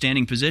concrete from a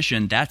standing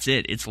position, that's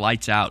it. It's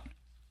lights out.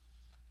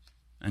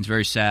 And it's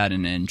very sad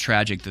and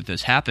tragic that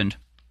this happened.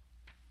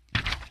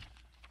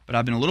 But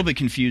I've been a little bit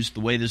confused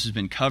the way this has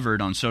been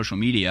covered on social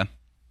media.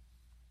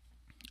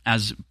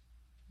 As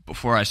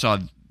before I saw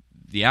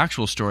the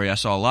actual story, I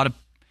saw a lot of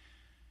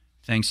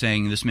things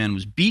saying this man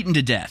was beaten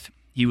to death.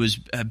 He was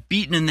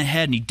beaten in the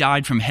head and he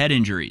died from head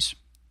injuries.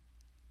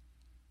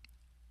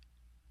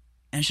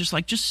 And it's just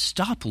like, just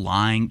stop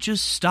lying.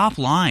 Just stop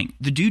lying.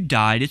 The dude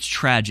died. It's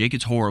tragic.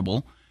 It's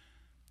horrible.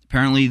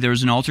 Apparently there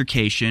was an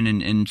altercation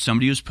and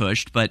somebody was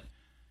pushed, but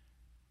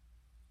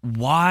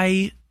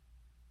why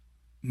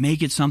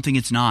make it something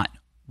it's not?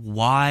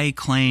 Why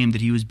claim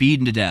that he was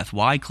beaten to death?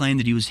 Why claim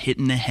that he was hit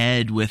in the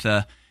head with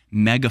a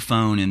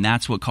megaphone and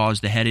that's what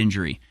caused the head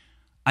injury.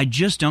 I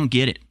just don't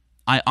get it.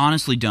 I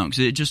honestly don't,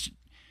 because it just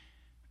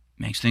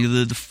makes me think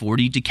of the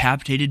 40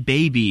 decapitated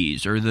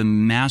babies or the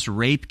mass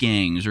rape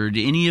gangs or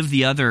any of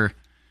the other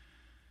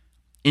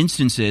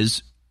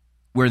instances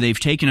where they've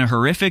taken a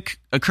horrific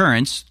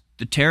occurrence,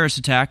 the terrorist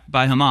attack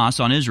by Hamas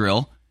on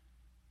Israel,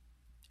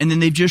 and then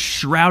they've just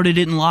shrouded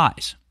it in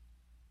lies.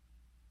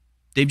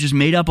 They've just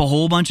made up a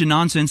whole bunch of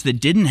nonsense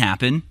that didn't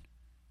happen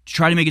to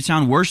try to make it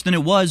sound worse than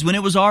it was when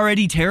it was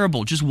already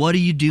terrible. Just what are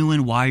you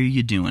doing? Why are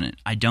you doing it?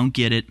 I don't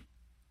get it.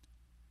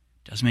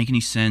 Doesn't make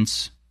any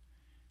sense.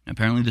 And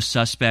apparently the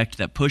suspect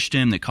that pushed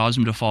him, that caused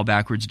him to fall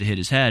backwards to hit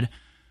his head,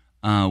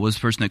 was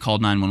the person that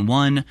called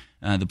 911.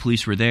 The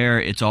police were there.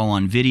 It's all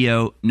on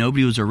video.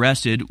 Nobody was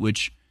arrested,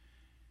 which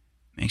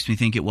makes me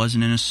think it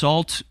wasn't an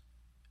assault.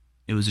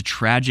 It was a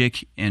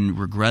tragic and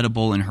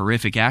regrettable and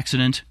horrific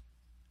accident.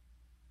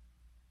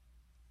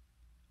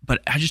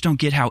 But I just don't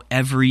get how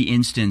every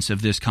instance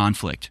of this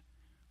conflict,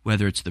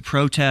 whether it's the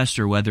protest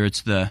or whether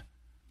it's the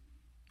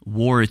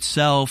war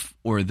itself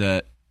or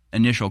the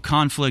initial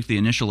conflict, the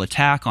initial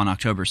attack on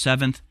October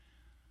 7th,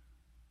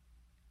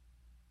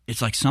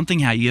 it's like something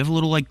how you have a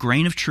little like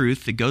grain of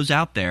truth that goes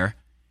out there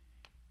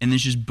and then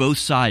just both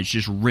sides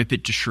just rip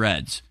it to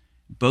shreds.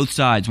 Both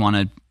sides want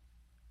to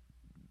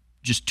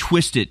just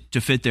twist it to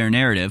fit their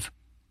narrative.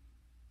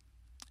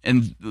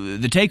 And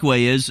the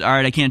takeaway is, all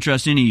right, I can't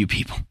trust any of you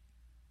people.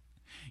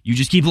 You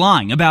just keep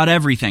lying about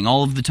everything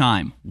all of the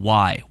time.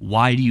 Why?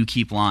 Why do you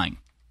keep lying?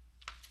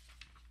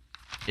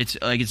 It's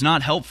like it's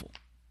not helpful.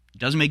 It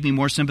doesn't make me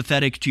more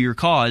sympathetic to your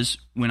cause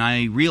when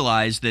I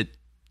realize that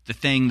the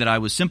thing that I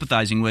was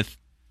sympathizing with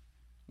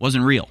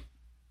wasn't real.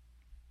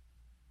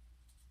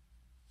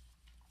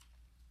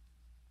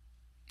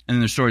 And then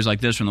there's stories like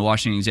this from the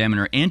Washington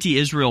Examiner.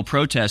 Anti-Israel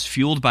protests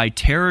fueled by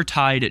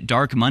terror-tied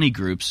dark money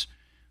groups,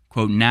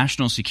 quote,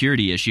 national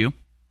security issue.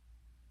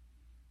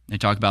 They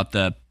talk about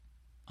the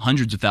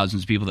hundreds of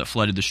thousands of people that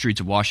flooded the streets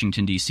of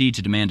Washington, D.C.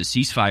 to demand a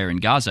ceasefire in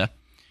Gaza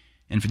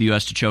and for the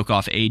U.S. to choke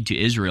off aid to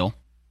Israel.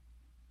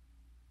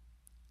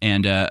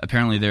 And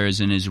apparently there is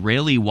an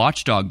Israeli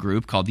watchdog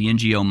group called the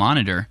NGO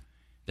Monitor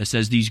that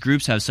says these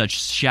groups have such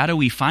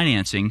shadowy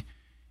financing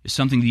is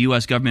something the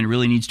U.S. government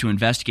really needs to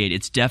investigate.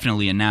 It's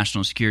definitely a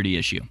national security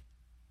issue.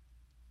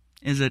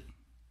 Is it?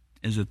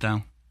 Is it,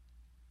 though?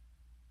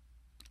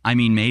 I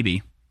mean,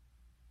 maybe.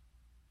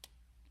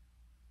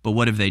 But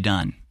what have they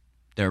done?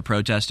 They're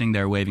protesting.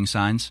 They're waving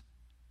signs.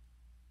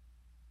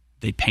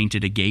 They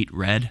painted a gate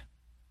red.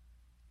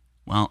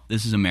 Well,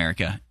 this is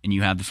America, and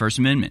you have the First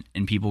Amendment,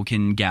 and people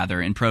can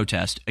gather and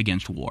protest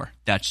against war.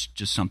 That's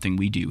just something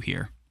we do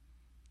here.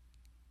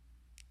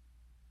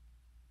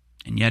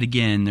 And yet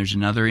again, there's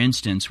another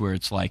instance where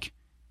it's like,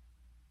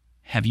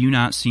 have you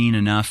not seen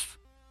enough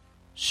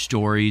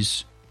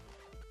stories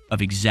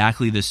of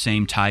exactly the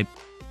same type,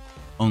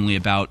 only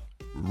about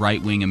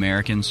right-wing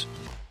Americans?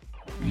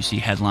 You see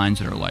headlines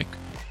that are like,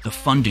 the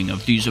funding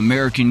of these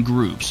American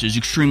groups is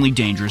extremely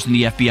dangerous and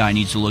the FBI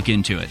needs to look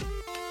into it.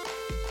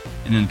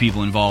 And then the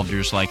people involved are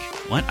just like,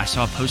 what? I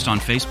saw a post on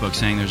Facebook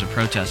saying there's a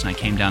protest and I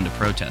came down to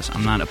protest.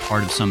 I'm not a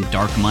part of some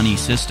dark money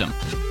system.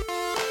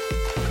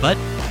 But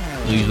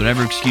they'll use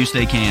whatever excuse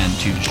they can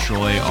to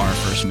destroy our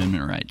First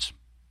Amendment rights.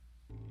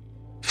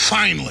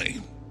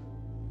 Finally,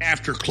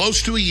 after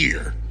close to a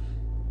year,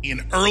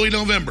 in early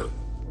November,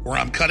 where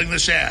I'm cutting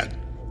this ad,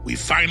 we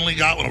finally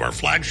got one of our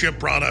flagship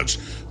products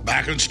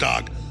back in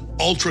stock,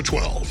 Ultra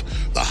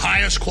 12, the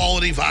highest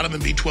quality vitamin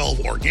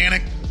B12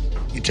 organic.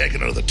 You take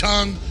it under the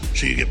tongue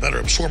so you get better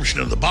absorption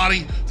of the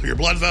body through your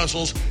blood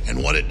vessels,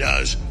 and what it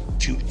does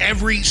to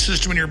every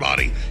system in your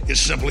body is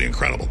simply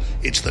incredible.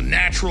 It's the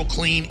natural,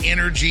 clean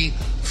energy,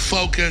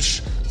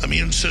 focus,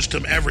 immune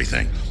system,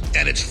 everything.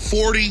 And it's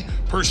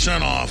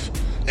 40% off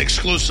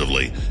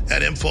exclusively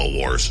at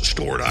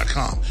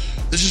InfoWarsStore.com.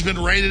 This has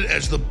been rated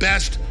as the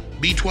best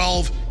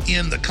B12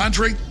 in the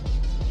country.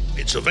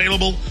 It's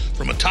available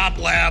from a top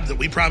lab that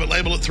we private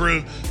label it through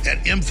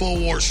at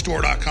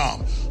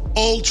InfoWarsStore.com.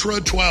 Ultra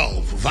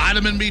 12,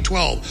 vitamin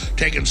B12,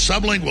 taken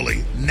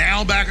sublingually,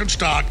 now back in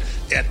stock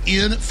at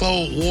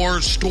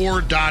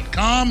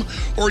InfoWarsStore.com,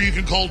 or you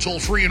can call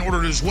toll-free and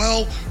order it as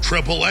well,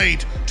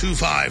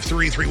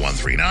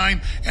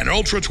 888-253-3139, and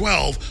Ultra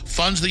 12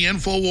 funds the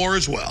InfoWar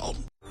as well.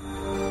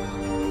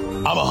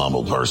 I'm a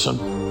humble person,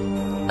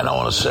 and I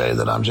want to say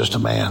that I'm just a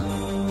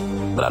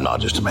man, but I'm not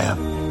just a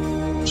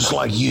man. Just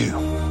like you,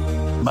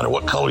 no matter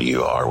what color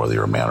you are, whether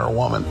you're a man or a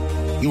woman,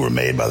 you were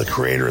made by the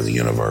creator of the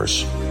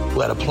universe, who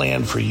had a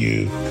plan for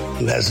you,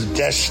 who has a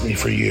destiny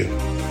for you.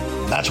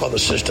 That's why the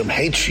system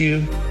hates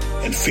you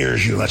and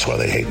fears you, and that's why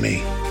they hate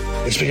me.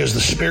 It's because the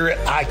spirit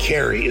I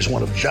carry is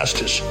one of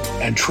justice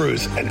and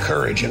truth and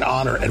courage and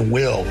honor and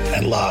will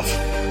and love.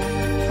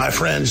 My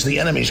friends, the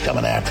enemy's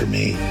coming after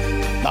me,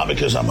 not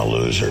because I'm a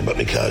loser, but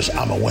because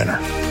I'm a winner.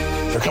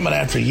 They're coming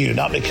after you,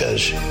 not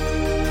because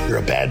you're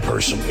a bad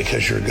person,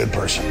 because you're a good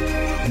person,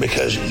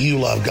 because you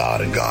love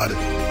God and God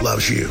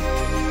loves you.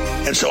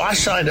 And so I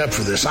signed up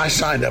for this. I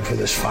signed up for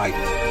this fight.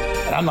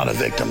 And I'm not a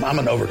victim. I'm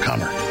an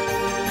overcomer.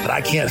 But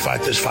I can't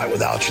fight this fight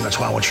without you. That's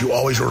why I want you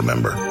always to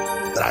remember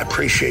that I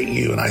appreciate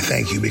you and I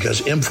thank you,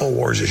 because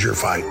InfoWars is your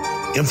fight.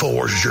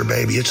 InfoWars is your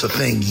baby. It's the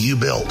thing you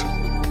built.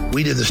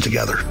 We did this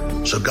together.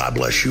 So God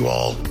bless you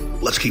all.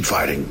 Let's keep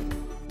fighting.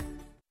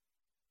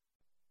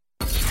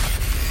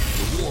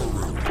 The War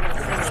Room.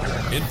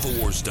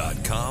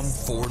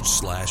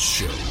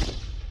 Infowars.com/show.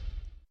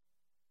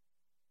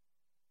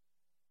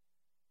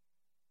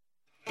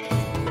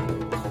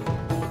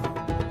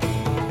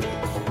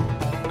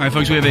 All right,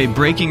 folks, we have a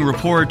breaking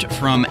report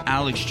from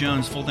Alex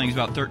Jones. Full thing's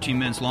about 13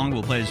 minutes long.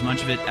 We'll play as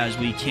much of it as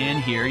we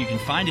can here. You can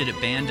find it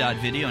at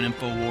band.video and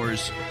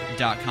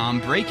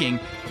Infowars.com. Breaking: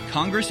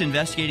 Congress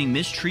investigating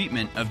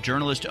mistreatment of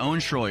journalist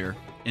Owen Schroyer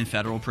in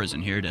federal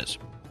prison. Here it is.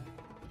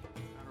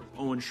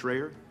 Owen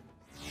Schroyer.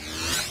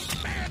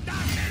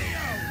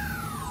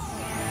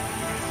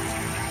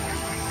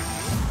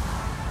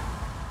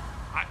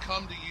 I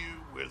come to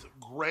you with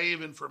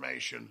grave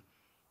information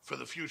for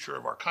the future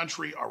of our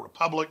country, our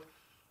republic,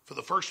 for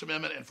the First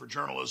Amendment, and for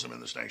journalism in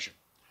this nation.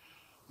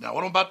 Now,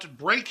 what I'm about to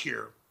break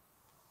here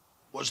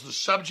was the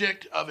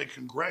subject of a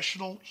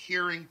congressional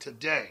hearing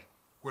today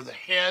where the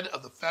head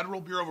of the Federal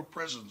Bureau of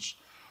Prisons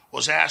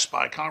was asked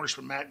by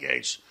Congressman Matt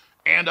Gaetz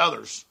and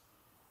others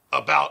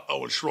about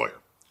Owen Schroyer.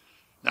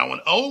 Now,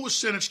 when Owen was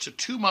sentenced to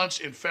 2 months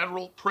in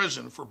federal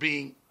prison for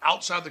being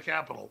outside the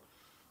Capitol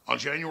on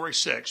January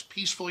 6th,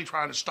 peacefully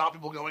trying to stop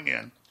people going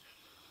in,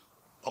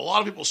 a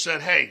lot of people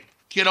said, hey,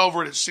 get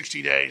over it at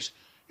 60 days.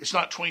 It's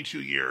not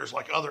 22 years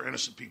like other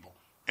innocent people.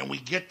 And we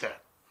get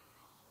that.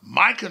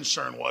 My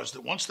concern was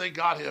that once they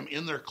got him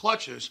in their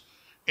clutches,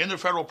 in their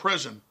federal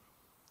prison,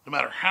 no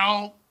matter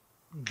how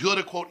good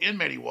a, quote,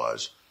 inmate he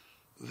was,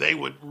 they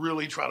would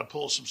really try to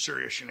pull some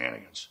serious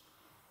shenanigans.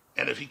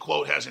 And if he,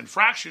 quote, has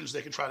infractions,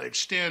 they can try to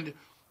extend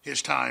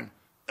his time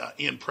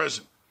in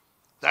prison.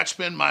 That's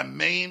been my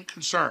main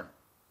concern.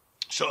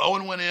 So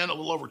Owen went in a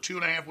little over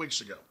 2.5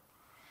 weeks ago.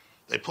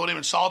 They put him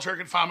in solitary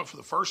confinement for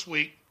the first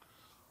week,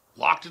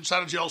 locked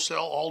inside a jail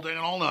cell all day and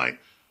all night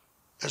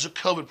as a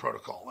COVID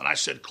protocol. And I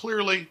said,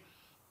 clearly,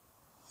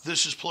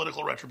 this is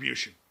political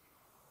retribution.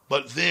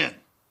 But then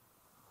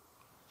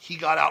he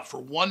got out for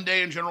 1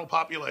 day in general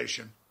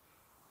population.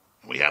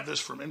 And we have this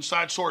from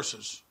inside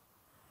sources.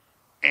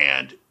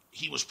 And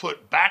he was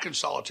put back in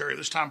solitary,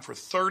 this time for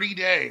 30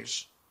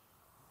 days,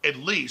 at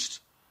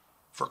least,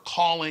 for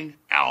calling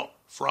out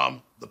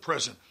from the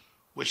prison,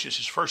 which is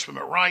his First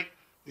Amendment right.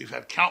 We've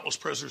had countless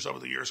prisoners over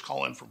the years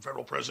call in from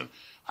federal prison.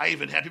 I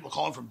even had people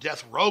call in from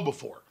death row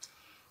before.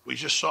 We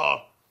just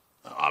saw,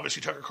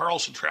 obviously, Tucker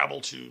Carlson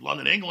travel to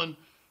London, England,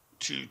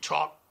 to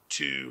talk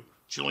to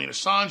Julian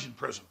Assange in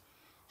prison.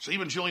 So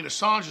even Julian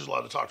Assange is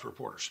allowed to talk to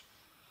reporters.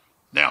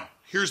 Now,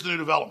 here's the new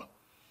development.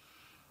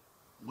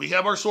 We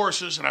have our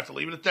sources, and I have to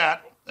leave it at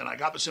that, and I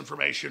got this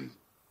information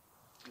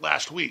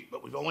last week,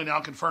 but we've only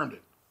now confirmed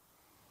it.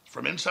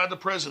 From inside the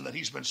prison that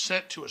he's been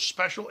sent to a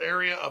special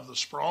area of the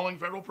sprawling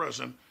federal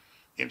prison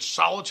in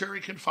solitary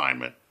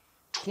confinement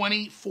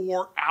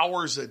 24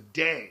 hours a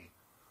day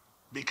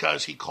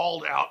because he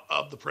called out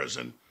of the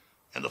prison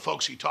and the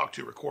folks he talked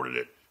to recorded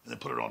it and then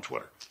put it on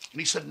Twitter.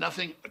 And he said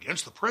nothing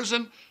against the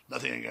prison,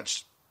 nothing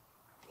against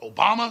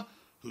Obama,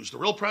 who's the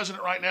real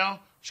president right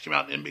now. Just came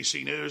out in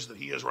NBC News that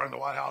he is running the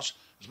White House,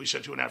 as we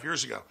said 2.5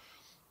 years ago.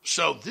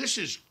 So this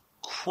is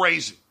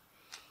crazy.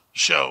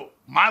 So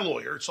my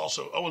lawyer, it's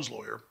also Owen's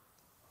lawyer,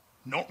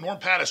 Norm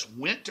Pattis,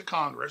 went to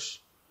Congress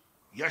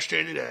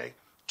yesterday, today,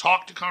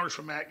 talked to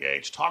Congressman Matt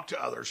Gaetz, talked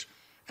to others,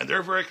 and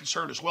they're very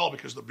concerned as well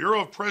because the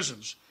Bureau of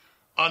Prisons,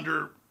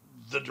 under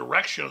the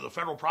direction of the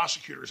federal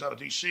prosecutors out of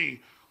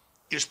D.C.,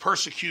 is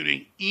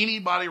persecuting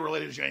anybody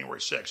related to January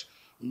 6th.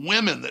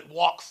 Women that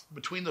walk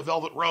between the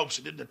velvet ropes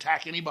and didn't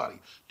attack anybody,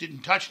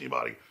 didn't touch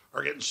anybody,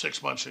 are getting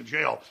 6 months in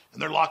jail,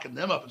 and they're locking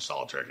them up in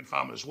solitary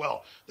confinement as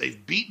well.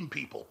 They've beaten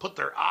people, put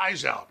their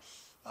eyes out,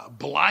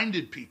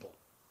 blinded people.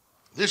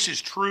 This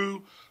is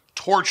true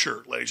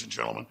torture, ladies and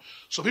gentlemen.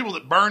 So people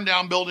that burned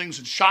down buildings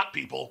and shot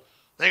people,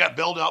 they got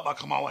bailed out by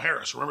Kamala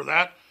Harris. Remember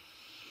that?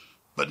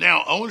 But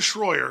now Owen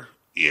Schroyer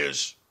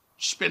is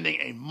spending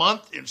a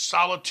month in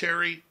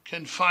solitary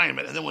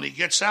confinement, and then when he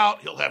gets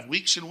out, he'll have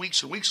weeks and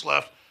weeks and weeks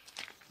left.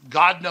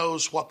 God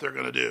knows what they're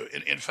going to do.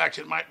 In fact,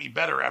 it might be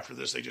better after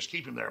this they just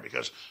keep him there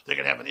because they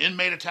can have an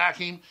inmate attack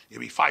him. If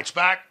he fights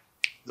back,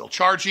 they'll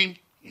charge him,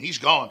 and he's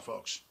gone,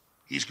 folks.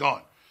 He's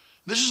gone.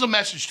 This is a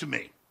message to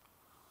me.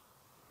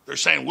 They're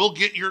saying, we'll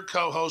get your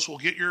co-host, we'll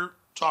get your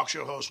talk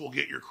show host, we'll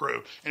get your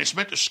crew. And it's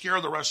meant to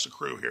scare the rest of the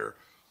crew here.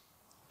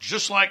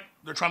 Just like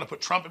they're trying to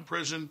put Trump in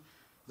prison,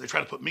 they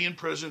try to put me in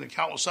prison and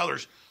countless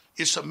others.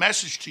 It's a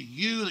message to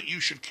you that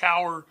you should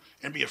cower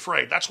and be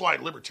afraid. That's why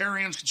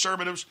libertarians,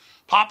 conservatives,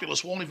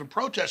 populists won't even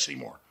protest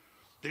anymore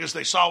because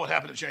they saw what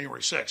happened at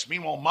January 6th.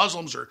 Meanwhile,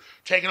 Muslims are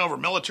taking over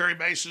military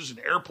bases and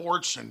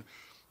airports and,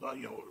 I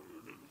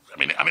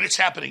mean, it's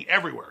happening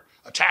everywhere.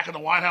 Attacking the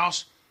White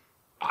House.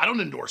 I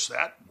don't endorse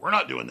that. We're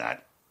not doing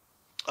that.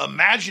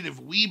 Imagine if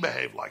we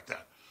behave like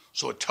that.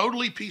 So a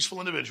totally peaceful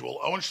individual,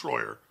 Owen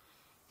Schroyer,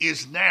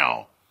 is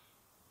now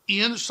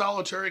in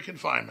solitary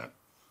confinement.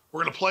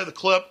 We're going to play the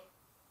clip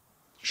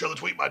Show the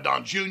tweet by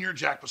Don Jr.,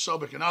 Jack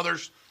Posobiec, and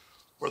others,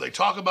 where they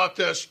talk about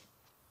this.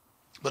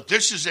 But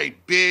this is a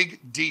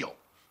big deal.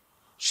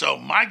 So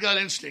my gut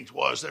instinct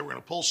was they were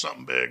going to pull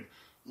something big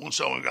once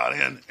someone got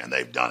in, and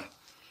they've done it.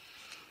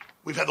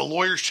 We've had the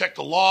lawyers check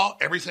the law,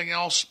 everything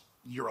else.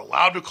 You're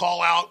allowed to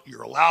call out.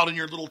 You're allowed in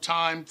your little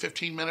time,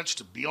 15 minutes,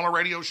 to be on a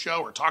radio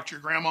show or talk to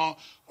your grandma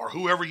or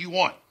whoever you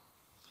want.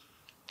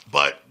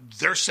 But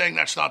they're saying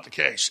that's not the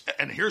case.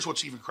 And here's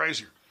what's even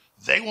crazier.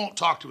 They won't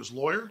talk to his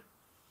lawyer.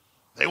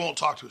 They won't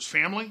talk to his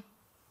family.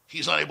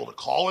 He's not able to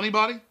call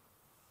anybody.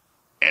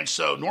 And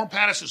so Norm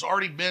Pattis has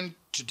already been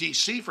to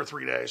D.C. for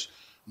 3 days.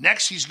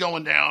 Next, he's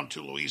going down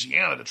to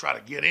Louisiana to try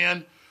to get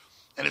in.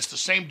 And it's the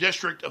same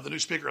district of the new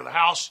Speaker of the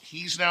House.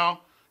 He's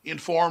now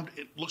informed.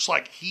 It looks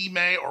like he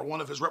may, or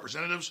one of his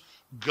representatives,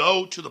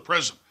 go to the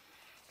prison.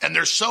 And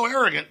they're so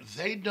arrogant,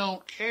 they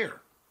don't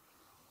care.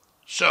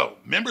 So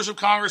members of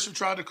Congress have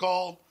tried to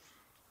call.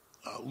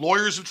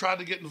 Lawyers have tried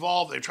to get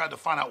involved. They've tried to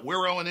find out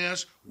where Owen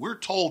is. We're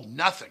told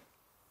nothing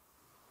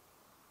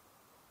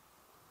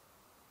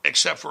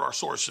except for our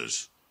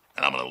sources.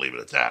 And I'm going to leave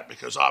it at that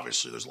because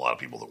obviously there's a lot of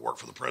people that work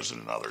for the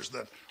president and others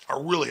that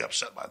are really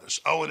upset by this.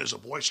 Owen is a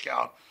Boy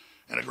Scout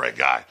and a great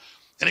guy.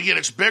 And again,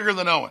 it's bigger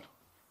than Owen.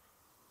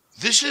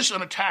 This is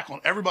an attack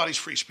on everybody's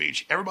free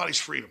speech, everybody's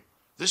freedom.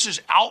 This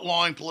is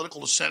outlawing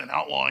political dissent and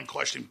outlawing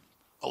questioning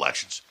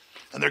elections.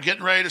 And they're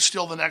getting ready to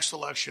steal the next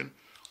election.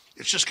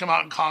 It's just come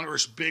out in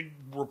Congress, big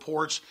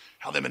reports,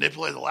 how they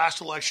manipulated the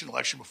last election,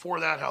 election before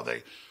that, how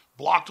they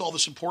blocked all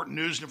this important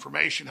news and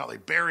information, how they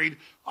buried,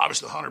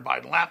 obviously, the Hunter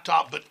Biden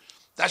laptop. But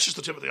that's just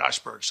the tip of the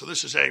iceberg. So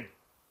this is a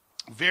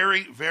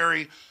very,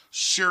 very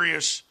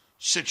serious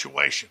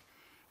situation.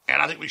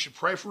 And I think we should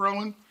pray for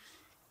Owen.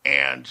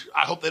 And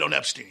I hope they don't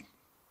Epstein.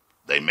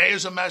 They may,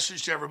 as a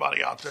message to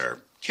everybody out there,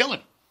 kill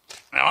him.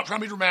 Now, I'm not trying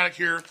to be dramatic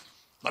here. I'm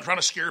not trying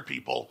to scare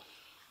people.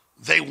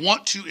 They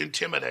want to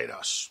intimidate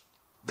us.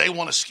 They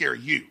want to scare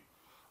you.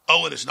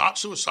 Owen is not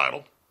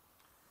suicidal.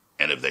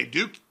 And if they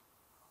do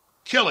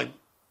kill him,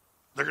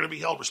 they're going to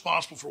be held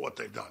responsible for what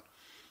they've done.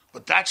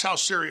 But that's how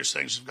serious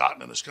things have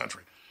gotten in this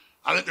country.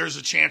 I think there's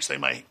a chance they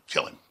may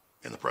kill him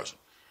in the prison.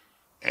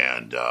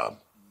 And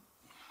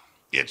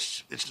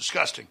it's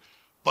disgusting.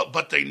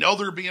 But they know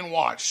they're being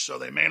watched, so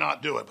they may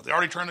not do it. But they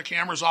already turned the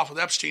cameras off with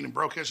Epstein and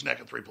broke his neck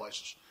in 3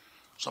 places.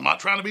 So I'm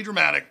not trying to be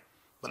dramatic,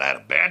 but I had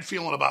a bad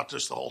feeling about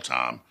this the whole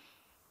time.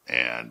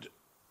 And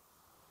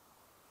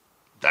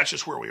that's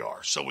just where we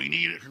are. So we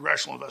need a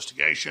congressional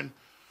investigation.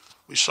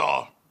 We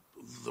saw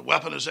the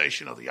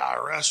weaponization of the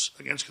IRS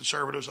against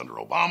conservatives under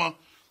Obama.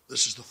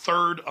 This is the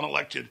third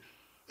unelected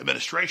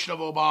administration of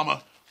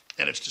Obama.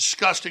 And it's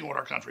disgusting what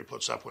our country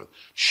puts up with.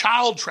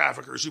 Child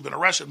traffickers who've been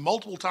arrested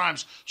multiple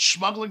times,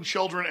 smuggling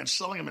children and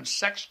selling them in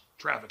sex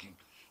trafficking.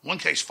 In one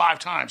case, 5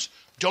 times,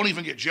 don't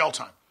even get jail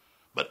time.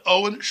 But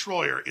Owen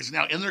Schroyer is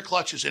now in their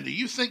clutches. And do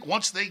you think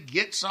once they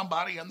get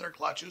somebody in their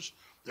clutches,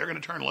 they're going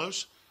to turn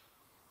loose?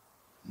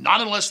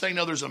 Not unless they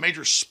know there's a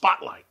major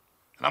spotlight.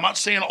 And I'm not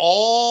saying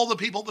all the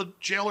people at the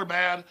jail are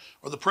bad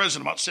or the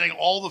prison. I'm not saying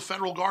all the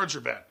federal guards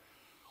are bad.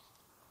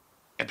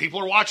 And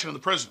people are watching in the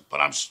prison. But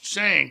I'm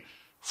saying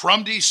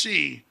from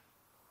D.C.,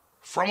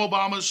 from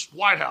Obama's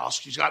White House,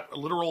 he's got a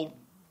literal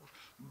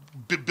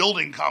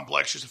building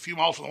complex just a few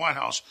miles from the White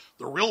House,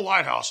 the real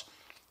White House.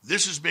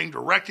 This is being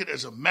directed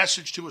as a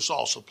message to us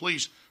all. So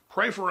please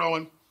pray for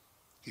Owen.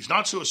 He's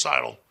not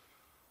suicidal.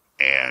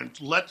 And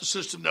let the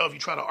system know if you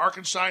try to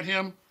Arkansas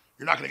him,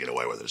 you're not going to get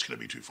away with it. It's going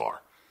to be too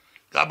far.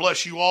 God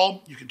bless you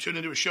all. You can tune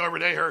into a show every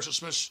day. Harrison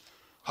Smith's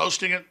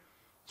hosting it,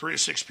 3 to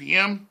 6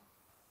 p.m.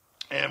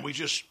 And we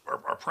just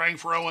are praying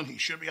for Owen. He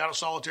should be out of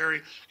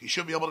solitary. He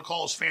should be able to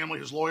call his family,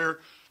 his lawyer,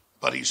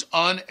 but he's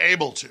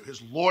unable to.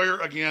 His lawyer,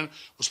 again,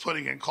 was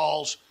putting in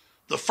calls.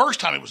 The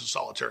first time he was in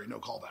solitary, no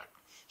callback.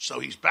 So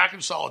he's back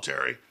in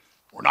solitary.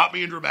 We're not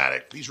being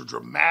dramatic. These are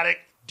dramatic,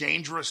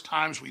 dangerous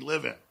times we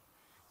live in.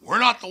 We're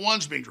not the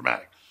ones being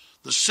dramatic.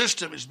 The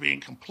system is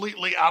being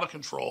completely out of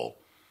control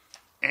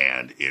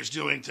and is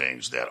doing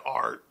things that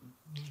are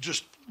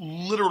just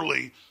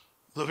literally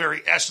the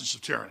very essence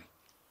of tyranny.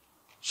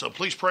 So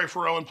please pray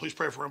for Owen. Please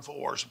pray for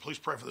InfoWars. And please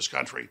pray for this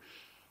country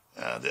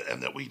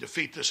and that we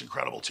defeat this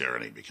incredible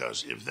tyranny,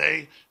 because if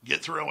they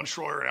get through Owen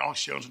Schroyer and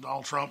Alex Jones and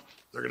Donald Trump,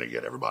 they're going to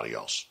get everybody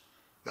else.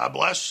 God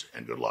bless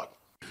and good luck.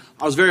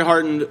 I was very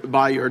heartened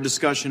by your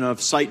discussion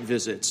of site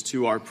visits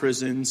to our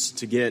prisons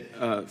to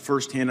get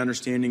firsthand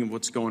understanding of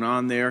what's going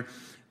on there.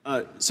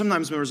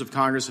 Sometimes members of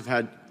Congress have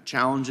had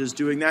challenges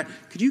doing that.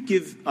 Could you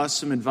give us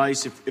some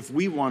advice if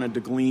we wanted to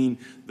glean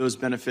those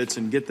benefits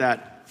and get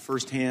that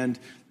firsthand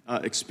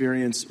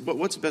experience?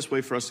 What's the best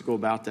way for us to go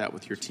about that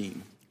with your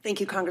team? Thank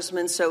you,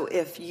 Congressman. So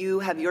if you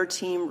have your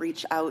team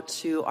reach out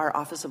to our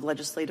Office of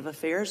Legislative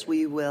Affairs,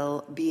 we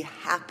will be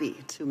happy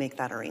to make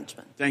that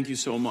arrangement. Thank you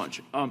so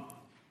much.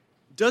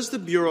 Does the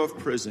Bureau of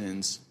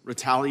Prisons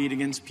retaliate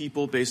against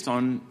people based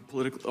on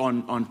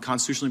on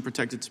constitutionally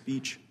protected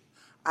speech?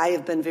 I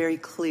have been very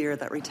clear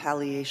that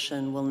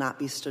retaliation will not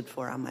be stood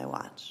for on my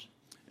watch.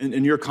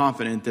 And you're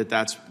confident that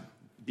that's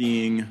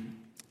being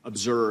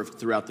observed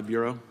throughout the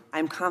Bureau?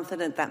 I'm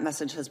confident that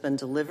message has been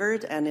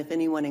delivered, and if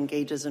anyone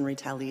engages in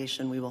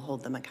retaliation, we will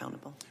hold them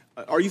accountable.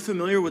 Are you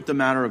familiar with the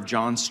matter of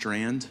John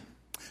Strand?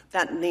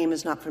 That name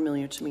is not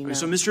familiar to me now.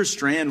 So Mr.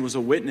 Strand was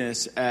a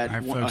witness at All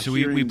right, folks, so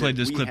we played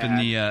this clip in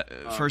the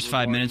first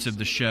 5 minutes of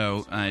the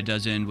show. It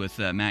does end with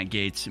Matt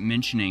Gaetz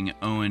mentioning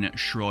Owen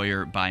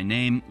Schroyer by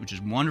name, which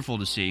is wonderful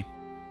to see.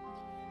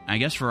 I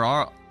guess for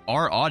our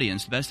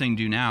audience, the best thing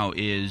to do now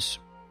is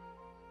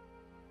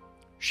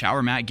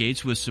shower Matt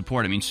Gaetz with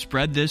support. I mean,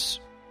 spread this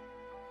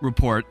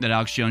report that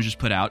Alex Jones just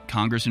put out,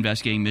 Congress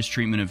investigating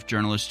mistreatment of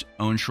journalist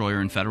Owen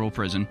Schroyer in federal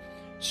prison.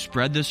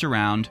 Spread this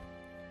around.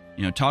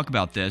 Talk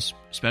about this,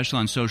 especially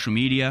on social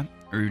media,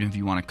 or even if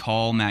you want to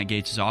call Matt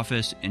Gaetz'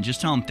 office and just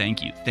tell him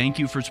thank you. Thank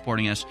you for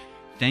supporting us.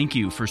 Thank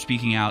you for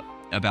speaking out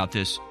about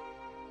this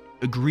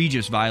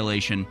egregious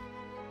violation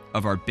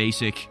of our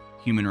basic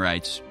human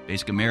rights,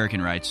 basic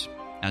American rights,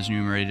 as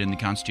enumerated in the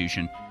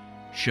Constitution.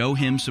 Show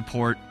him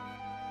support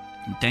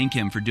and thank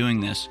him for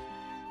doing this,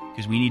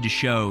 because we need to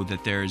show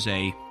that there's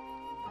a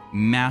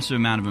massive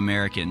amount of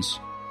Americans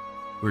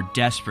who are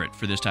desperate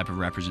for this type of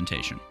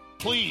representation.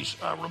 Please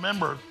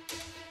remember,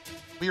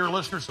 we are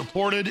listener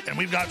supported, and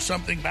we've got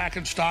something back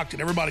in stock that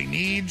everybody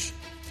needs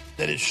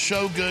that is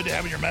so good to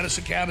have in your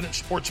medicine cabinet.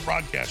 Supports the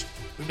broadcast.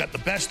 We've got the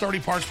best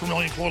 30 parts per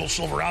million colloidal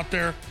silver out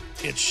there.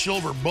 It's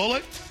Silver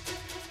Bullet.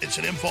 It's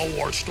at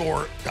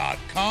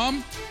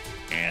InfoWarsStore.com.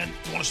 And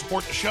you want to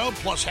support the show,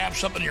 plus have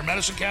something in your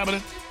medicine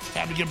cabinet,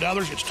 have to give to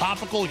others. It's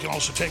topical. You can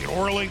also take it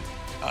orally.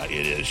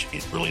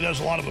 It really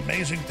does a lot of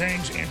amazing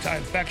things,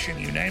 anti-infection,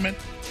 you name it.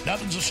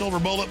 Nothing's a silver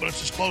bullet, but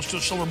it's as close to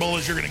a silver bullet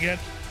as you're going to get.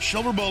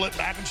 Silver Bullet,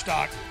 back in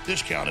stock,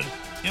 discounted,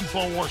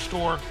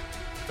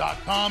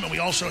 InfoWarsStore.com. And we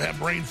also have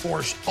Brain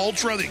Force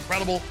Ultra, the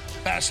incredible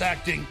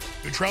fast-acting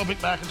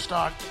nootropic, back in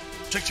stock.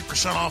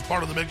 60% off,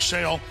 part of the big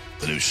sale.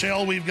 The new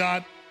sale we've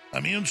got,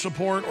 immune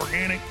support,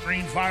 organic,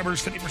 green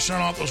fibers, 50%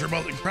 off. Those are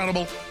both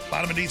incredible.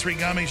 Vitamin D3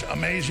 gummies,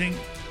 amazing.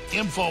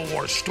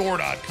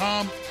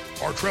 InfoWarsStore.com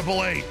or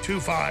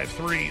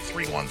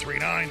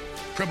 888-253-3139.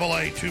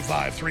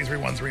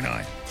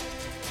 888-253-3139.